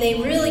 I mean, they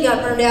really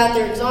got burned out.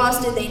 They're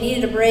exhausted. They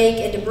needed a break,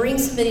 and to bring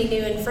somebody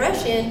new and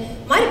fresh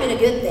in might have been a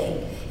good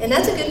thing. And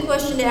that's a good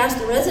question to ask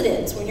the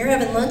residents. When you're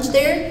having lunch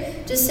there,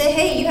 just say,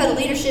 hey, you had a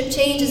leadership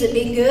change. Has it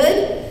been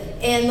good?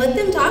 And let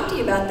them talk to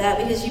you about that,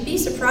 because you'd be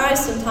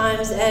surprised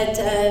sometimes at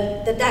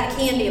that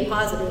can be a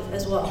positive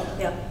as well.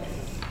 Yeah.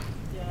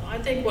 Yeah, I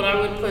think what I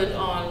would put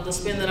on, the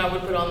spin that I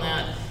would put on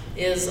that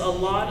is a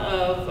lot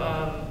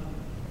of,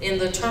 in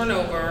the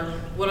turnover,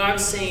 what I've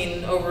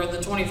seen over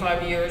the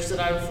 25 years that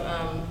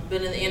I've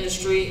been in the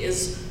industry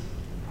is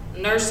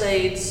nurse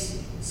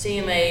aides,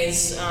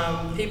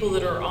 CMAs, people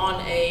that are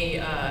on a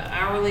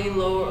hourly,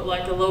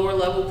 lower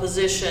level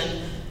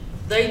position,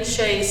 they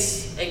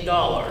chase a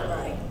dollar.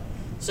 Right.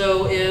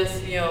 So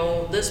if,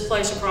 this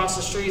place across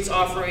the street's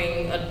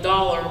offering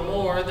 $1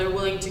 more, they're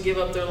willing to give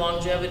up their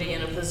longevity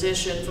in a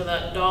position for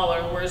that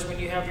dollar, whereas when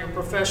you have your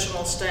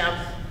professional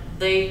staff,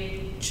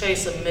 they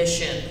chase a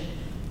mission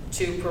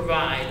to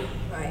provide.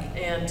 Right.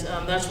 And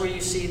that's where you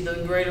see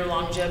the greater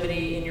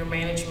longevity in your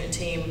management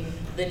team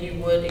than you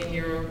would in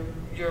your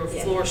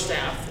floor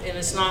staff. And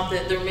it's not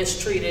that they're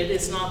mistreated,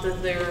 it's not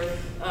that they're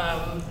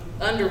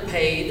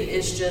underpaid,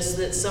 it's just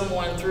that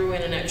someone threw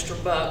in an extra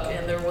buck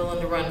and they're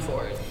willing to run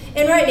for it.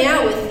 And right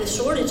now with the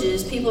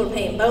shortages, people are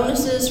paying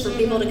bonuses for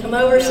people to come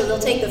over, so they'll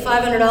take the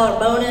 $500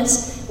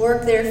 bonus,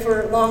 work there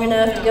for long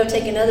enough to go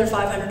take another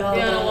 $500 bonus.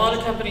 Yeah, and a lot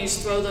of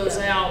companies throw those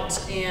out,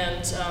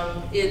 and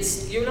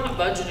you're not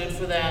budgeted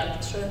for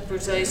that per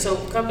se. So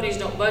companies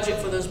don't budget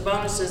for those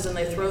bonuses, and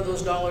they throw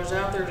those dollars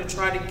out there to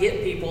try to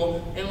get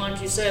people. And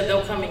like you said,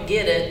 they'll come and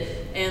get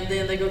it, and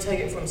then they go take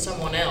it from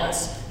someone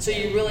else. So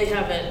you really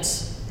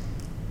haven't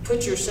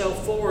put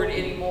yourself forward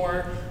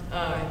anymore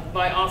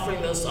by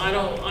offering those. I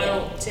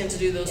don't tend to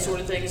do those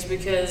sort of things,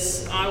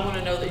 because I want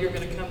to know that you're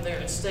going to come there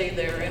and stay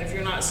there. And if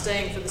you're not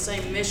staying for the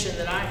same mission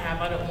that I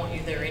have, I don't want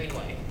you there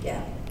anyway.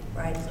 Yeah,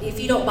 right. If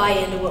you don't buy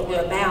into what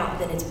we're about,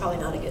 then it's probably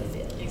not a good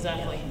fit.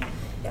 Exactly.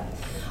 Yeah.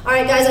 All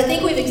right, guys, I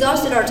think we've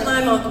exhausted our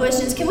time on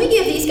questions. Can we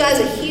give these guys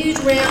a huge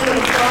round of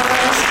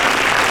applause?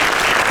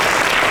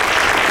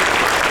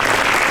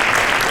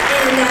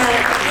 And,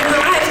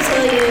 I have to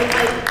tell you,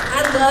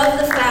 I love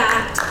the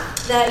fact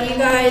that you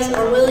guys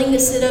are willing to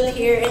sit up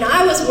here. And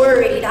I was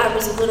worried, I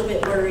was a little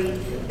bit worried,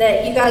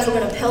 that you guys were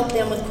going to pelt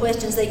them with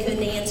questions they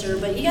couldn't answer.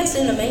 But you guys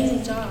did an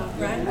amazing job,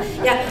 right?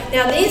 Yeah.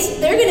 Now,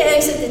 they're going to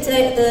exit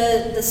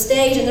the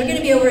stage, and they're going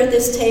to be over at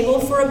this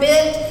table for a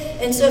bit.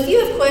 And so if you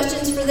have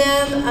questions for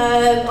them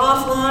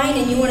offline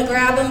and you want to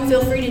grab them,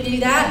 feel free to do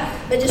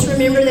that. But just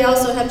remember, they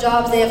also have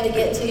jobs they have to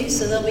get to,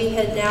 so they'll be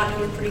heading out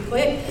here pretty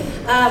quick.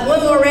 One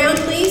more round,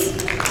 please.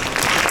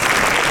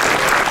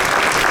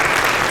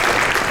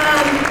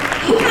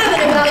 You have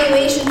an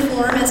evaluation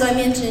form, as I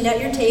mentioned, at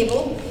your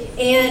table,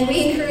 and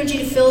we encourage you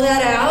to fill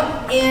that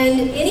out.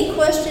 And any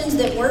questions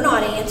that were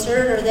not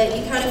answered, or that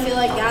you kind of feel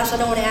like, gosh, I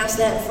don't want to ask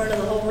that in front of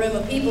the whole room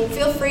of people,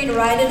 feel free to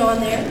write it on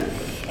there.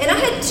 And I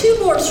had two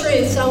more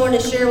truths I wanted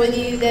to share with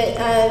you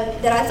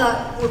that I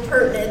thought were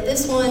pertinent.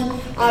 This one,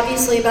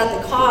 obviously, about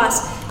the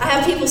cost. I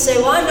have people say,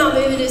 well, I'm not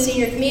moving to a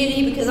senior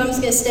community because I'm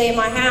just going to stay in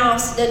my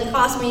house. It doesn't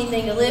cost me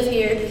anything to live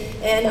here.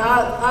 And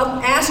I'll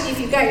ask you if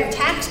you've got your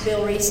tax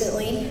bill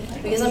recently,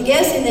 because I'm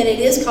guessing that it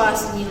is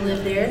costing you to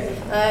live there.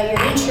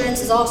 Your insurance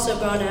has also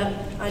gone up,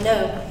 I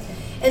know.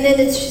 And then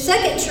the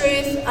second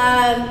truth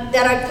that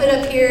I put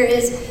up here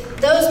is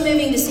those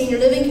moving to senior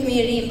living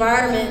community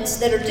environments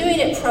that are doing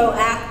it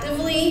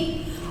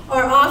proactively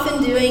are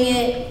often doing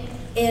it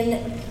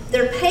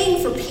they're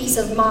paying for peace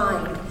of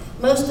mind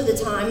most of the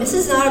time. This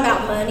is not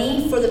about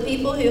money. For the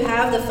people who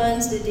have the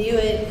funds to do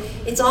it,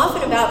 it's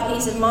often about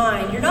peace of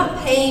mind. You're not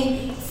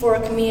paying for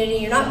a community,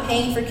 you're not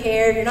paying for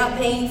care, you're not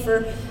paying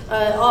for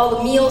all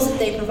the meals that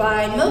they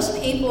provide.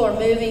 Most people are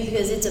moving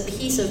because it's a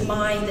peace of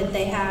mind that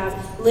they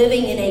have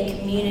living in a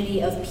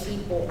community of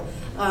people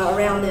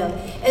around them.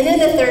 And then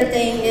the third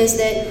thing is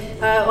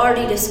that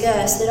already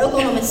discussed, that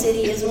Oklahoma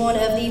City is one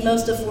of the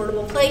most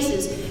affordable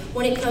places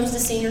when it comes to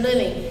senior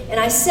living. And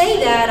I say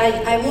that,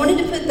 I wanted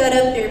to put that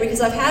up there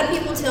because I've had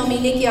people tell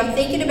me, Nikki, I'm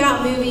thinking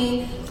about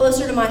moving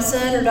closer to my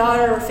son or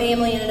daughter or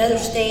family in another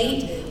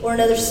state or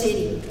another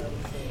city.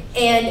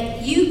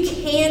 And you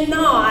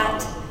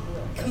cannot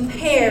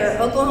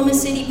compare Oklahoma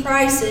City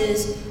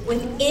prices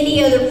with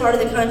any other part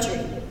of the country.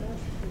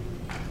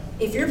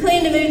 If you're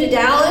planning to move to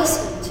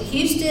Dallas, to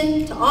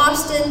Houston, to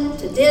Austin,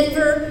 to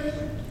Denver,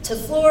 to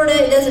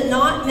Florida, it does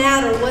not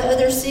matter what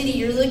other city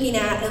you're looking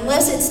at,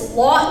 unless it's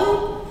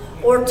Lawton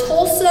or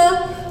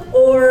Tulsa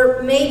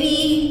or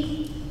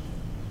maybe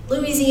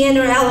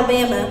Louisiana or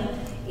Alabama,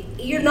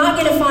 you're not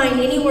going to find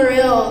anywhere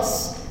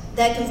else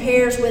that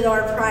compares with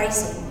our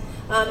pricing.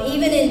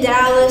 Even in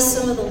Dallas,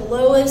 some of the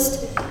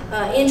lowest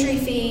entry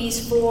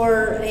fees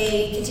for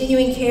a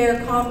continuing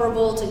care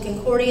comparable to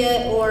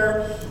Concordia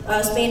or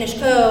Spanish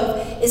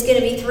Cove is going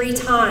to be 3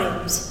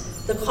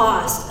 times the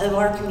cost of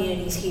our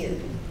communities here.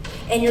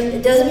 And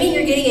it doesn't mean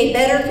you're getting a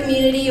better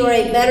community or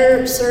a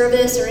better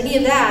service or any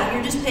of that.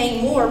 You're just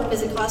paying more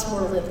because it costs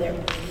more to live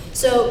there.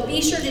 So be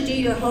sure to do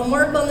your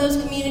homework on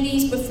those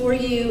communities before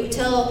you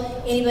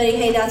tell anybody,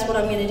 hey, that's what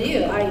I'm going to do.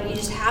 You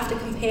just have to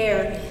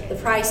compare the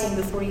pricing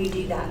before you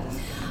do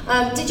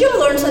that. Did you ever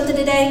learn something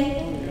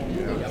today?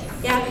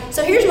 Yeah?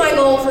 So here's my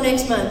goal for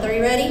next month. Are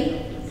you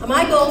ready?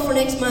 My goal for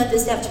next month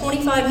is to have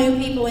 25 new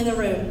people in the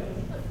room.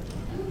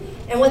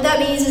 And what that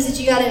means is that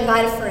you got to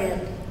invite a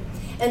friend.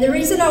 And the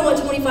reason I want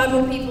 25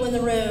 more people in the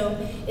room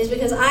is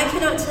because I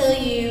cannot tell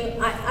you,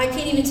 I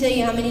can't even tell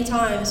you how many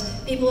times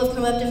people have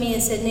come up to me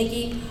and said,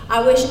 Nikki,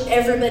 I wish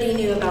everybody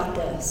knew about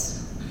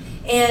this.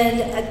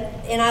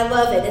 And I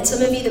love it. And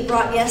some of you that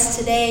brought guests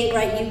today,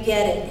 right, you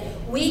get it.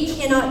 We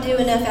cannot do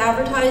enough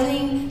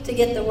advertising to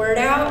get the word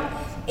out.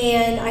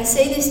 And I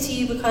say this to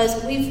you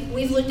because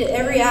we've looked at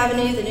every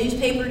avenue. The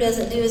newspaper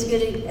doesn't do as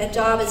good a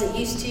job as it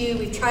used to.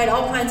 We've tried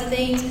all kinds of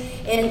things.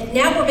 And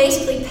now we're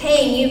basically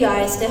paying you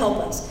guys to help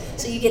us.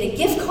 So you get a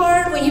gift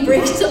card when you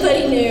bring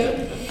somebody new.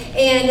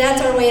 And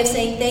that's our way of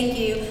saying thank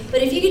you.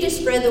 But if you could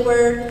just spread the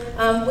word,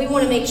 we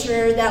want to make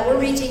sure that we're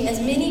reaching as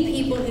many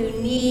people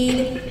who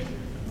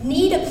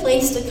need a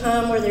place to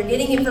come where they're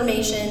getting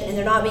information and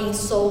they're not being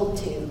sold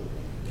to.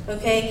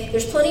 Okay?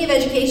 There's plenty of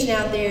education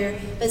out there,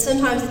 but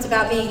sometimes it's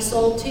about being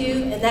sold to,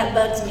 and that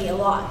bugs me a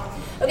lot.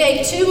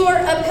 Okay, 2 more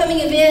upcoming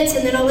events,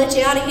 and then I'll let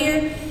you out of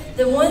here.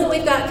 The one that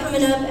we've got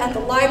coming up at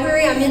the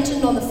library, I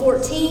mentioned on the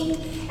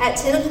 14th. At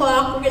 10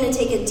 o'clock, we're going to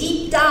take a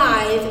deep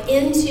dive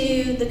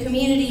into the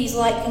communities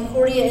like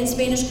Concordia and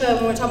Spanish Cove.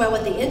 And we're talking about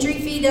what the entry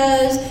fee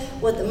does,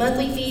 what the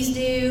monthly fees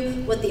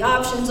do, what the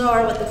options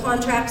are, what the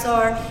contracts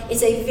are.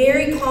 It's a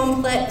very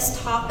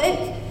complex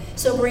topic.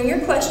 So bring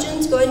your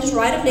questions. Go ahead and just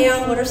write them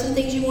down. What are some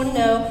things you want to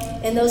know?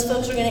 And those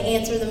folks are going to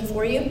answer them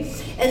for you.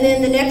 And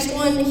then the next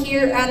one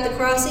here at the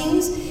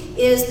crossings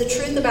is the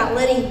truth about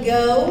letting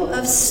go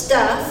of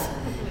stuff,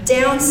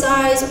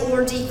 downsize,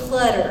 or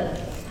declutter.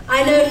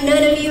 I know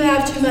none of you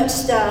have too much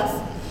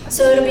stuff,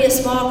 so it'll be a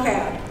small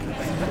crowd.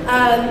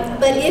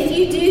 But if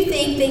you do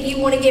think that you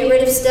want to get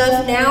rid of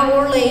stuff now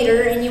or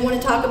later, and you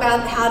want to talk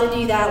about how to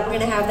do that, we're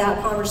going to have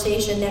that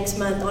conversation next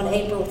month on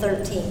April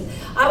 13th.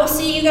 I will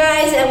see you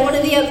guys at one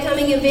of the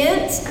upcoming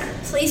events.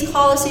 Please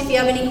call us if you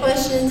have any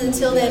questions.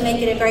 Until then,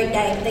 make it a great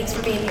day. Thanks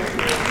for being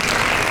here.